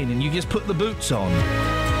plane and you just put the boots on?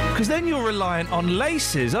 Because then you're reliant on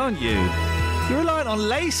laces, aren't you? You're reliant on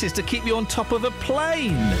laces to keep you on top of a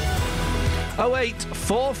plane.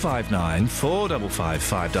 08459 455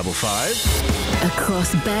 555.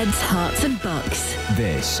 Across beds, hearts and bucks.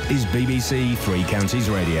 This is BBC Three Counties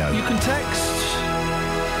Radio. You can text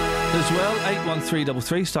as well,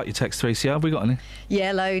 81333. Start your text 3CR. Have we got any?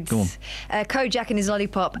 Yeah, loads. Go on. Kojak and his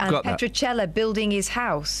lollipop and Got that. Petrocella building his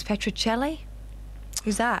house. Petrocelli?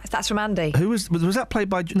 Who's that? That's from Andy. Who was that played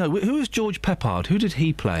by... No, who was George Peppard? Who did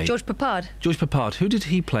he play? George Peppard. George Peppard. Who did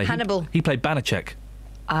he play? Hannibal. He played Banachek.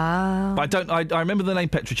 Ah. But I remember the name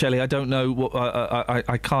Petrocelli. I don't know what...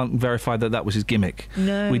 I can't verify that was his gimmick.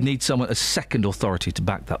 No. We'd need someone, a second authority, to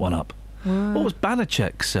back that one up. Wow. What was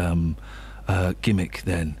Banachek's gimmick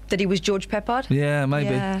then? That he was George Peppard? Yeah,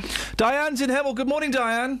 maybe. Yeah. Diane's in Hemel. Good morning,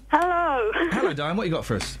 Diane. Hello. Hello, Diane. What you got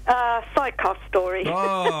for us? Sidecar story.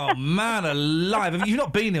 Oh, man alive. You've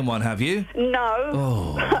not been in one, have you? No.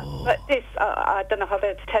 Oh. But this, I don't know how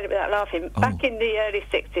to tell it without laughing. Back in the early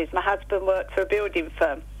 60s, my husband worked for a building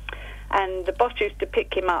firm, and the boss used to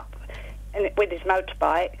pick him up with his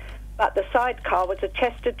motorbike, but the sidecar was a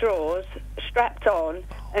chest of drawers strapped on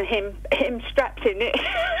and him strapped in it.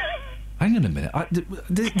 Hang on a minute.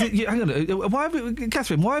 Hang on. Why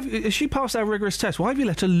Catherine, has she passed our rigorous test? Why have you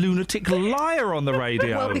let a lunatic liar on the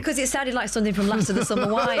radio? Well, because it sounded like something from Last of the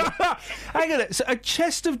Summer Wine. Hang on. So a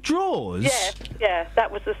chest of drawers? Yeah,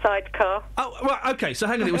 that was the sidecar. Oh, right, OK, so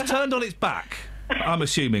hang on. It was turned on its back, I'm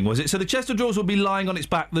assuming, was it? So the chest of drawers would be lying on its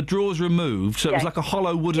back, the drawers removed, so it was like a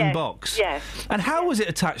hollow wooden box? Yes. And how was it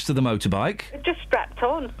attached to the motorbike? It just strapped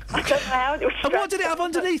on. I don't know how it was strapped. And what did it have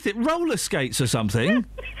underneath it? Roller skates or something?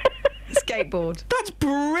 Skateboard. That's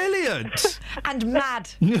brilliant. And mad.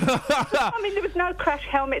 I mean, there was no crash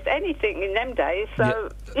helmets, anything in them days, so,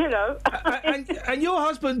 you know. and your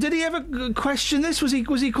husband, did he ever question this? Was he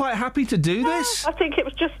quite happy to do this? I think it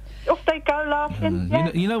was just off they go laughing.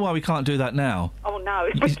 You know why we can't do that now? Oh, no.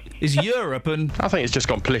 Is Europe and... I think it's just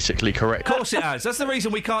gone politically correct. Of course it has. That's the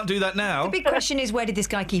reason we can't do that now. The big question is, where did this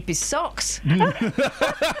guy keep his socks?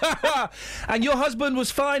 And your husband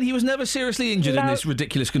was fine? He was never seriously injured in this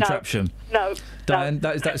ridiculous contraption? No. Diane,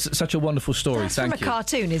 that's such a wonderful story. That's Thank from you. a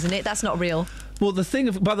cartoon, isn't it? That's not real. Well, the thing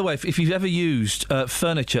of... By the way, if you've ever used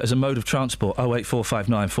furniture as a mode of transport,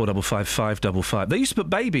 08459 455 555. They used to put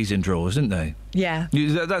babies in drawers, didn't they? Yeah.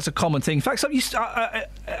 That's a common thing. In fact,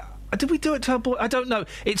 did we do it to our boy? I don't know.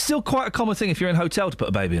 It's still quite a common thing if you're in a hotel to put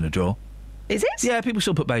a baby in a drawer. Is it? Yeah, people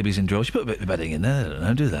still put babies in drawers. You put a bit of bedding in there, I don't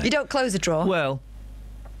know, do they? You don't close the drawer? Well,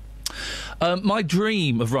 my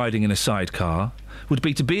dream of riding in a sidecar would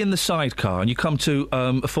be to be in the sidecar and you come to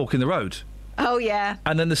a fork in the road. Oh, yeah.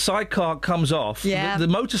 And then the sidecar comes off. Yeah. The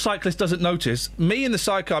motorcyclist doesn't notice. Me in the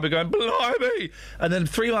sidecar be going, blimey! And then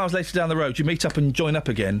 3 miles later down the road, you meet up and join up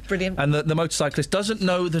again. Brilliant. And the motorcyclist doesn't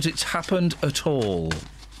know that it's happened at all.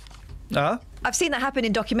 Huh? I've seen that happen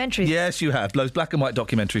in documentaries. Yes, you have. Those black and white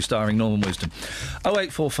documentaries starring Norman Wisdom.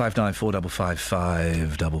 08459 455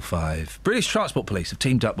 555. British Transport Police have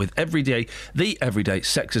teamed up with the Everyday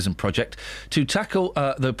Sexism Project to tackle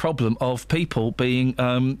the problem of people being,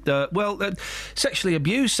 sexually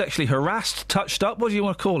abused, sexually harassed, touched up, what do you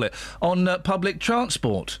want to call it, on public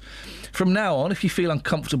transport. From now on, if you feel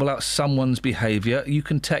uncomfortable about someone's behaviour, you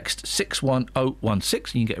can text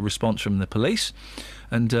 61016 and you can get a response from the police.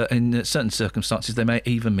 And in certain circumstances, they may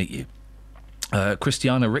even meet you.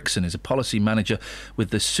 Christiana Rickson is a policy manager with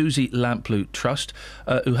the Susie Lamplugh Trust,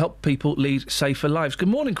 who help people lead safer lives. Good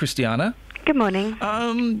morning, Christiana. Good morning.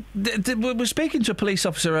 We're speaking to a police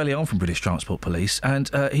officer early on from British Transport Police,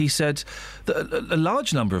 and he said that a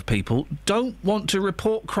large number of people don't want to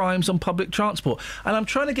report crimes on public transport. And I'm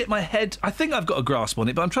trying to get my head... I think I've got a grasp on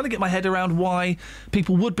it, but I'm trying to get my head around why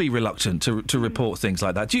people would be reluctant to report things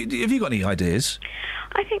like that. Have you got any ideas?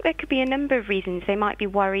 I think there could be a number of reasons. They might be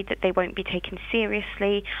worried that they won't be taken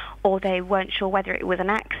seriously, or they weren't sure whether it was an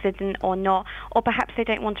accident or not, or perhaps they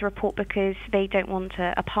don't want to report because they don't want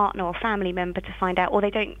a partner or family member to find out, or they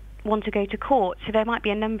don't want to go to court. So there might be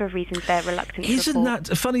a number of reasons they're reluctant to report. Isn't that...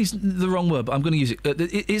 Funny's the wrong word, but I'm going to use it.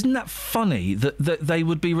 Isn't that funny that they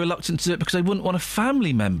would be reluctant to do it because they wouldn't want a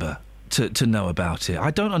family member to know about it?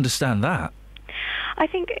 I don't understand that. I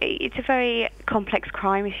think it's a very complex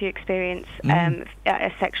crime if you experience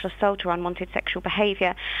a sexual assault or unwanted sexual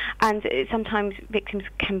behaviour, and sometimes victims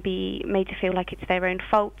can be made to feel like it's their own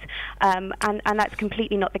fault, and that's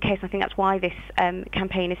completely not the case. I think that's why this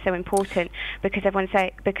campaign is so important, because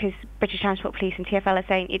because British Transport Police and TfL are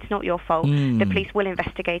saying it's not your fault. The police will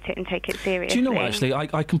investigate it and take it seriously. Do you know what, actually,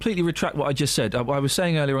 I completely retract what I just said. I was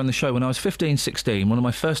saying earlier on the show, when I was 15, 16, one of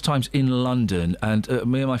my first times in London, and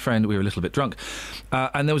me and my friend, we were a little bit drunk,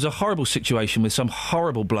 and there was a horrible situation with some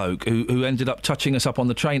horrible bloke who ended up touching us up on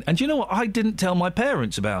the train. And do you know what? I didn't tell my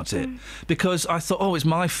parents about it because I thought, it's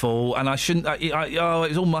my fault and I shouldn't...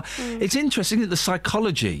 it's all my... It's interesting, isn't it, the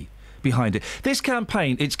psychology behind it. This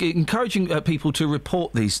campaign, it's encouraging people to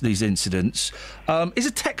report these incidents. Is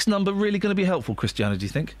a text number really going to be helpful, Christiana, do you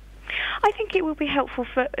think? I think it will be helpful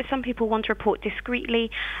for some people want to report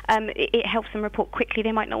discreetly. It helps them report quickly.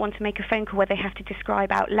 They might not want to make a phone call where they have to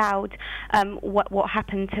describe out loud what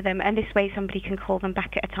happened to them, and this way somebody can call them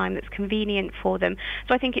back at a time that's convenient for them.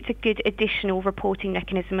 So I think it's a good additional reporting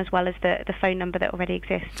mechanism as well as the phone number that already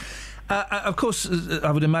exists. Of course,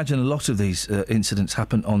 I would imagine a lot of these incidents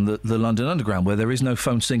happen on the London Underground, where there is no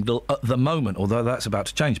phone signal at the moment, although that's about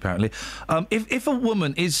to change, apparently. If a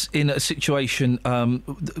woman is in a situation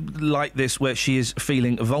like this, where she is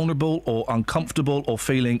feeling vulnerable or uncomfortable or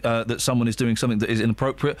feeling that someone is doing something that is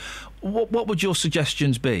inappropriate, what would your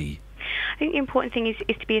suggestions be? I think the important thing is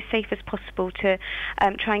to be as safe as possible, to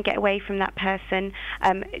try and get away from that person,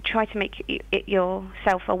 try to make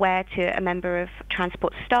yourself aware to a member of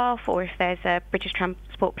transport staff, or if there's a British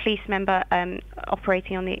Transport Police member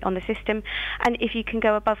operating on the system, and if you can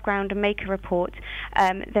go above ground and make a report,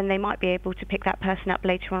 then they might be able to pick that person up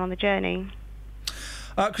later on the journey.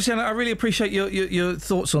 Christiana, I really appreciate your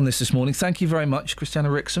thoughts on this morning. Thank you very much, Christiana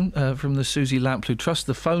Rickson from the Susie Lamplugh Trust.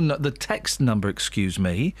 The text number,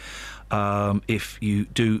 if you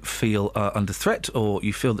do feel under threat or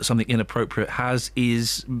you feel that something inappropriate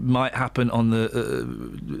might happen on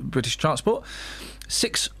the British Transport,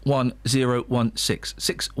 61016.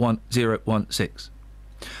 61016.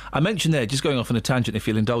 I mentioned there, just going off on a tangent if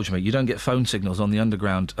you'll indulge me, you don't get phone signals on the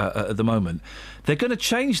Underground at the moment. They're going to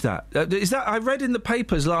change that. I read in the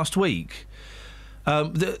papers last week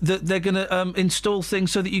that they're going to install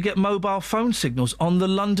things so that you get mobile phone signals on the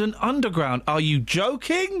London Underground. Are you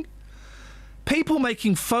joking? People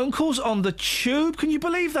making phone calls on the tube? Can you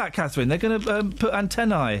believe that, Catherine? They're going to put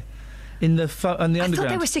antennae in the Underground. I thought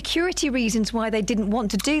there were security reasons why they didn't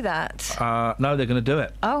want to do that. No, they're going to do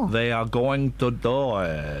it. Oh. They are going to do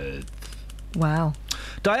it. Wow.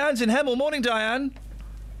 Diane's in Hemel. Morning, Diane.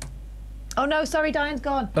 Oh, no, sorry, Diane's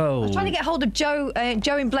gone. Oh. I was trying to get hold of Joe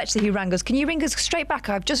in Bletchley, who rang us. Can you ring us straight back?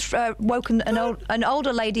 I've just woken an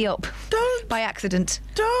older lady up. Don't. By accident.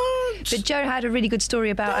 Don't. But Joe had a really good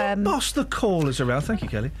story about... Don't boss the callers around. Thank you,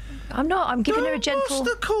 Kelly. I'm not. I'm giving her a gentle... Don't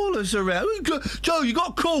boss the callers around. Joe, you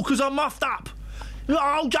got a call because I'm muffed up.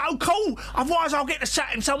 Oh, Joe, cool. Otherwise I'll get to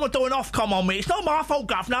sat and someone doing Ofcom on me. It's not my fault,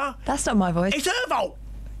 Governor. That's not my voice. It's her fault.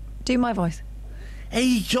 Do my voice.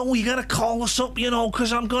 Hey, Joe, you got to call us up,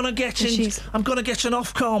 because I'm going to get an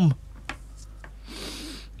Ofcom.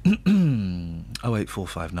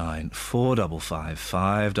 08459 455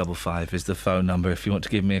 555 is the phone number if you want to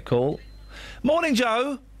give me a call. Morning,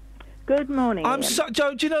 Joe. Good morning.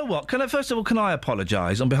 Joe, do you know what? First of all, can I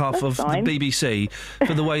apologise on behalf of the BBC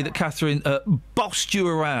for the way that Catherine bossed you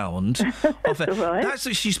around? That's all right. That's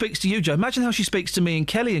how she speaks to you, Joe. Imagine how she speaks to me and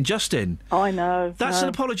Kelly and Justin. I know. That's an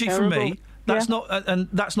apology from me. That's not, and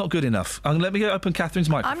that's not good enough. Let me open Catherine's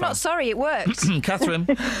microphone. I'm not sorry, it works. Catherine.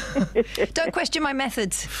 Don't question my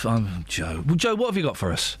methods. Joe. Well, Joe, what have you got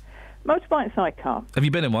for us? Motorbike sidecar. Have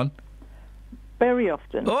you been in one? Very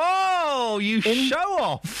often. Oh, show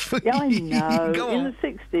off! Yeah, I know. Go in on.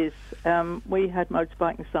 the 60s, we had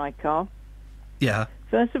motorbike and sidecar. Yeah.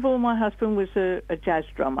 First of all, my husband was a jazz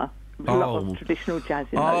drummer. A lot of traditional jazz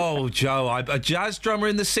in those days. Joe, a jazz drummer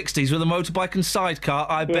in the 60s with a motorbike and sidecar.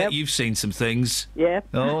 I bet you've seen some things. Yep.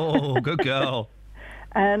 Oh, good girl.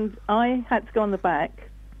 And I had to go on the back.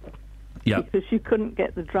 Yeah. Because you couldn't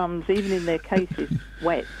get the drums, even in their cases,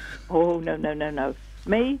 wet. Oh, no.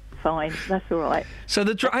 Me? Fine, that's all right. So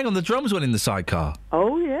hang on, the drums went in the sidecar.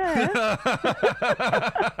 Oh yeah.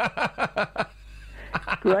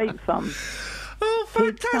 Great fun. Oh,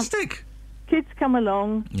 fantastic! Kids come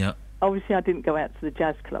along. Yeah. Obviously, I didn't go out to the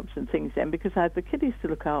jazz clubs and things then because I had the kiddies to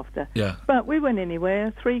look after. Yeah. But we went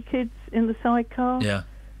anywhere. 3 kids in the sidecar. Yeah.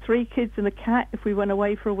 3 kids and a cat. If we went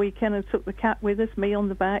away for a weekend and took the cat with us, me on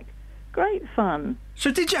the back. Great fun.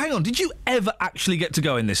 So did you ever actually get to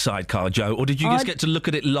go in this sidecar, Joe, or did you just get to look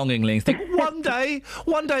at it longingly and think, one day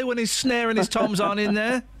when his snare and his toms aren't in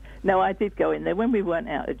there? No, I did go in there when we weren't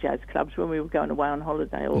out at jazz clubs, when we were going away on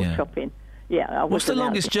holiday or shopping. Yeah. What's the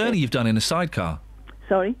longest journey you've done in a sidecar?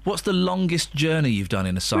 Sorry? What's the longest journey you've done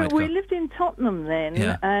in a sidecar? We lived in Tottenham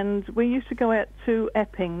then, and we used to go out to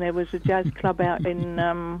Epping. There was a jazz club out in,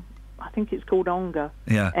 I think it's called Ongar,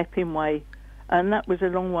 Epping Way. And that was a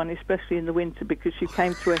long one, especially in the winter, because you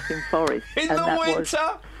came through Epping Forest. In the winter? Was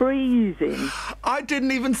freezing. I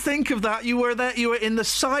didn't even think of that. You were there. You were in the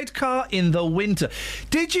sidecar in the winter.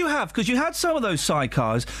 Did you have? Because you had some of those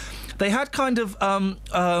sidecars. They had kind of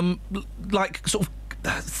like sort of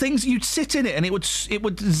things you'd sit in it, and it would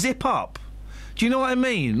zip up. Do you know what I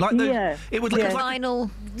mean? Like it would look like vinyl,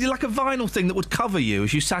 like a vinyl thing that would cover you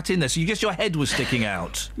as you sat in there. So you guess your head was sticking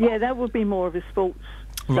out. Yeah, that would be more of a sports.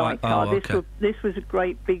 Right. Sidecar. Oh, okay. This was a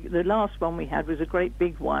great big. The last one we had was a great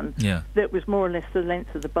big one. Yeah. That was more or less the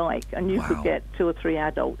length of the bike, and you could get 2 or 3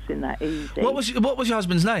 adults in that easy. What was your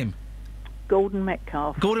husband's name? Gordon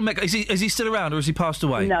Metcalf. Gordon Metcalf. Is he still around, or has he passed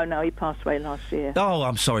away? No, he passed away last year. Oh,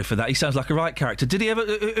 I'm sorry for that. He sounds like a right character. Did he ever?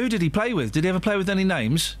 Who did he play with? Did he ever play with any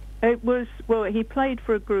names? It was he played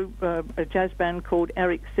for a group, a jazz band called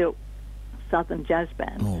Eric Silk Southern Jazz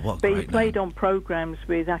Band. Oh, what But great he played name. on programmes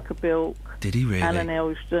with Ackerbilk. Did he really? Alan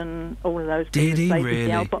Elston, all of those. Did he played really? With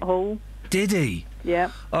the Albert Hall. Did he? Yeah.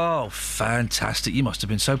 Oh, fantastic! You must have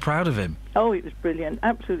been so proud of him. Oh, it was brilliant,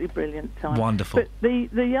 absolutely brilliant time. Wonderful. But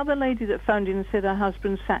the other lady that phoned in and said her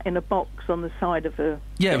husband sat in a box on the side of her.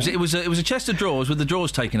 Yeah, thing. it was a chest of drawers with the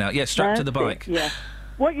drawers taken out. Yeah, strapped to the bike. Yeah.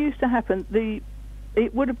 What used to happen?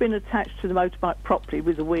 It would have been attached to the motorbike properly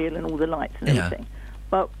with the wheel and all the lights and everything.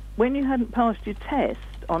 But when you hadn't passed your test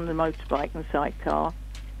on the motorbike and sidecar,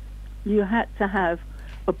 you had to have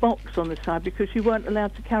a box on the side because you weren't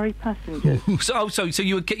allowed to carry passengers. so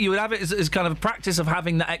you would have it as kind of a practice of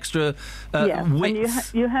having that extra width.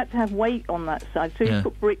 And you had to have weight on that side, so you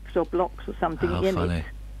put bricks or blocks or something in it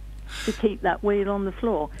to keep that wheel on the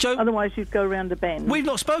floor. Joe, otherwise you'd go round the bend. We've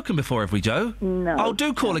not spoken before, have we, Joe? No. Oh,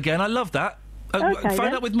 do call again. I love that.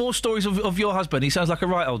 Find out with more stories of your husband. He sounds like a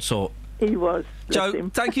right old sort. He was. Joe,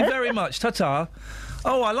 thank you very much. Ta-ta.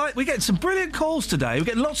 Oh, we're getting some brilliant calls today. We're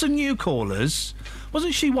getting lots of new callers.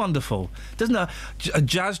 Wasn't she wonderful? Doesn't a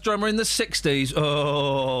jazz drummer in the 60s?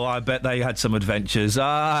 Oh, I bet they had some adventures.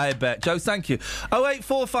 I bet. Joe, thank you.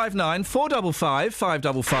 08459 455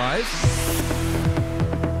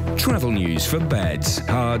 555. Travel news for beds,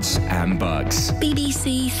 cards and bugs.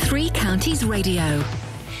 BBC Three Counties Radio.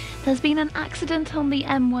 There's been an accident on the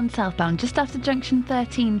M1 southbound just after junction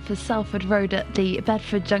 13 for Salford Road at the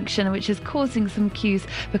Bedford junction, which is causing some queues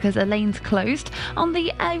because a lane's closed. On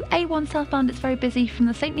the A1 southbound, it's very busy from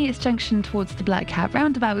the St Neots junction towards the Black Cat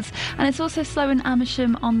roundabouts, and it's also slow in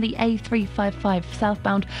Amersham on the A355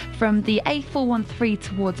 southbound from the A413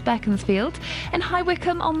 towards Beaconsfield. In High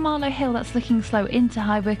Wycombe on Marlow Hill, that's looking slow into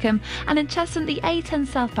High Wycombe, and in Cheshunt, the A10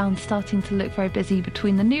 southbound starting to look very busy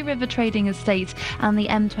between the New River Trading Estate and the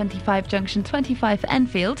M25 junction 25 for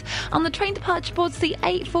Enfield. On the train departure boards, the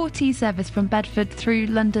 8:40 service from Bedford through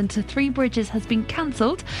London to Three Bridges has been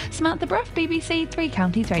cancelled. Samantha Bruff, BBC Three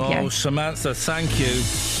Counties Radio. Oh, Samantha, thank you.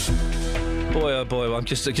 Boy, oh boy, I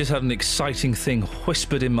just had an exciting thing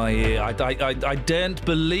whispered in my ear. I daren't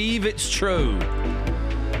believe it's true.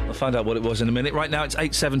 I'll find out what it was in a minute. Right now, it's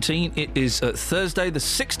 8:17. It is Thursday, the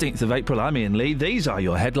 16th of April. I'm Iain Lee. These are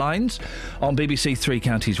your headlines on BBC Three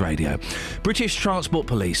Counties Radio. British Transport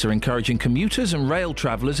Police are encouraging commuters and rail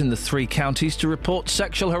travellers in the three counties to report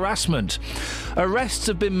sexual harassment. Arrests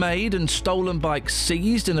have been made and stolen bikes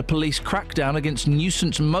seized in a police crackdown against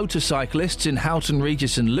nuisance motorcyclists in Houghton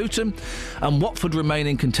Regis and Luton. And Watford remain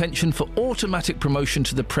in contention for automatic promotion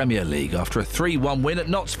to the Premier League after a 3-1 win at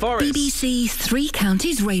Notts Forest. BBC Three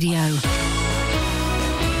Counties Radio. Morning.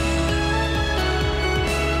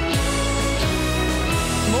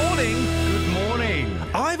 Good morning.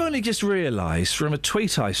 I've only just realised from a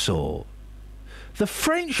tweet I saw, the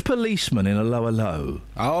French policeman in a Lower Low.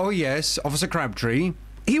 Oh, yes, Officer Crabtree.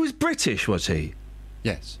 He was British, was he?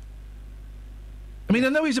 Yes. I mean, I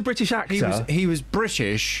know he's a British actor. He was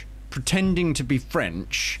British, pretending to be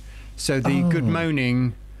French. So the good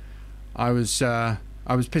moaning, I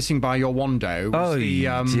was pissing by your window.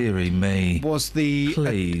 Dearie me. Was the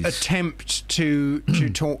attempt to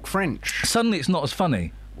talk French. Suddenly, it's not as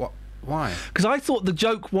funny. What? Why? Because I thought the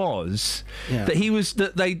joke was that he was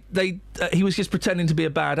he was just pretending to be a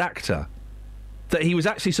bad actor. That he was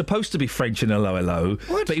actually supposed to be French in a Lower Low,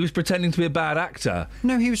 but he was pretending to be a bad actor.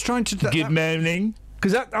 No, he was trying to. Good morning.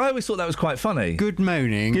 Because I always thought that was quite funny. Good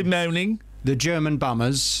morning. Good morning. The German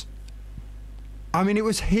bummers. I mean, it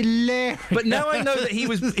was hilarious. But now I know that he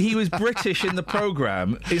was British in the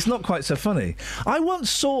programme, it's not quite so funny. I once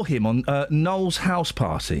saw him on Noel's house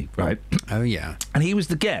party, right? Oh, yeah. And he was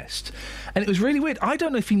the guest. And it was really weird. I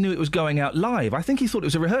don't know if he knew it was going out live. I think he thought it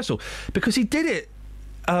was a rehearsal. Because he did it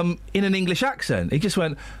in an English accent. He just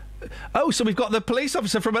went, oh, so we've got the police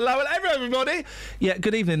officer from a lower... Everybody! Yeah,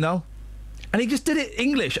 good evening, Noel. And he just did it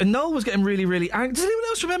English, and Noel was getting really, really angry. Does anyone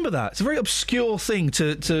else remember that? It's a very obscure thing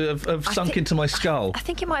to have sunk into my skull. I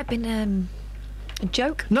think it might have been a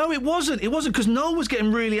joke. No, it wasn't. It wasn't, because Noel was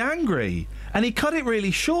getting really angry, and he cut it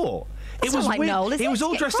really short. That's it was not like weird. Noel, is he it? was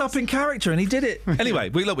all dressed up in character, and he did it. Anyway,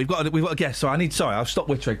 we've got a guest. Sorry, I'll stop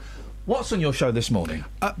wittering. What's on your show this morning?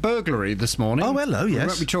 Burglary this morning. Oh, hello, yes. We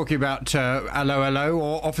won't be talking about Hello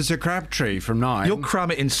or Officer Crabtree from 9. You'll cram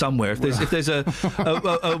it in somewhere. If there's a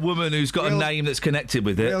woman who's got a name that's connected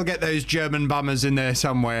with it. We'll get those German bummers in there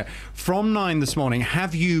somewhere. From 9 this morning,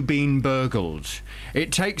 have you been burgled?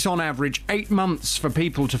 It takes on average 8 months for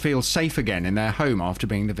people to feel safe again in their home after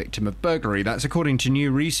being the victim of burglary. That's according to new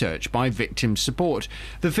research by Victim Support.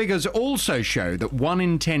 The figures also show that 1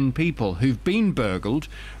 in 10 people who've been burgled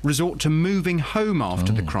resort to moving home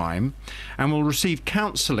after the crime and will receive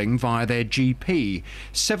counselling via their GP.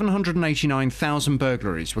 789,000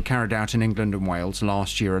 burglaries were carried out in England and Wales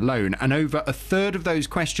last year alone, and over a third of those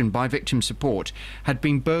questioned by Victim Support had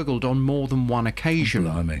been burgled on more than one occasion.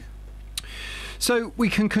 Blimey. So we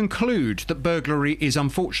can conclude that burglary is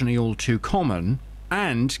unfortunately all too common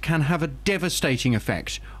and can have a devastating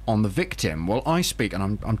effect on the victim. Well, I speak,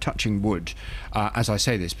 and I'm touching wood as I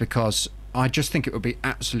say this, because I just think it would be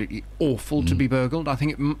absolutely awful to be burgled. I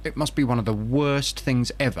think it must be one of the worst things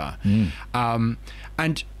ever. And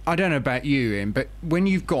I don't know about you, Ian, but when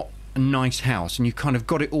you've got a nice house and you've kind of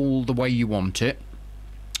got it all the way you want it,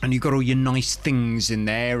 and you've got all your nice things in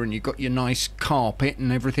there, and you've got your nice carpet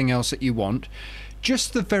and everything else that you want,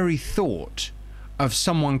 just the very thought of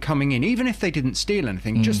someone coming in, even if they didn't steal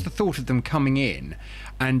anything, just the thought of them coming in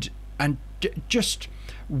and just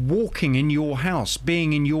walking in your house,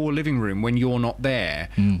 being in your living room when you're not there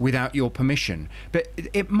without your permission. But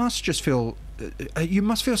it must just feel... you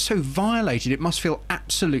must feel so violated. It must feel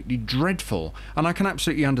absolutely dreadful. And I can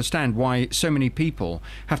absolutely understand why so many people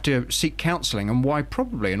have to seek counselling, and why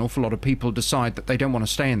probably an awful lot of people decide that they don't want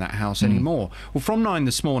to stay in that house anymore. Well, from 9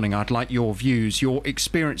 this morning, I'd like your views, your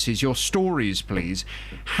experiences, your stories, please.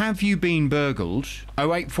 Have you been burgled?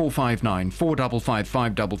 08459 455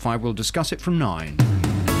 555. We'll discuss it from 9.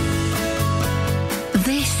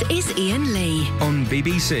 This is Iain Lee on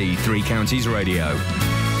BBC Three Counties Radio.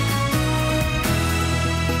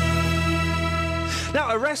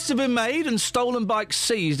 Now, arrests have been made and stolen bikes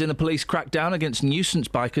seized in a police crackdown against nuisance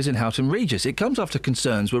bikers in Houghton Regis. It comes after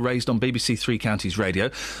concerns were raised on BBC Three Counties Radio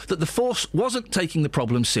that the force wasn't taking the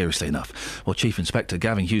problem seriously enough. Well, Chief Inspector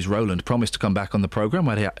Gavin Hughes-Rowland promised to come back on the programme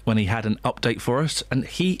when he had an update for us, and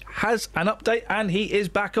he has an update, and he is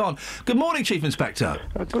back on. Good morning, Chief Inspector.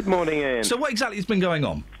 Good morning, Ian. So what exactly has been going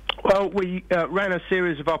on? Well, we ran a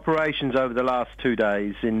series of operations over the last 2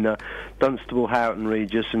 days in Dunstable, Houghton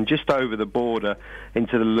Regis, and just over the border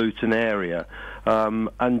into the Luton area.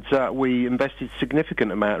 And we invested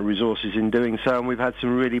significant amount of resources in doing so, and we've had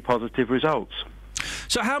some really positive results.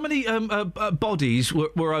 So how many bodies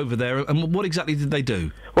were over there, and what exactly did they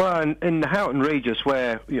do? Well, in the Houghton Regis,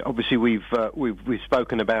 where obviously we've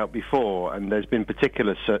spoken about before, and there's been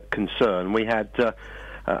particular concern, we had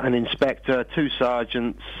an inspector, 2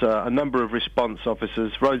 sergeants, a number of response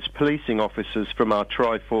officers, roads policing officers from our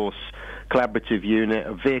Triforce collaborative unit,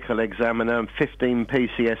 a vehicle examiner, and 15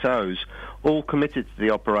 PCSOs, all committed to the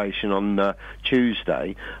operation on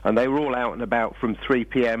Tuesday, and they were all out and about from 3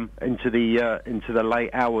 p.m. into the late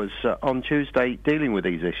hours on Tuesday, dealing with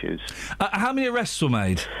these issues. How many arrests were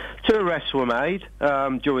made? 2 arrests were made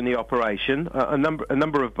during the operation. A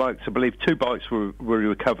number of bikes, I believe 2 bikes were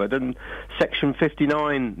recovered, and Section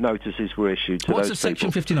 59 notices were issued to What's those a Section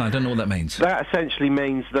 59? I don't know what that means. That essentially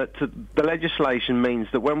means that the legislation means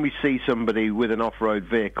that when we see somebody with an off-road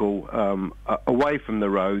vehicle away from the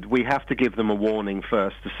road, we have to give them a warning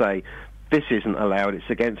first to say, this isn't allowed, it's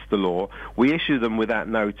against the law. We issue them with that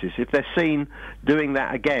notice. If they're seen doing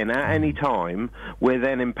that again at any time, we're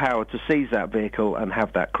then empowered to seize that vehicle and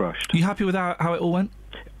have that crushed. Are you happy with how it all went?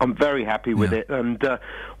 I'm very happy with it, and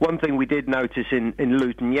one thing we did notice in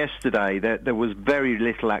Luton yesterday, that there was very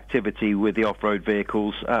little activity with the off-road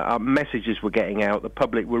vehicles. Our messages were getting out, the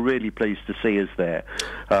public were really pleased to see us there,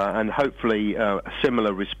 and hopefully a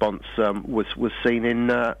similar response was seen in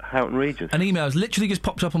Houghton Regis. An email has literally just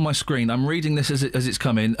popped up on my screen. I'm reading this as it's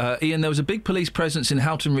come in. Iain, there was a big police presence in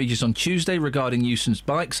Houghton Regis on Tuesday regarding nuisance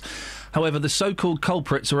bikes. However, the so-called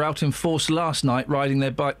culprits were out in force last night, riding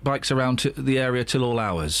their bikes around the area till all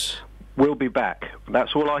hours. We'll be back.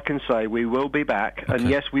 That's all I can say. We will be back. Okay. And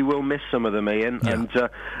yes, we will miss some of them, Iain. Yeah. And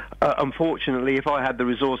unfortunately, if I had the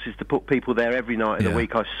resources to put people there every night of the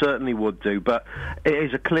week, I certainly would do. But it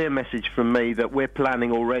is a clear message from me that we're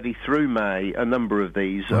planning already through May a number of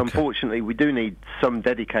these. Okay. Unfortunately, we do need some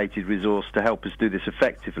dedicated resource to help us do this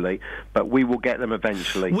effectively, but we will get them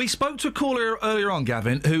eventually. We spoke to a caller earlier on,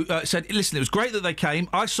 Gavin, who said, listen, it was great that they came.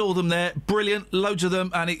 I saw them there. Brilliant. Loads of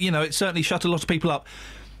them. And, it certainly shut a lot of people up.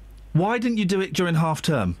 Why didn't you do it during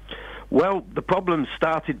half-term? Well, the problem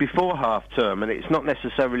started before half-term, and it's not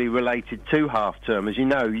necessarily related to half-term. As you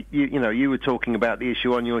know, you were talking about the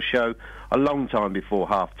issue on your show a long time before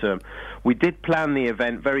half-term. We did plan the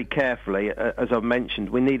event very carefully. As I've mentioned,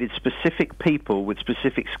 we needed specific people with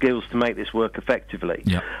specific skills to make this work effectively.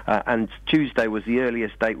 Yep. And Tuesday was the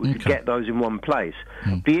earliest date we could get those in one place.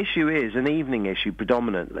 The issue is an evening issue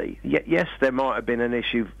predominantly. Yes, there might have been an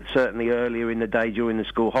issue certainly earlier in the day during the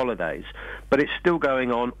school holidays, but it's still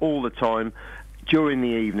going on all the time during the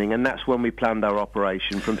evening, and that's when we planned our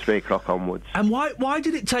operation from 3 o'clock onwards. And why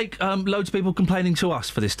did it take loads of people complaining to us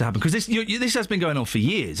for this to happen? Because this has been going on for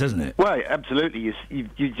years, hasn't it? Well, absolutely. You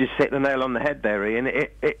just hit the nail on the head there, Iain.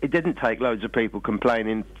 It didn't take loads of people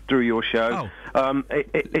complaining through your show.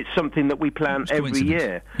 It's something that we plan every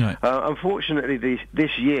year. Right. Unfortunately,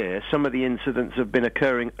 this year, some of the incidents have been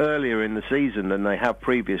occurring earlier in the season than they have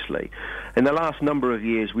previously. In the last number of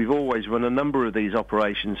years, we've always run a number of these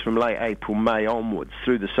operations from late April, May onwards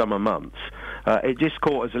through the summer months. It just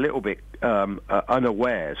caught us a little bit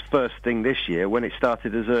unawares first thing this year when it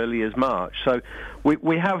started as early as March. So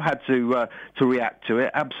we have had to react to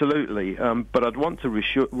it, absolutely. But I'd want to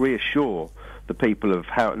reassure the people of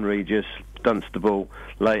Houghton Regis, Dunstable,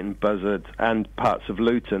 Leighton Buzzard and parts of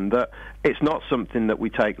Luton that it's not something that we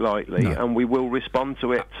take lightly, and we will respond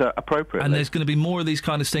to it appropriately. And there's going to be more of these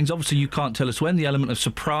kind of things. Obviously, you can't tell us when. The element of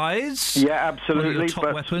surprise. Yeah, absolutely. One of your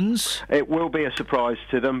top weapons. It will be a surprise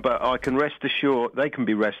to them, but I can they can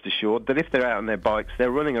be rest assured that if they're out on their bikes,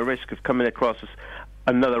 they're running a risk of coming across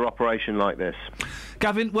another operation like this.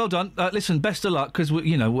 Gavin, well done. Listen, best of luck, because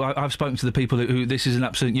I've spoken to the people who this is an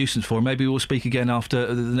absolute nuisance for. Maybe we'll speak again after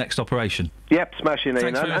the next operation. Yep, smashing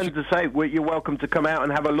in. And to say, you're welcome to come out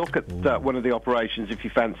and have a look at one of the operations if you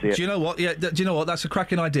fancy it. Do you know what? Yeah, do you know what? That's a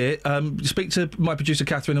cracking idea. Speak to my producer,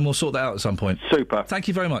 Catherine, and we'll sort that out at some point. Super. Thank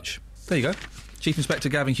you very much. There you go. Chief Inspector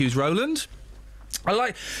Gavin Hughes-Rowland.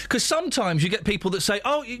 Because sometimes you get people that say,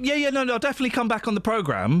 no, I'll definitely come back on the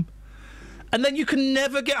programme. And then you can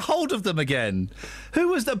never get hold of them again. Who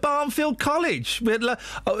was the Barnfield College? We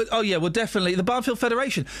definitely the Barnfield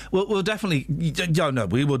Federation. We'll definitely.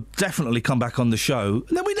 We will definitely come back on the show.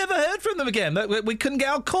 And then we never heard from them again. We couldn't get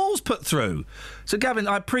our calls put through. So, Gavin,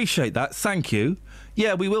 I appreciate that. Thank you.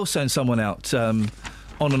 Yeah, we will send someone out on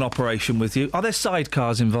an operation with you. Are there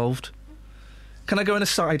sidecars involved? Can I go in a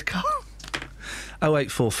sidecar?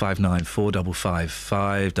 08459 455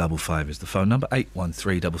 555 is the phone number.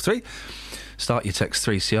 81333. Start your text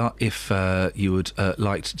 3CR if you would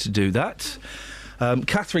like to do that.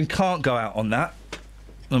 Catherine can't go out on that,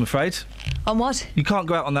 I'm afraid. On what? You can't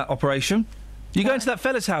go out on that operation. You going to that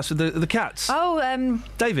fella's house with the cats? Oh,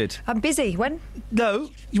 David? I'm busy. When? No.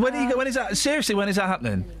 When are you when is that? Seriously, when is that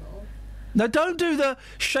happening? No, don't do the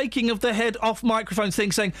shaking of the head off microphone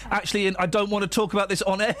thing saying, actually, Ian, I don't want to talk about this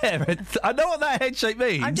on air. I know what that head shake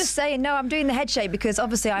means. I'm just saying, no, I'm doing the head shake because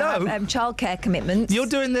obviously I have childcare commitments. You're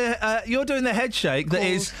doing the head shake that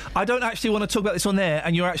is, I don't actually want to talk about this on air,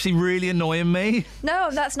 and you're actually really annoying me. No,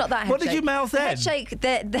 that's not that head shake. What did you mouth then? The head shake,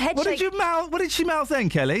 the head what shake... What did she mouth then,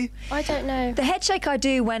 Kelly? I don't know. The head shake I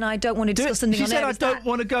do when I don't want to discuss something on air. She said, I don't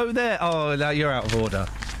want to go there. Oh, no, you're out of order.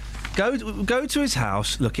 Go to his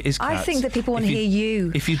house, look at his cats. I think that people want to hear you.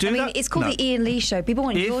 If you do that... it's called the Iain Lee Show. People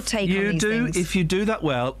want your take on these things. If you do that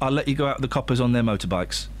well, I'll let you go out with the coppers on their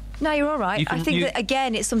motorbikes. No, you're all right. I think that,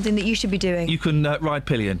 again, it's something that you should be doing. You can ride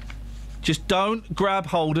pillion. Just don't grab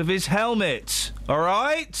hold of his helmet, all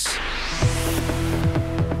right?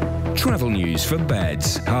 Travel news for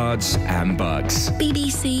beds, cards and bugs.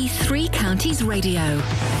 BBC Three Counties Radio.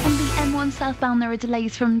 On the M1 southbound, there are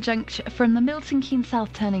delays from the Milton Keynes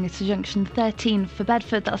South turning to junction 13 for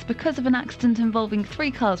Bedford. That's because of an accident involving 3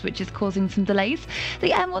 cars, which is causing some delays. The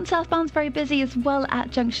M1 southbound's very busy as well at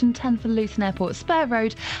junction 10 for Luton Airport Spur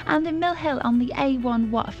Road, and in Mill Hill on the A1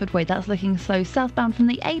 Watford Way. That's looking slow southbound from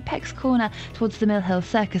the Apex corner towards the Mill Hill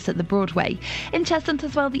Circus at the Broadway. In Cheshunt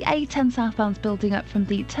as well, the A10 southbound's building up from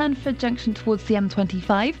the Turnford junction towards the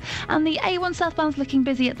M25, and the A1 southbound's looking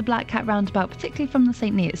busy at the Black Cat roundabout, particularly from the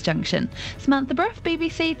St Neots junction. Samantha Bruff,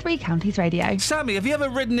 BBC Three Counties Radio. Sammy, have you ever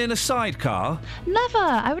ridden in a sidecar? Never.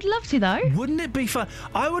 I would love to though. Wouldn't it be fun?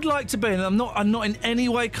 I would like to be, and I'm not in any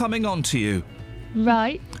way coming on to you.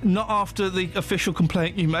 Right. Not after the official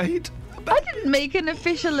complaint you made. I didn't make an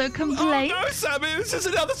official complaint. Oh no, Sammy, this is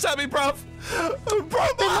another Sammy Bruff. There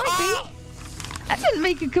might be. I didn't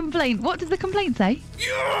make a complaint. What did the complaint say?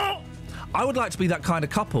 Yeah. I would like to be that kind of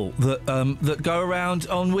couple that go around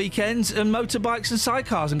on weekends and motorbikes and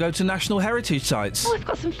sidecars and go to national heritage sites. Oh, I've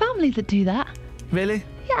got some family that do that. Really?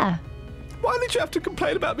 Yeah. Why did you have to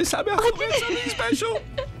complain about me, Sammy? I thought we had something special.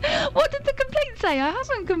 What did the complaint say? I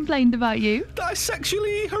haven't complained about you. Did I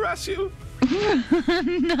sexually harass you?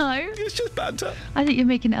 No. It's just banter. I think you're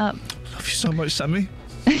making it up. I love you so much, Sammy.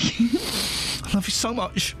 I love you so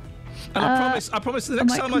much. And I promise the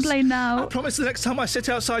next time I promise the next time I sit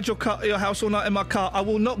outside your house all night in my car, I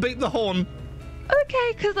will not beat the horn.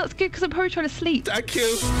 Okay, because that's good, because I'm probably trying to sleep. Thank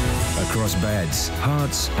you. Across beds,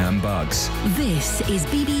 hearts and bugs. This is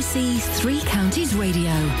BBC Three Counties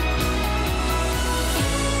Radio.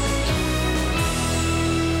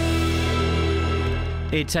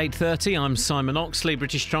 It's 8:30. I'm Simon Oxley.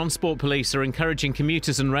 British Transport Police are encouraging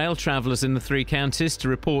commuters and rail travellers in the 3 counties to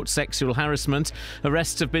report sexual harassment.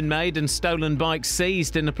 Arrests have been made and stolen bikes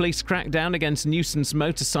seized in a police crackdown against nuisance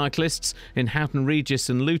motorcyclists in Houghton Regis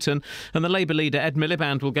and Luton. And the Labour leader Ed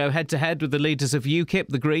Miliband will go head-to-head with the leaders of UKIP,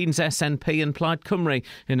 the Greens, SNP and Plaid Cymru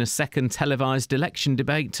in a second televised election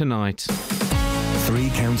debate tonight. 3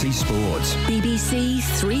 Counties Sports. BBC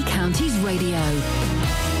Three Counties Radio.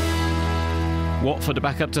 Watford are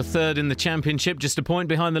back up to third in the Championship, just a point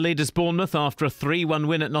behind the leaders Bournemouth after a 3-1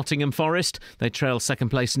 win at Nottingham Forest. They trail second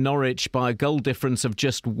place Norwich by a goal difference of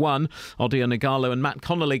just 1. Odio Nigalo and Matt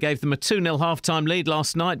Connolly gave them a 2-0 half-time lead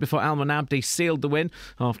last night before Alman Abdi sealed the win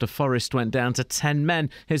after Forest went down to 10 men.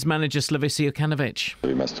 His manager Slavisa Jokanovic.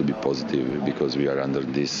 We must be positive because we are under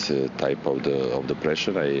this type of the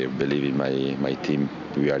pressure. I believe in my team.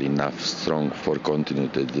 We are enough strong for continue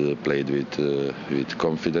to play with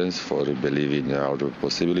confidence, for believing our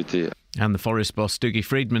possibility. And the Forest boss, Dougie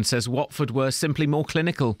Friedman, says Watford were simply more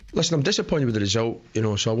clinical. Listen, I'm disappointed with the result,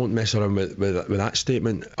 so I won't mess around with that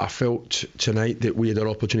statement. I felt tonight that we had our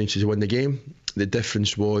opportunity to win the game. The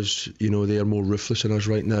difference was, they are more ruthless than us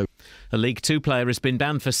right now. A League Two player has been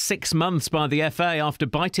banned for 6 months by the FA after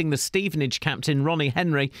biting the Stevenage captain Ronnie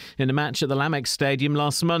Henry in a match at the Lamex Stadium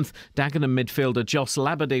last month. Dagenham midfielder Joss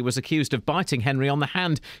Labadie was accused of biting Henry on the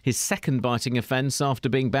hand, his second biting offence after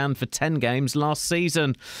being banned for 10 games last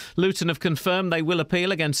season. Luton have confirmed they will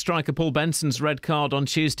appeal against striker Paul Benson's red card on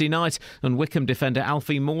Tuesday night, and Wycombe defender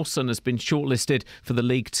Alfie Mawson has been shortlisted for the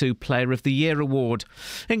League Two Player of the Year award.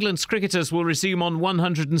 England's cricketers will resume on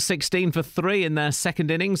 116 for 3 in their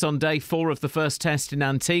second innings on day 4 of the first test in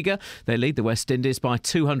Antigua. They lead the West Indies by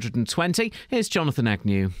 220. Here's Jonathan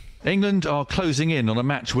Agnew. England are closing in on a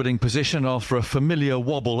match-winning position after a familiar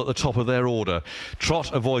wobble at the top of their order.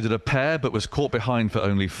 Trott avoided a pair but was caught behind for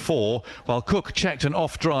only 4, while Cook checked an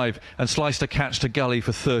off-drive and sliced a catch to Gully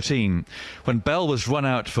for 13. When Bell was run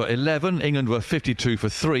out for 11, England were 52 for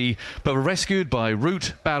 3, but were rescued by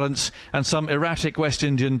root, balance and some erratic West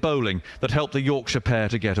Indian bowling that helped the Yorkshire pair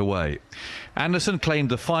to get away. Anderson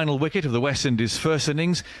claimed the final wicket of the West Indies' first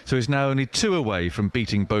innings, so is now only 2 away from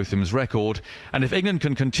beating Botham's record. And if England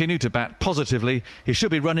can continue to bat positively, he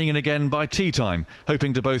should be running in again by tea time,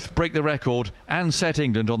 hoping to both break the record and set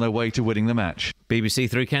England on their way to winning the match.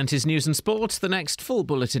 BBC Three Counties News and Sport. The next full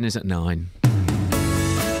bulletin is at 9.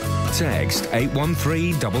 Text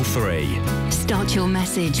 81333. Start your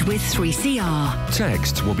message with 3CR.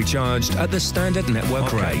 Text will be charged at the standard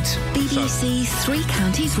network rate. BBC Three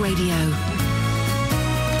Counties Radio.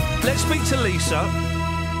 Let's speak to Lisa,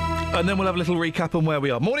 and then we'll have a little recap on where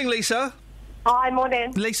we are. Morning, Lisa. Hi,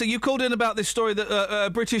 morning. Lisa, you called in about this story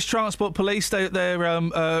that British Transport Police, they're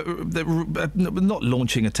not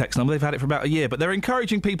launching a text number, they've had it for about a year, but they're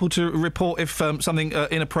encouraging people to report if something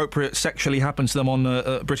inappropriate sexually happens to them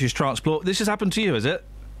on British Transport. This has happened to you, has it?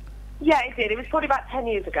 Yeah, it did. It was probably about 10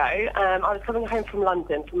 years ago. I was coming home from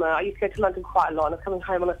London. I used to go to London quite a lot, and I was coming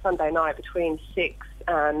home on a Sunday night between 6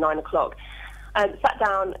 and 9 o'clock. Sat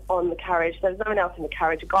down on the carriage. There was no one else in the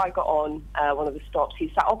carriage. A guy got on one of the stops. He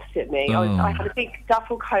sat opposite me. I had a big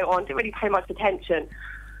duffel coat on, didn't really pay much attention.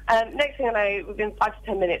 Next thing I know, within 5 to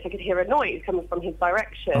 10 minutes, I could hear a noise coming from his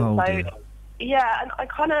direction. Yeah, and I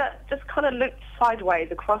kind of looked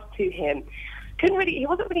sideways across to him. He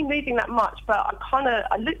wasn't really moving that much, but I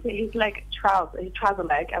looked at his trouser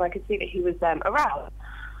leg, and I could see that he was aroused.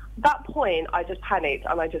 At that point, I just panicked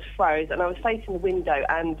and I just froze, and I was facing the window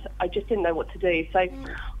and I just didn't know what to do. So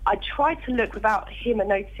I tried to look without him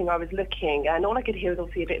noticing I was looking, and all I could hear was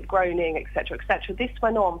obviously a bit of groaning, etc., etc. This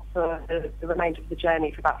went on for the remainder of the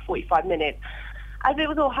journey for about 45 minutes. As it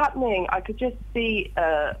was all happening, I could just see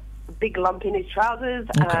a big lump in his trousers.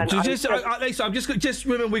 Okay. Lisa, just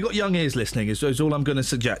remember we've got young ears listening. Is all I'm going to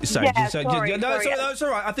suggest. Yeah, sorry. It's all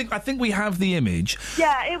right. I think we have the image.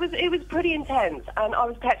 Yeah, it was pretty intense, and I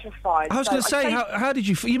was petrified. I was going to say, how did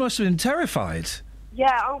you? You must have been terrified.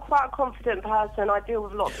 Yeah, I'm quite a confident person. I deal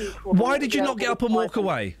with a lot of people. Why did you not get up and walk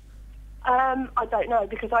away? I don't know,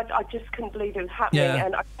 because I just couldn't believe it was happening,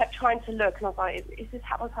 and I kept trying to look, and I was like, is this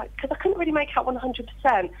happening? Because I couldn't really make out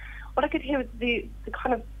 100%. What I could hear was the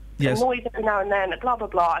kind of noise every now and then, blah, blah,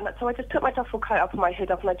 blah. And so I just put my duffel coat up and my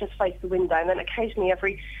hood up, and I just faced the window. And then occasionally,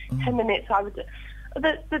 every 10 minutes, I would...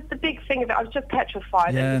 The big thing of it, I was just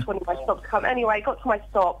petrified. I just wanted my stop to come. Anyway, got to my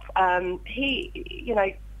stop.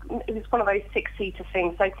 It was one of those 6-seater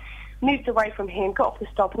things. So moved away from him, got off the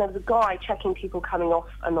stop, and there was a guy checking people coming off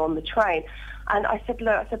and on the train. And I said,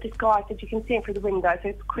 look, this guy, you can see him through the window. I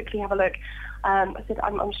said, quickly have a look. I said,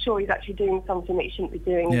 I'm sure he's actually doing something that he shouldn't be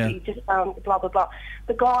doing. He just found blah, blah, blah.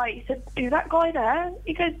 The guy, he said, is that guy there?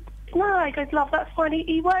 He goes, no. He goes, love, that's fine.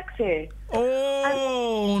 He works here.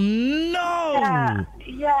 Oh, no!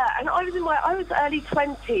 Yeah. And I was early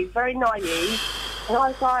 20s, very naive. And I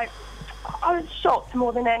was like, I was shocked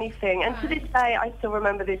more than anything. And to this day, I still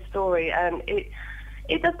remember this story. And it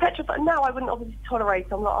does petrify. Now, I wouldn't obviously tolerate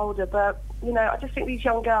it. I'm a lot older. But, I just think these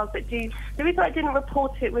young girls that do... The reason I didn't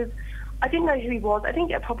report it was I didn't know who he was. I didn't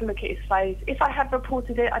get a proper look at his face. If I had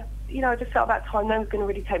reported it, I just felt at that time no one's going to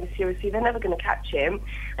really take me seriously. They're never going to catch him.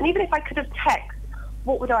 And even if I could have texted,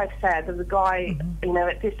 what would I have said? There was a guy,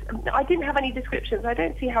 at this... I didn't have any descriptions. I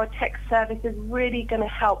don't see how a text service is really going to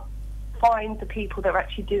help find the people that are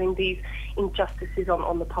actually doing these injustices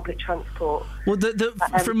on the public transport. Well,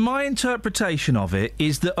 from my interpretation of it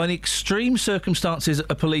is that in extreme circumstances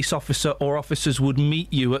a police officer or officers would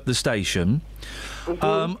meet you at the station.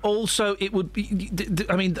 Also, it would be...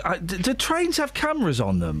 the trains have cameras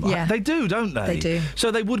on them. Yeah. They do, don't they? They do.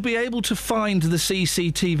 So they would be able to find the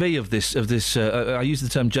CCTV of this. I use the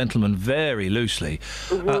term gentleman very loosely.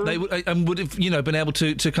 They would have, been able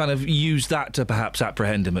to kind of use that to perhaps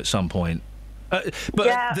apprehend him at some point.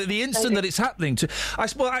 The instant that it's happening to... I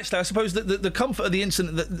suppose that the comfort of the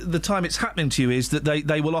instant, the time it's happening to you is that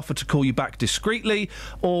they will offer to call you back discreetly,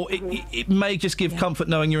 or it may just give comfort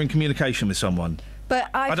knowing you're in communication with someone.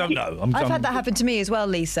 But I don't know. I've had that happen to me as well,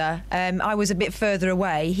 Lisa. I was a bit further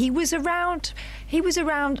away. He was around,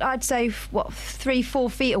 I'd say, 3-4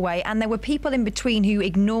 feet away, and there were people in between who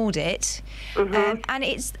ignored it.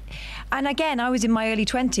 And again, I was in my early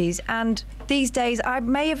 20s, and these days I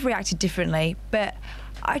may have reacted differently, but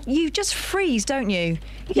You just freeze, don't you?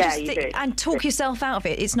 You do. And talk yourself out of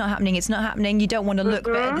it. It's not happening, it's not happening. You don't want to look,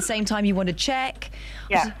 but at the same time you want to check.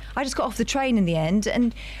 Yeah. I just got off the train in the end,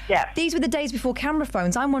 and these were the days before camera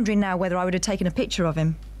phones. I'm wondering now whether I would have taken a picture of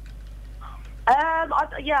him.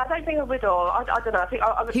 I don't think I would, or I don't know. I think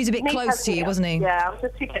I was. He was a bit close to you, wasn't he? Yeah, I was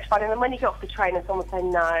just too petrified. And then when you get off the train and someone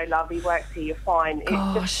saying, "No, love, he works here, you're fine."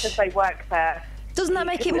 It's just they work there. Doesn't that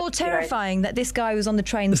make it more terrifying that this guy was on the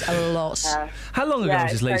trains a lot? How long ago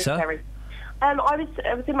was this, Lisa? I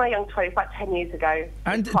was in my young 20s, about 10 years ago.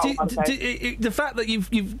 And the fact that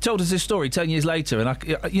you've told us this story 10 years later, and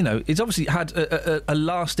it's obviously had a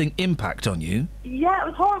lasting impact on you. Yeah, it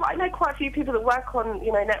was horrible. I know quite a few people that work on,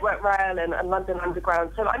 Network Rail and London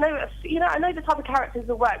Underground. So I know, I know the type of characters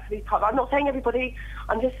that work for these type. I'm not saying everybody.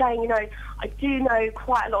 I'm just saying, I do know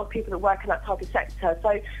quite a lot of people that work in that type of sector.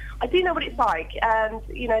 So I do know what it's like, and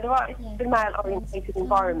it's a male-orientated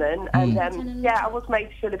environment, and I was made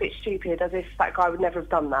to feel a bit stupid, as if that guy would never have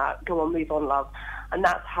done that. Go on, move on, love, and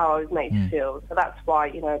that's how I was made to feel. So that's why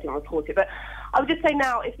I didn't report it. But I would just say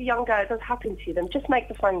now, if a young girl does happen to them, just make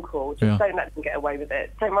the phone call. Just don't let them get away with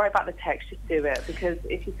it. Don't worry about the text. Just do it, because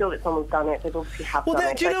if you feel that someone's done it, they've obviously done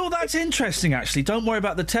it. Do you know what? That's interesting, actually. Don't worry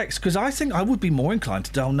about the text, because I think I would be more inclined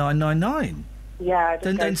to dial 999. Yeah,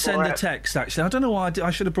 then send a text, actually. I don't know why I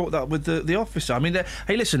should have brought that up with the officer. I mean,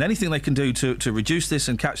 hey, listen, anything they can do to reduce this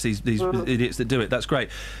and catch these idiots that do it, that's great.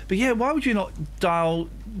 But yeah, why would you not dial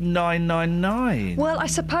 999? Well, I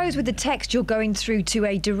suppose with the text you're going through to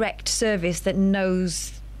a direct service that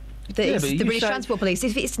knows that it's the British Transport Police.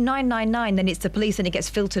 If it's 999, then it's the police and it gets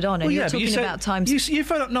filtered on, and you're talking about times... You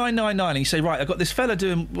phone up 999 and you say, right, I've got this fella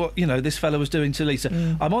doing what, this fella was doing to Lisa.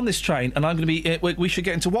 I'm on this train and I'm going to be... we should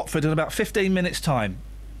get into Watford in about 15 minutes' time.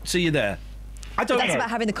 See you there. I don't know. That's about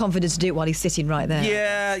having the confidence to do it while he's sitting right there.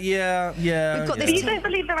 Yeah. We've got But you don't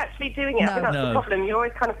believe they're actually doing it. I think that's the problem. You're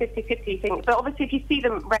always kind of 50-50 think. But obviously if you see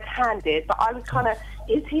them red-handed, but I was kind of,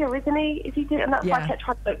 is he or isn't he? Is he doing? And that's why I kept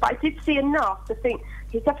trying to look. But I did see enough to think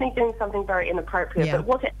he's definitely doing something very inappropriate. But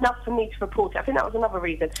was it enough for me to report it? I think that was another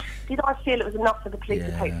reason. Did I feel it was enough for the police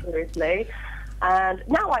to take seriously? And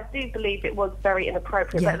now I do believe it was very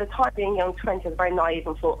inappropriate. But at the time, being young 20, I was very naive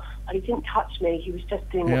and thought, he didn't touch me. He was just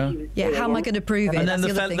doing what he was doing. How am I going to prove it? And then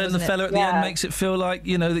the fella at the end makes it feel like,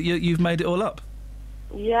 that you've made it all up.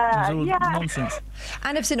 Yeah. Nonsense.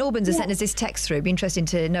 Anne of St Albans has sent us this text through. It'd be interesting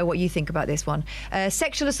to know what you think about this one.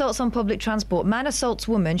 Sexual assaults on public transport. Man assaults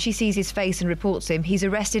woman. She sees his face and reports him. He's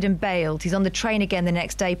arrested and bailed. He's on the train again the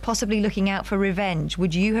next day, possibly looking out for revenge.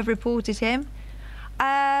 Would you have reported him?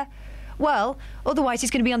 Well, otherwise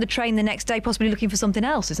he's going to be on the train the next day, possibly looking for something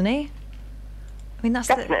else, isn't he? I mean, that's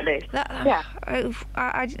definitely.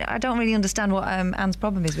 I don't really understand what Anne's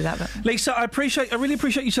problem is with that. But Lisa, I really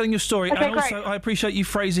appreciate you telling your story, okay, and also great. I appreciate you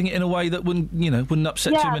phrasing it in a way that wouldn't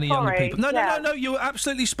upset too many younger people. No, you were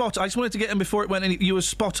absolutely spot on. I just wanted to get in before it went in. You were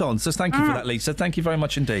spot on. So thank you for that, Lisa. Thank you very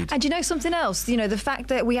much indeed. And do you know something else? The fact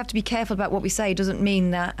that we have to be careful about what we say doesn't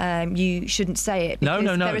mean that you shouldn't say it. No.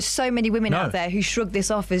 There are so many women out there who shrug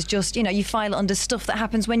this off as just you file it under stuff that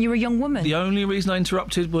happens when you're a young woman. The only reason I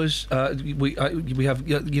interrupted was we have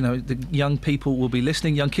the young people will be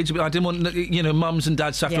listening, young kids. I didn't want mums and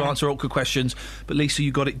dads to have to answer awkward questions. But Lisa,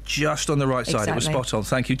 you got it just on the right side. It was spot on.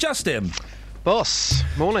 Thank you, Justin. Boss,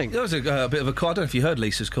 morning. That was a bit of a call. I don't know if you heard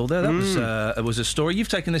Lisa's call there. That was a story. You've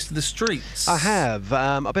taken this to the streets. I have.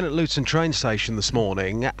 I've been at Luton train station this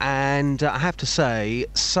morning, and I have to say,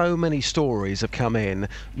 so many stories have come in.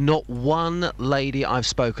 Not one lady I've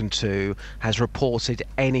spoken to has reported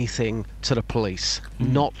anything to the police.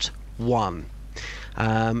 Not one.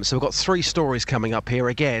 So we've got 3 stories coming up here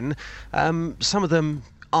again. Some of them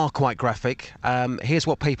are quite graphic. Here's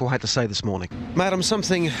what people had to say this morning. Madam,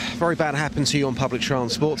 something very bad happened to you on public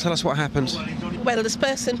transport. Tell us what happened. Well, this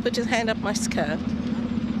person put his hand up my skirt,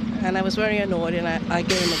 and I was very annoyed, and I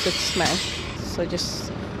gave him a good smack. So I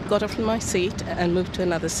just got off from my seat and moved to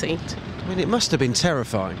another seat. I mean, it must have been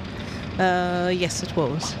terrifying. Yes, it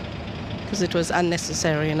was, because it was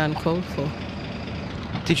unnecessary and uncalled for.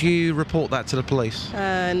 Did you report that to the police?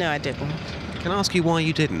 No, I didn't. Can I ask you why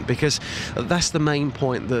you didn't? Because that's the main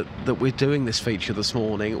point that we're doing this feature this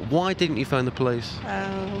morning. Why didn't you phone the police?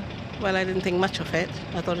 Well, I didn't think much of it.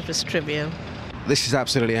 I thought it was trivial. This is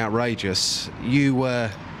absolutely outrageous. You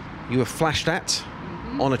were flashed at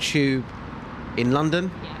on a tube in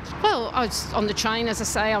London? Well, I was on the train, as I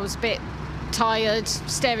say. I was a bit tired,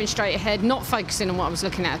 staring straight ahead, not focusing on what I was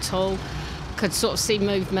looking at at all. Could sort of see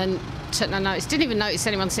movement. Took no notice. Didn't even notice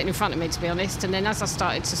anyone sitting in front of me, to be honest. And then as I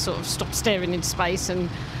started to sort of stop staring into space and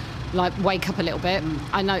like, wake up a little bit.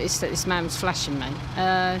 I noticed that this man was flashing me.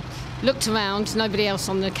 Looked around, nobody else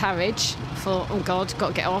on the carriage. Thought, oh God, got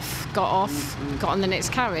to get off. Got on the next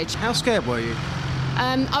carriage. How scared were you?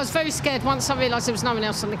 I was very scared. Once I realised there was no one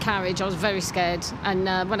else on the carriage, I was very scared. And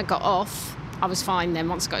when I got off, I was fine then,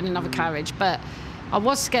 once I got in another carriage. But I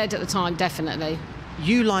was scared at the time, definitely.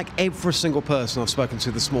 You, like every single person I've spoken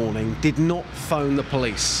to this morning, did not phone the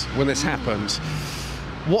police when this happened.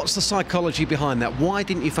 What's the psychology behind that? Why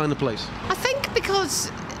didn't you phone the police? I think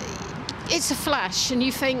because it's a flash and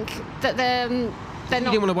you think that they're not... You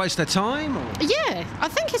didn't want to waste their time? Or? Yeah, I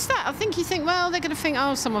think it's that. I think you think, well, they're going to think,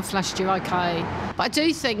 oh, someone flashed you, OK. But I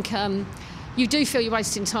do think you do feel you're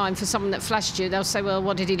wasting time for someone that flashed you. They'll say, well,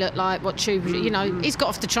 what did he look like? What tube? You know, he's got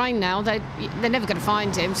off the train now. They're never going to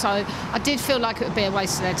find him. So I did feel like it would be a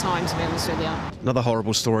waste of their time, to be honest with you. Another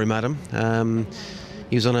horrible story, madam.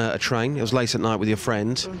 He was on a train. It was late at night with your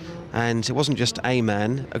friend. And it wasn't just a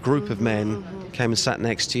man. A group of men came and sat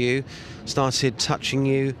next to you, started touching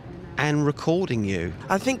you and recording you.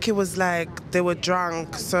 I think it was like they were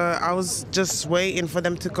drunk, so I was just waiting for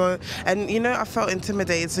them to go. And, you know, I felt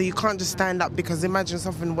intimidated, so you can't just stand up because imagine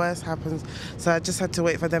something worse happens. So I just had to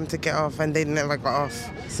wait for them to get off, and they never got off.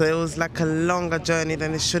 So it was like a longer journey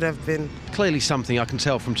than it should have been. Clearly something I can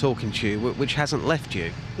tell from talking to you, which hasn't left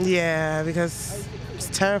you. Yeah, because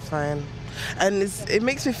it's terrifying. And it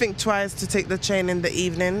makes me think twice to take the train in the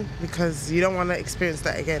evening because you don't want to experience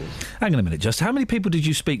that again. Hang on a minute, just how many people did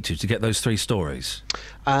you speak to get those 3 stories?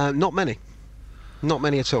 Not many. Not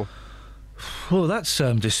many at all. Well, that's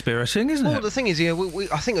dispiriting, isn't it? Well, the thing is, yeah,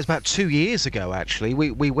 I think it was about 2 years ago, actually.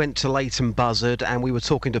 We went to Leighton Buzzard and we were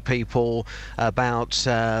talking to people about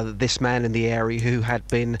this man in the area who had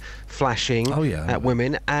been flashing at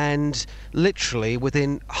women, and literally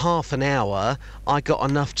within half an hour I got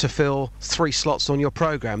enough to fill 3 slots on your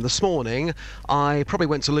programme. This morning I probably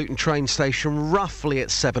went to Luton train station roughly at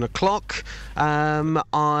 7 o'clock.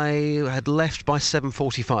 I had left by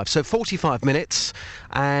 7:45, so 45 minutes,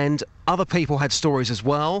 and other people had stories as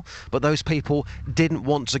well, but those people didn't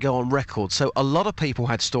want to go on record. So a lot of people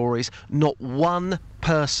had stories. Not one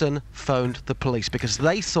person phoned the police because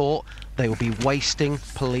they thought they would be wasting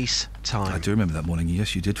police time. I do remember that morning.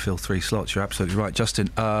 Yes, you did fill 3 slots. You're absolutely right, Justin.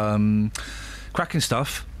 Cracking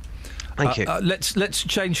stuff. Thank you. Let's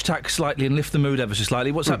change tack slightly and lift the mood ever so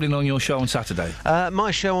slightly. What's happening on your show on Saturday?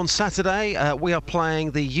 My show on Saturday, we are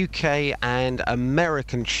playing the UK and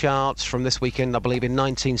American charts from this weekend, I believe, in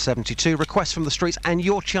 1972. Requests from the streets and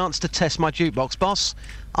your chance to test my jukebox, boss.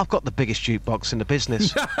 I've got the biggest jukebox in the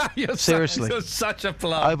business. Seriously. You're such a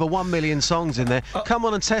plug. Over 1 million songs in there. Come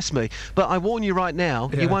on and test me. But I warn you right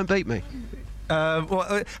now, you won't beat me.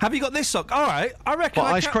 Well, have you got this song? All right, I reckon.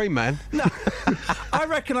 What, ice cream man? No, I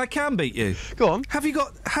reckon I can beat you. Go on. Have you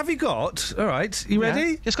got? All right, you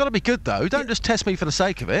ready? It's got to be good though. Don't just test me for the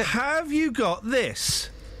sake of it. Have you got this?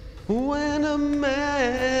 When a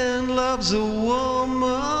man loves a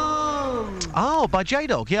woman. Oh, by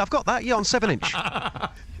J-Dog. Yeah, I've got that. Yeah, on 7-inch.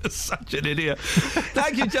 You're such an idiot.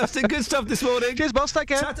 Thank you, Justin. Good stuff this morning. Cheers, boss. Take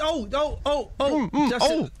care. Justin.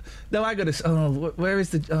 No, I got to. Oh, where is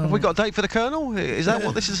the? Have we got a date for the Colonel? Is that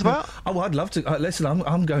what this is about? Oh, I'd love to. Listen,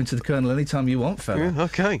 I'm going to the Colonel anytime you want, fella. Yeah,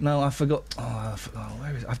 okay. No, I forgot.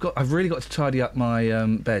 Where is it? I've really got to tidy up my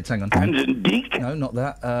beds. Hang on. No, not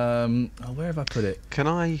that. Where have I put it? Can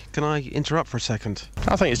I interrupt for a second?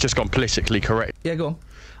 I think it's just gone politically correct. Yeah, go on.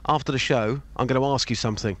 After the show, I'm going to ask you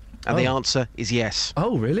something. And the answer is yes.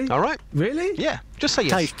 Oh, really? All right. Really? Yeah. Just say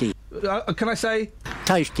yes. Tasty. Can I say?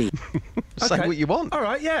 Tasty. Say what you want. All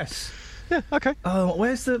right, yes. Yeah, okay. Oh,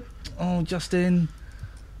 where's the... Oh, Justin.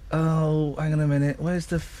 Oh, hang on a minute. Where's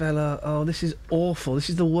the fella? Oh, this is awful.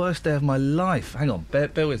 This is the worst day of my life. Hang on.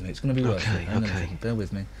 Bear with me. It's going to be worse. Okay. Bear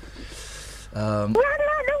with me. Run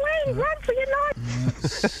away! Run for your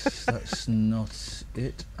life! That's not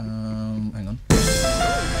it. Hang on.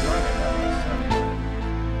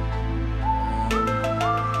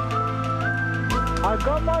 I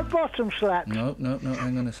got my bottom slapped. No,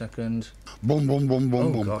 hang on a second. Boom, boom, boom,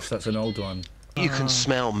 boom, boom. Gosh, that's an old one. You can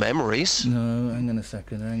smell memories. No, hang on a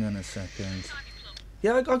second.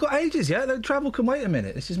 Yeah, I got ages, yeah? The travel can wait a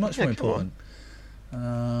minute. This is much more important.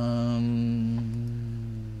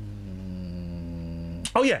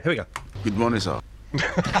 Oh, yeah, here we go. Good morning, sir.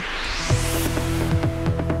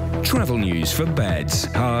 Travel news for beds,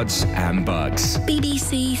 cards and bugs.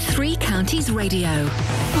 BBC Three Counties Radio.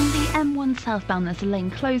 On the M1 southbound, there's a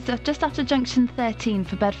lane closed just after junction 13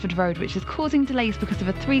 for Bedford Road, which is causing delays because of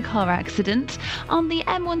a 3-car accident. On the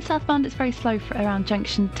M1 southbound, it's very slow for around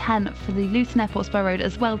junction 10 for the Luton Airport Spur Road,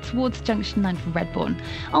 as well towards junction 9 for Redbourne.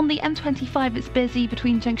 On the M25, it's busy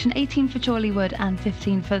between junction 18 for Chorleywood and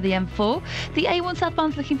 15 for the M4. The A1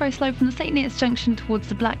 southbound's looking very slow from the St Neots junction towards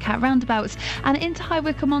the Black Cat roundabout and into High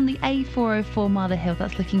Wycombe on the A404 Martha Hill.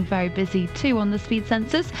 That's looking very busy too on the speed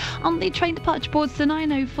sensors. On the train departure boards, the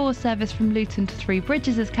 904 service from Luton to Three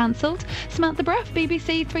Bridges is cancelled. Samantha Breath,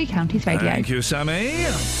 BBC Three Counties Radio. Thank you, Sammy.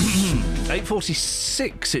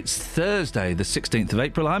 8:46. It's Thursday, the 16th of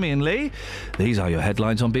April. I'm Iain Lee. These are your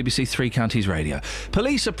headlines on BBC Three Counties Radio.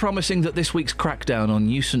 Police are promising that this week's crackdown on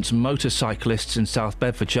nuisance motorcyclists in South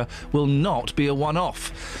Bedfordshire will not be a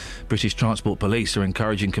one-off. British Transport Police are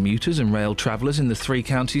encouraging commuters and rail travellers in the three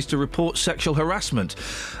counties to report sexual harassment.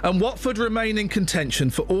 And Watford remain in contention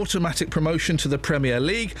for automatic promotion to the Premier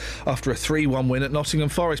League after a 3-1 win at Nottingham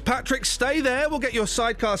Forest. Patrick, stay there. We'll get your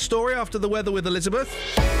sidecar story after the weather with Elizabeth.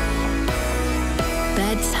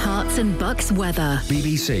 Beds, Herts and Bucks weather.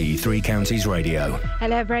 BBC Three Counties Radio.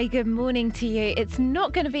 Hello, very good morning to you. It's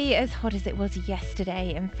not going to be as hot as it was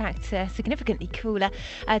yesterday. In fact, significantly cooler.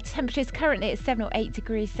 Temperatures currently at 7 or 8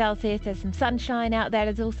 degrees Celsius. There's some sunshine out there.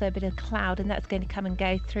 There's also a bit of cloud, and that's going to come and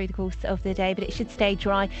go through the course of the day. But it should stay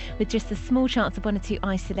dry with just a small chance of 1 or 2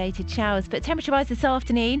 isolated showers. But temperature-wise this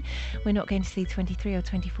afternoon, we're not going to see 23 or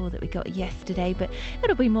 24 that we got yesterday, but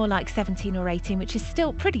it'll be more like 17 or 18, which is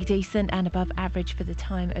still pretty decent and above average for the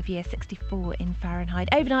time of year. 64 in Fahrenheit.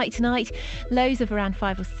 Overnight tonight, lows of around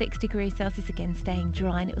 5 or 6 degrees Celsius, again staying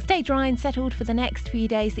dry, and it will stay dry and settled for the next few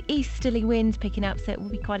days. The easterly winds picking up, so it will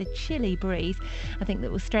be quite a chilly breeze. I think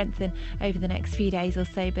that will strengthen over the next few days or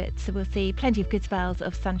so, but we'll see plenty of good spells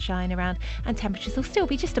of sunshine around, and temperatures will still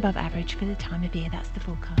be just above average for the time of year. That's the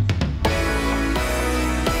forecast.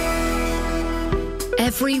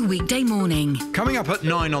 Every weekday morning. Coming up at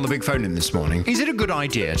 9 on the Big Phone In this morning, is it a good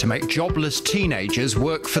idea to make jobless teenagers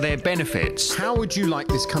work for their benefits? How would you like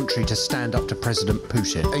this country to stand up to President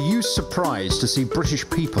Putin? Are you surprised to see British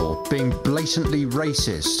people being blatantly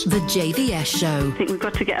racist? The JVS Show. I think we've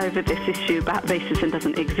got to get over this issue about racism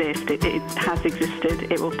doesn't exist. It has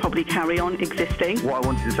existed. It will probably carry on existing. What I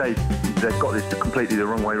wanted to say is they've got this completely the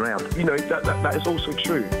wrong way around. You know, that is also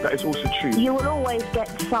true. That is also true. You will always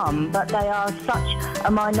get some, but they are such a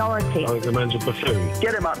minority. I think the man's a buffoon.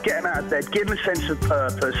 Get him up, get him out of bed, give him a sense of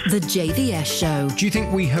purpose. The JVS Show. Do you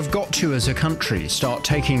think we have got to, as a country, start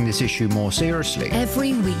taking this issue more seriously?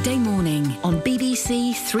 Every weekday morning on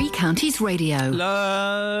BBC Three Counties Radio.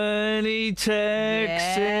 Lonely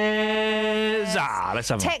texts. Yes. Let's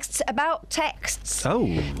have texts about texts. Oh.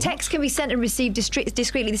 Texts can be sent and received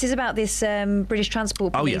discreetly. This is about this British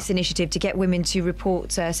Transport Police initiative to get women to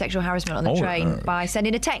report sexual harassment on the train by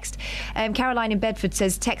sending a text. Caroline in Bedford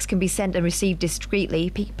says text can be sent and received discreetly.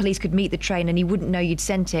 Police could meet the train and you wouldn't know you'd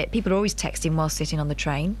sent it. People are always texting while sitting on the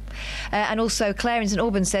train. And also Claire in St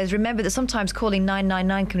Albans says, remember that sometimes calling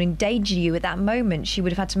 999 can endanger you at that moment. She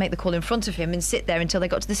would have had to make the call in front of him and sit there until they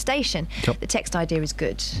got to the station. Yep. The text idea is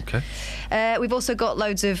good. Okay. We've also got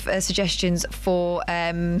loads of suggestions for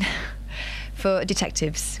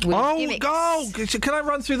detectives. Can I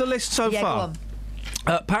run through the list so far? Go on.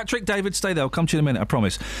 Patrick, David, stay there. I'll come to you in a minute, I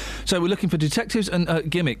promise. So we're looking for detectives and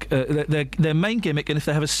gimmick. Their main gimmick, and if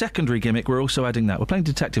they have a secondary gimmick, we're also adding that. We're playing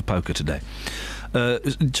detective poker today.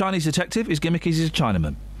 Chinese detective, his gimmick is he's a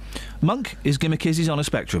Chinaman. Monk, his gimmick is he's on a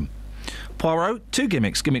spectrum. Poirot, 2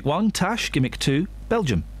 gimmicks. Gimmick 1, Tash. Gimmick 2,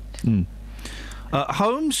 Belgium.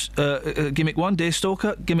 Holmes, gimmick 1,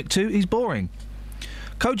 Deerstalker. Gimmick 2, he's boring.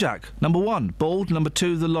 Kojak, number 1, bald. Number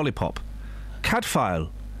 2, the lollipop. Cadfael,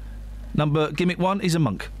 gimmick 1 is a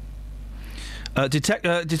monk.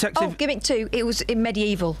 Detective. Oh, gimmick 2. It was in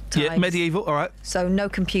medieval times. Yeah, medieval. All right. So no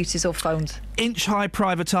computers or phones. Inch high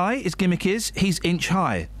private eye. His gimmick is he's inch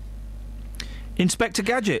high. Inspector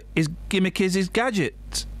Gadget. His gimmick is his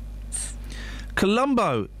gadget.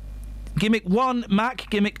 Columbo. Gimmick 1 Mac.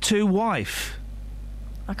 Gimmick 2 wife.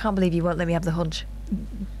 I can't believe you won't let me have the hunch.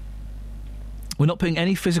 We're not putting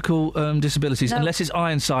any physical disabilities unless it's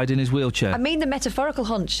Ironside in his wheelchair. I mean the metaphorical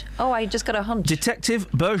hunch. Oh, I just got a hunch. Detective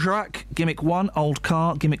Bergerac, gimmick 1, old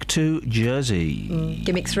car, gimmick 2, Jersey.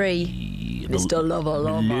 Gimmick 3, Mr. Lover.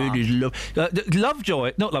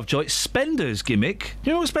 Lovejoy, Spender's gimmick. Do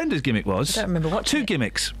you know what Spender's gimmick was? I don't remember what. 2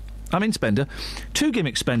 gimmicks. I'm in Spender. 2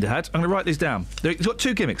 gimmicks Spender had. I'm going to write these down. He's got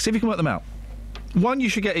 2 gimmicks. See if you can work them out. 1 you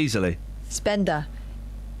should get easily. Spender.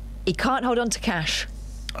 He can't hold on to cash.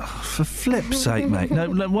 Oh, for flip's sake, mate. No,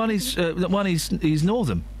 one is he's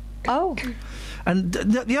northern. Oh. And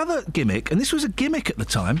the other gimmick, and this was a gimmick at the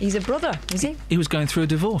time... He's a brother, is he? He was going through a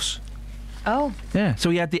divorce. Oh. Yeah, so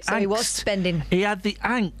he had the angst. He was spending. He had the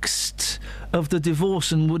angst of the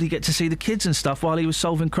divorce, and would he get to see the kids and stuff while he was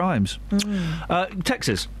solving crimes?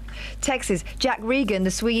 Texas. Jack Regan,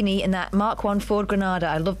 the Sweeney in that Mark I Ford Granada.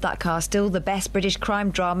 I loved that car. Still the best British crime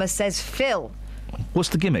drama, says Phil. What's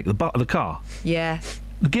the gimmick? The car? Yeah.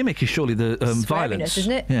 The gimmick is surely the violence, Sweariness,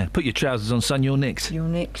 isn't it? Yeah. Put your trousers on, son. You're nicked. You're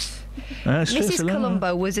nicked. Mrs.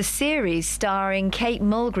 Columbo was a series starring Kate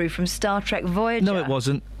Mulgrew from Star Trek Voyager. No, it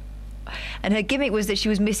wasn't. And her gimmick was that she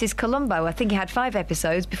was Mrs. Columbo. I think it had 5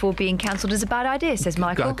 episodes before being cancelled as a bad idea, says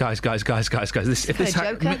Michael. Guys. Mrs.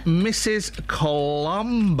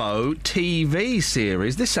 Columbo TV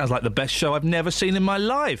series. This sounds like the best show I've never seen in my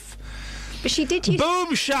life. But she did use... Boom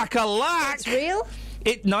shakalak! It's real?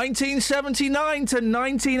 1979 to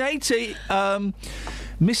 1980.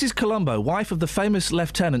 Mrs. Columbo, wife of the famous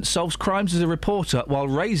lieutenant, solves crimes as a reporter while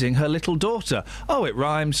raising her little daughter. Oh, it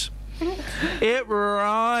rhymes. It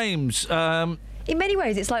rhymes. In many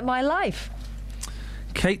ways, it's like my life.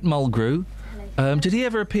 Kate Mulgrew. Did he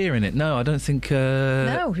ever appear in it? No, I don't think...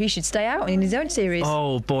 No, he should stay out in his own series.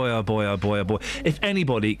 Oh, boy, oh, boy, oh, boy, oh, boy. If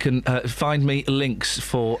anybody can find me links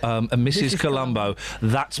for a Mrs. Columbo,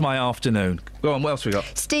 that's my afternoon. Go on, what else we got?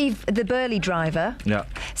 Steve, the Burley driver,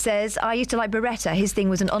 says, I used to like Beretta. His thing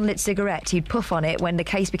was an unlit cigarette. He'd puff on it when the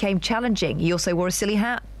case became challenging. He also wore a silly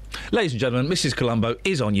hat. Ladies and gentlemen, Mrs. Columbo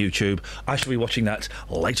is on YouTube. I shall be watching that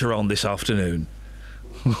later on this afternoon.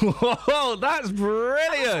 Whoa, that's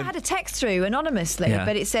brilliant! I had a text through anonymously,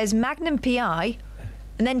 but it says Magnum PI,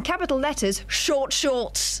 and then capital letters, short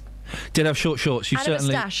shorts. Did have short shorts. You And a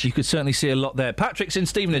moustache. could certainly see a lot there. Patrick's in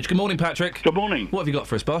Stevenage. Good morning, Patrick. Good morning. What have you got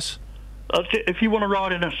for us, boss? If you want to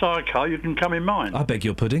ride in a sidecar, you can come in mine. I beg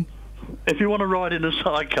your pudding. If you want to ride in a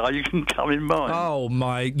sidecar, you can come in mine. Oh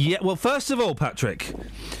my! Yeah. Well, first of all, Patrick.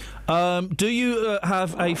 Do you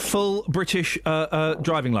have a full British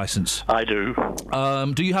driving licence? I do.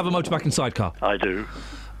 Do you have a motorbike sidecar? I do.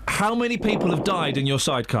 How many people have died in your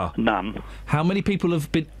sidecar? None. How many people have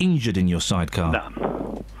been injured in your sidecar?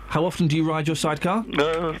 None. How often do you ride your sidecar?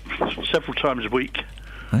 Several times a week.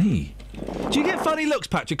 Hey. Do you get funny looks,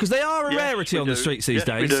 Patrick? Because they are a rarity on the streets these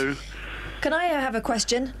days. Yes, we do. Can I have a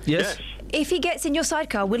question? Yes. If he gets in your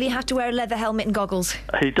sidecar, will he have to wear a leather helmet and goggles?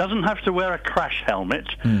 He doesn't have to wear a crash helmet.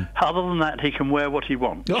 Other than that, he can wear what he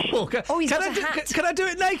wants. He's got a hat. Can I do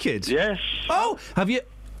it naked? Yes. Oh, have you...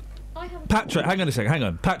 Patrick, hang on a second, hang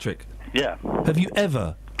on. Patrick. Yeah. Have you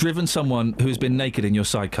ever driven someone who's been naked in your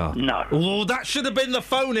sidecar? No. Oh, that should have been the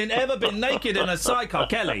phone-in. Ever been naked in a sidecar?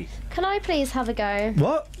 Kelly? Can I please have a go?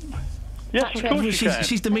 What? Yes, Patrick. of course you can.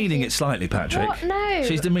 She's demeaning it slightly, Patrick. What? No.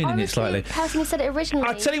 She's demeaning it slightly. The person who said it originally.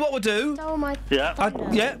 I'll tell you what we'll do. Stole my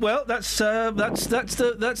Yeah, well, that's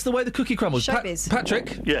the way the cookie crumbles.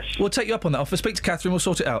 Patrick. Yes. We'll take you up on that offer. Speak to Catherine. We'll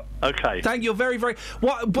sort it out. Okay. Thank you. Very, very.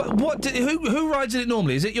 Who rides in it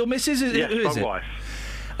normally? Is it your missus? Yes, who is my it? wife.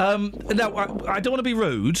 Now, I don't want to be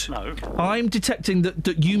rude. No. I'm detecting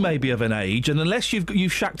that you may be of an age, and unless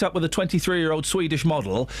you've shacked up with a 23-year-old Swedish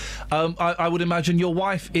model, I would imagine your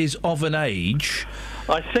wife is of an age.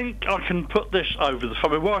 I think I can put this over the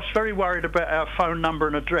phone. My wife's very worried about our phone number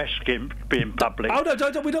and address being public. Oh, no,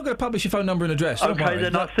 we're not going to publish your phone number and address. Don't Okay, worry.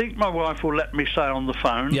 then I think my wife will let me say on the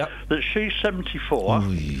phone that she's 74,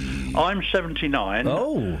 I'm 79,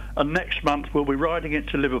 and next month we'll be riding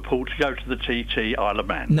into Liverpool to go to the TT Isle of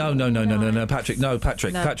Man. No, Patrick. No,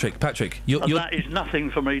 Patrick. No. Patrick. That is nothing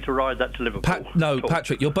for me to ride that to Liverpool.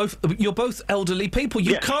 Patrick. You're both elderly people.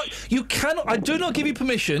 You cannot. I do not give you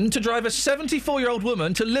permission to drive a 74-year-old woman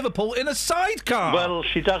to Liverpool in a sidecar. Well,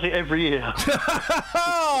 she does it every year.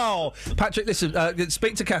 Oh, Patrick, listen.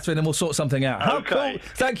 Speak to Catherine and we'll sort something out. How cool!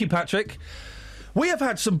 Thank you, Patrick. We have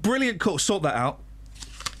had some brilliant calls. Sort that out.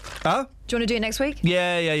 Huh? Do you want to do it next week?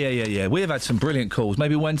 Yeah. We have had some brilliant calls.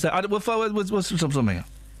 Maybe Wednesday. We'll sort something out.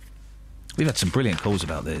 We've had some brilliant calls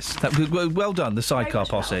about this. Well done, the sidecar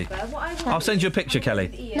posse. I'll send you a picture,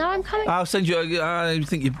 Kelly. No, I'm coming. I'll send you. I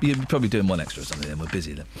think you're probably doing one extra or something. Then we're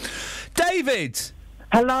busy then. David.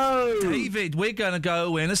 Hello. David, we're going to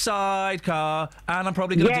go in a sidecar, and I'm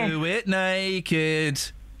probably going to do it naked.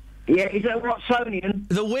 Yeah, is that Watsonian?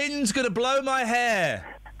 The wind's going to blow my hair,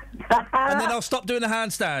 and then I'll stop doing the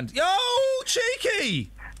handstand. Yo,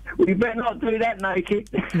 cheeky. We better not do that naked.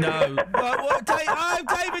 No. I'm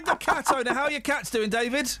David the cat owner. How are your cats doing,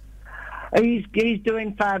 David? He's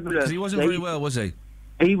doing fabulous. He wasn't very well, was he?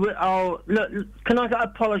 He would. Oh, look! Can I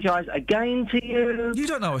apologise again to you? You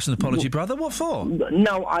don't know us an apology, brother. What for?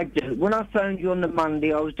 No, I do. When I phoned you on the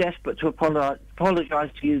Monday, I was desperate to apologise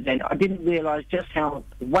to you. Then I didn't realise just how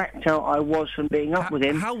whacked out I was from being up with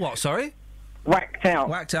him. How what? Sorry. Whacked out.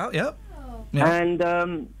 Whacked out. Yep.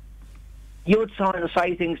 And you were trying to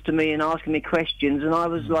say things to me and asking me questions, and I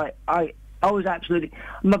was like, I was absolutely.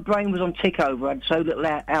 My brain was on tick over. I had so little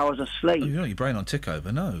hours of sleep. Oh, you're not your brain on tick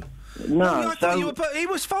over, no. No, I thought you were, he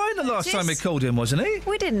was fine the last time we called him, wasn't he?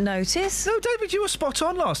 We didn't notice. No, David, you were spot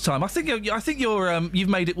on last time. I think you've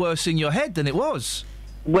made it worse in your head than it was.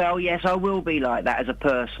 Well, yes, I will be like that as a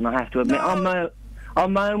person. I have to admit,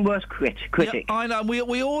 I'm my own worst critic. Yeah, I know.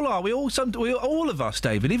 We all are. All of us,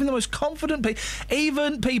 David. Even the most confident people,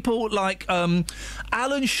 even people like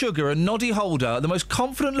Alan Sugar and Noddy Holder, the most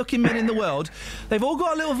confident-looking men in the world, they've all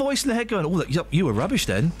got a little voice in their head going, "Oh, you were rubbish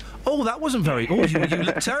then. Oh, that wasn't very. Oh, you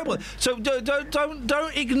look terrible." So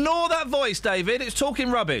don't ignore that voice, David. It's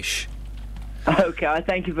talking rubbish. Okay,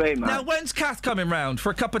 thank you very much. Now, when's Kath coming round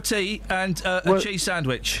for a cup of tea and a cheese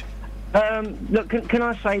sandwich? Look, can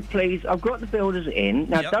I say, please, I've got the builders in.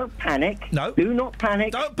 Now, don't panic. No. Do not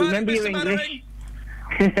panic. Don't panic, remember your Mr.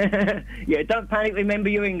 English. Yeah, don't panic. Remember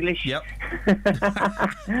your English. Yep.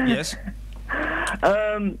 Yes.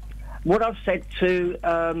 What I've said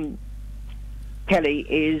to Kelly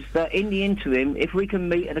is that in the interim, if we can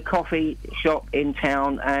meet at a coffee shop in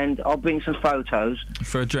town, and I'll bring some photos.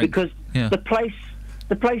 For a drink. Because the place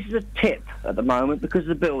is a tip at the moment because of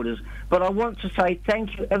the builders. But I want to say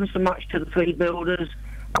thank you ever so much to the three builders,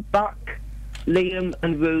 Buck, Liam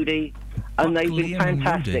and Rudy, and they've been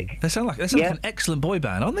fantastic. They sound like an excellent boy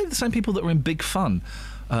band. Aren't they the same people that were in Big Fun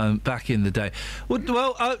back in the day? Well,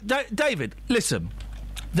 David, listen,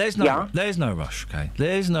 there's no rush, okay?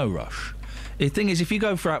 There's no rush. The thing is, if you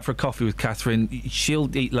go out for a coffee with Catherine,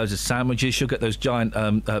 she'll eat loads of sandwiches. She'll get those giant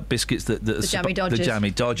biscuits the jammy dodgers. The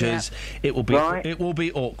jammy dodgers. Yeah. It will be awkward.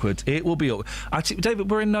 It will be awkward.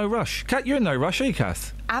 David, we're in no rush. Kat, you're in no rush, are you,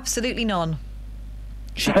 Kath? Absolutely none.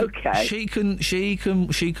 She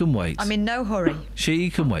can wait. I'm in no hurry.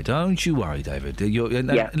 She can wait. Don't you worry, David.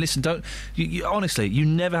 Listen, don't. Honestly, you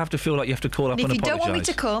never have to feel like you have to call up and apologise. If you don't want me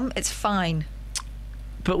to come, it's fine.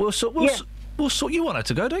 But we'll sort. You want her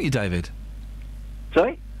to go, don't you, David?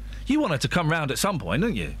 Sorry? You want her to come round at some point,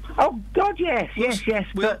 don't you? Oh, God, yes.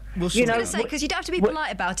 But, you know, because you don't have to be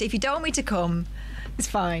polite about it. If you don't want me to come, it's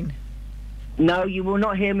fine. No, you will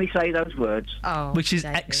not hear me say those words. Oh, which is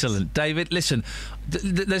excellent. David, listen,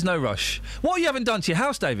 there's no rush. What you haven't done to your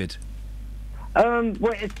house, David?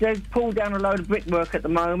 Well, they've pulled down a load of brickwork at the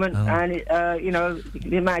moment, and, you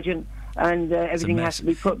can imagine, and everything has to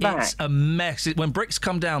be put back. It's a mess. When bricks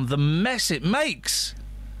come down, the mess it makes.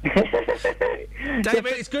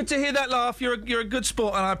 David, it's good to hear that laugh. You're a good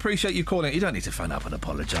sport, and I appreciate you calling. You don't need to phone up and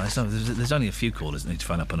apologise. No, there's only a few callers that need to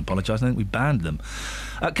phone up and apologise. I think we banned them.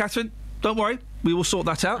 Catherine, don't worry. We will sort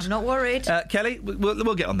that out. I'm not worried. Kelly,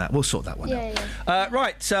 we'll get on that. We'll sort that one out.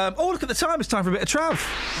 Right. Look at the time. It's time for a bit of trav.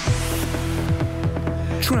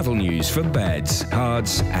 Travel news for beds,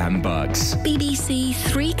 cards and bugs. BBC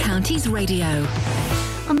Three Counties Radio.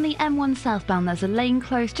 On the M1 southbound, there's a lane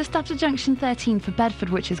closed just after junction 13 for Bedford,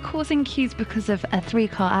 which is causing queues because of a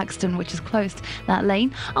 3-car accident which has closed that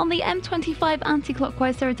lane. On the M25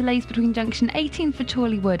 anti-clockwise, there are delays between junction 18 for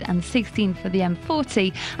Chorleywood and 16 for the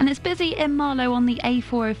M40, and it's busy in Marlow on the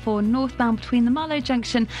A404 northbound between the Marlow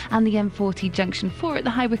junction and the M40 junction 4 at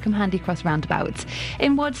the High Wycombe Handycross roundabout.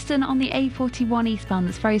 In Wadston on the A41 eastbound,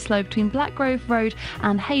 it's very slow between Blackgrove Road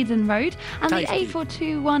and Hayden Road, and the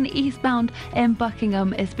A421 eastbound in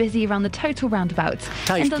Buckingham is busy around the Total roundabout.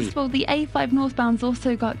 In Dunstable, the A5 northbound's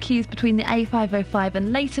also got queues between the A505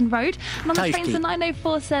 and Leighton Road, and on the trains, the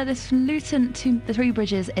 904 service from Luton to the Three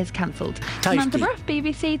Bridges is cancelled. Samantha Bruff,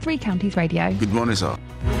 BBC Three Counties Radio. Good morning, sir.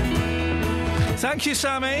 Thank you,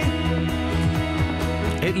 Sammy.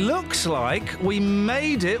 It looks like we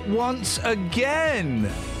made it once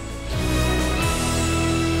again.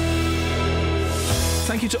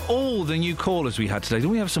 Thank you to all the new callers we had today.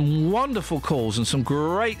 We have some wonderful calls and some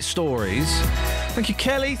great stories. Thank you,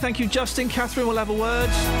 Kelly. Thank you, Justin. Catherine will have a word.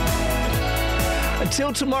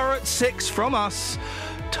 Until tomorrow at 6 from us,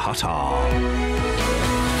 ta-ta.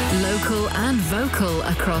 Local and vocal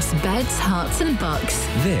across beds, hearts and bucks.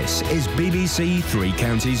 This is BBC Three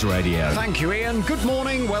Counties Radio. Thank you, Ian. Good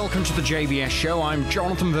morning. Welcome to the JVS show. I'm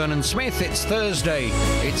Jonathan Vernon Smith. It's Thursday.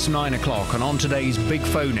 It's 9 o'clock, and on today's Big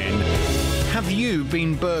Phone In, Have you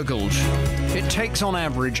been burgled? It takes on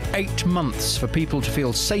average 8 months for people to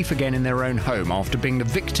feel safe again in their own home after being the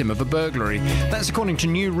victim of a burglary. That's according to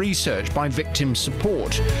new research by Victim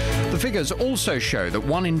Support. The figures also show that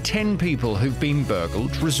 1 in 10 people who've been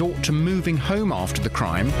burgled resort to moving home after the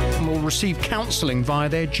crime and will receive counselling via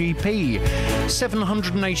their GP.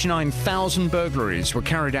 789,000 burglaries were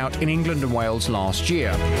carried out in England and Wales last year,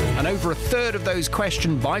 and over a third of those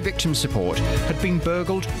questioned by Victim Support had been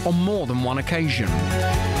burgled on more than one occasion.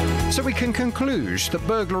 So we can conclude that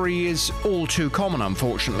burglary is all too common,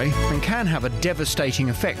 unfortunately, and can have a devastating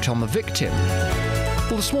effect on the victim.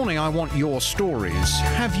 Well, this morning I want your stories.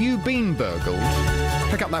 Have you been burgled?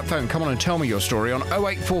 Pick up that phone, come on and tell me your story on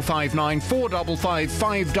 08459 455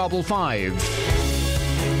 555.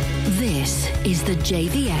 This is the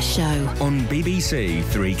JVS Show on BBC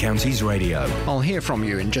Three Counties Radio. I'll hear from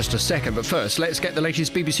you in just a second, but first, let's get the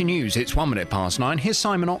latest BBC News. It's 9:01. Here's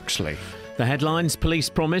Simon Oxley. The headlines: police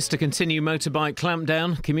promise to continue motorbike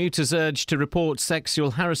clampdown, commuters urged to report sexual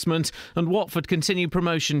harassment, and Watford continue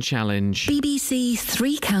promotion challenge. BBC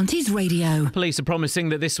Three Counties Radio. Police are promising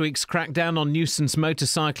that this week's crackdown on nuisance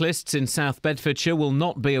motorcyclists in South Bedfordshire will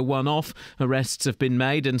not be a one-off. Arrests have been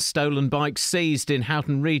made and stolen bikes seized in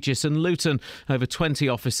Houghton Regis and Luton. Over 20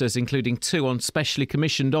 officers, including 2 on specially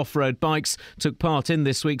commissioned off-road bikes, took part in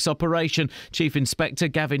this week's operation. Chief Inspector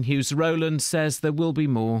Gavin Hughes-Rowland says there will be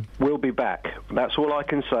more. We'll be back. That's all I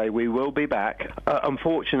can say. We will be back.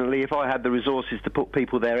 Unfortunately, if I had the resources to put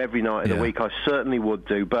people there every night of the week, I certainly would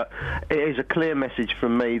do. But it is a clear message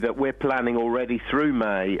from me that we're planning already through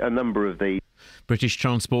May a number of these. British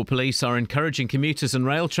Transport Police are encouraging commuters and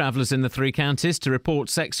rail travellers in the three counties to report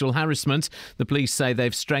sexual harassment. The police say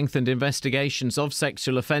they've strengthened investigations of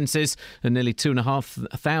sexual offences, and nearly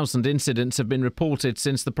 2,500 incidents have been reported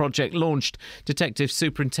since the project launched. Detective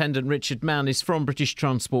Superintendent Richard Mann is from British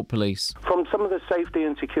Transport Police. From some of the safety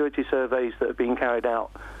and security surveys that have been carried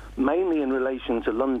out, mainly in relation to London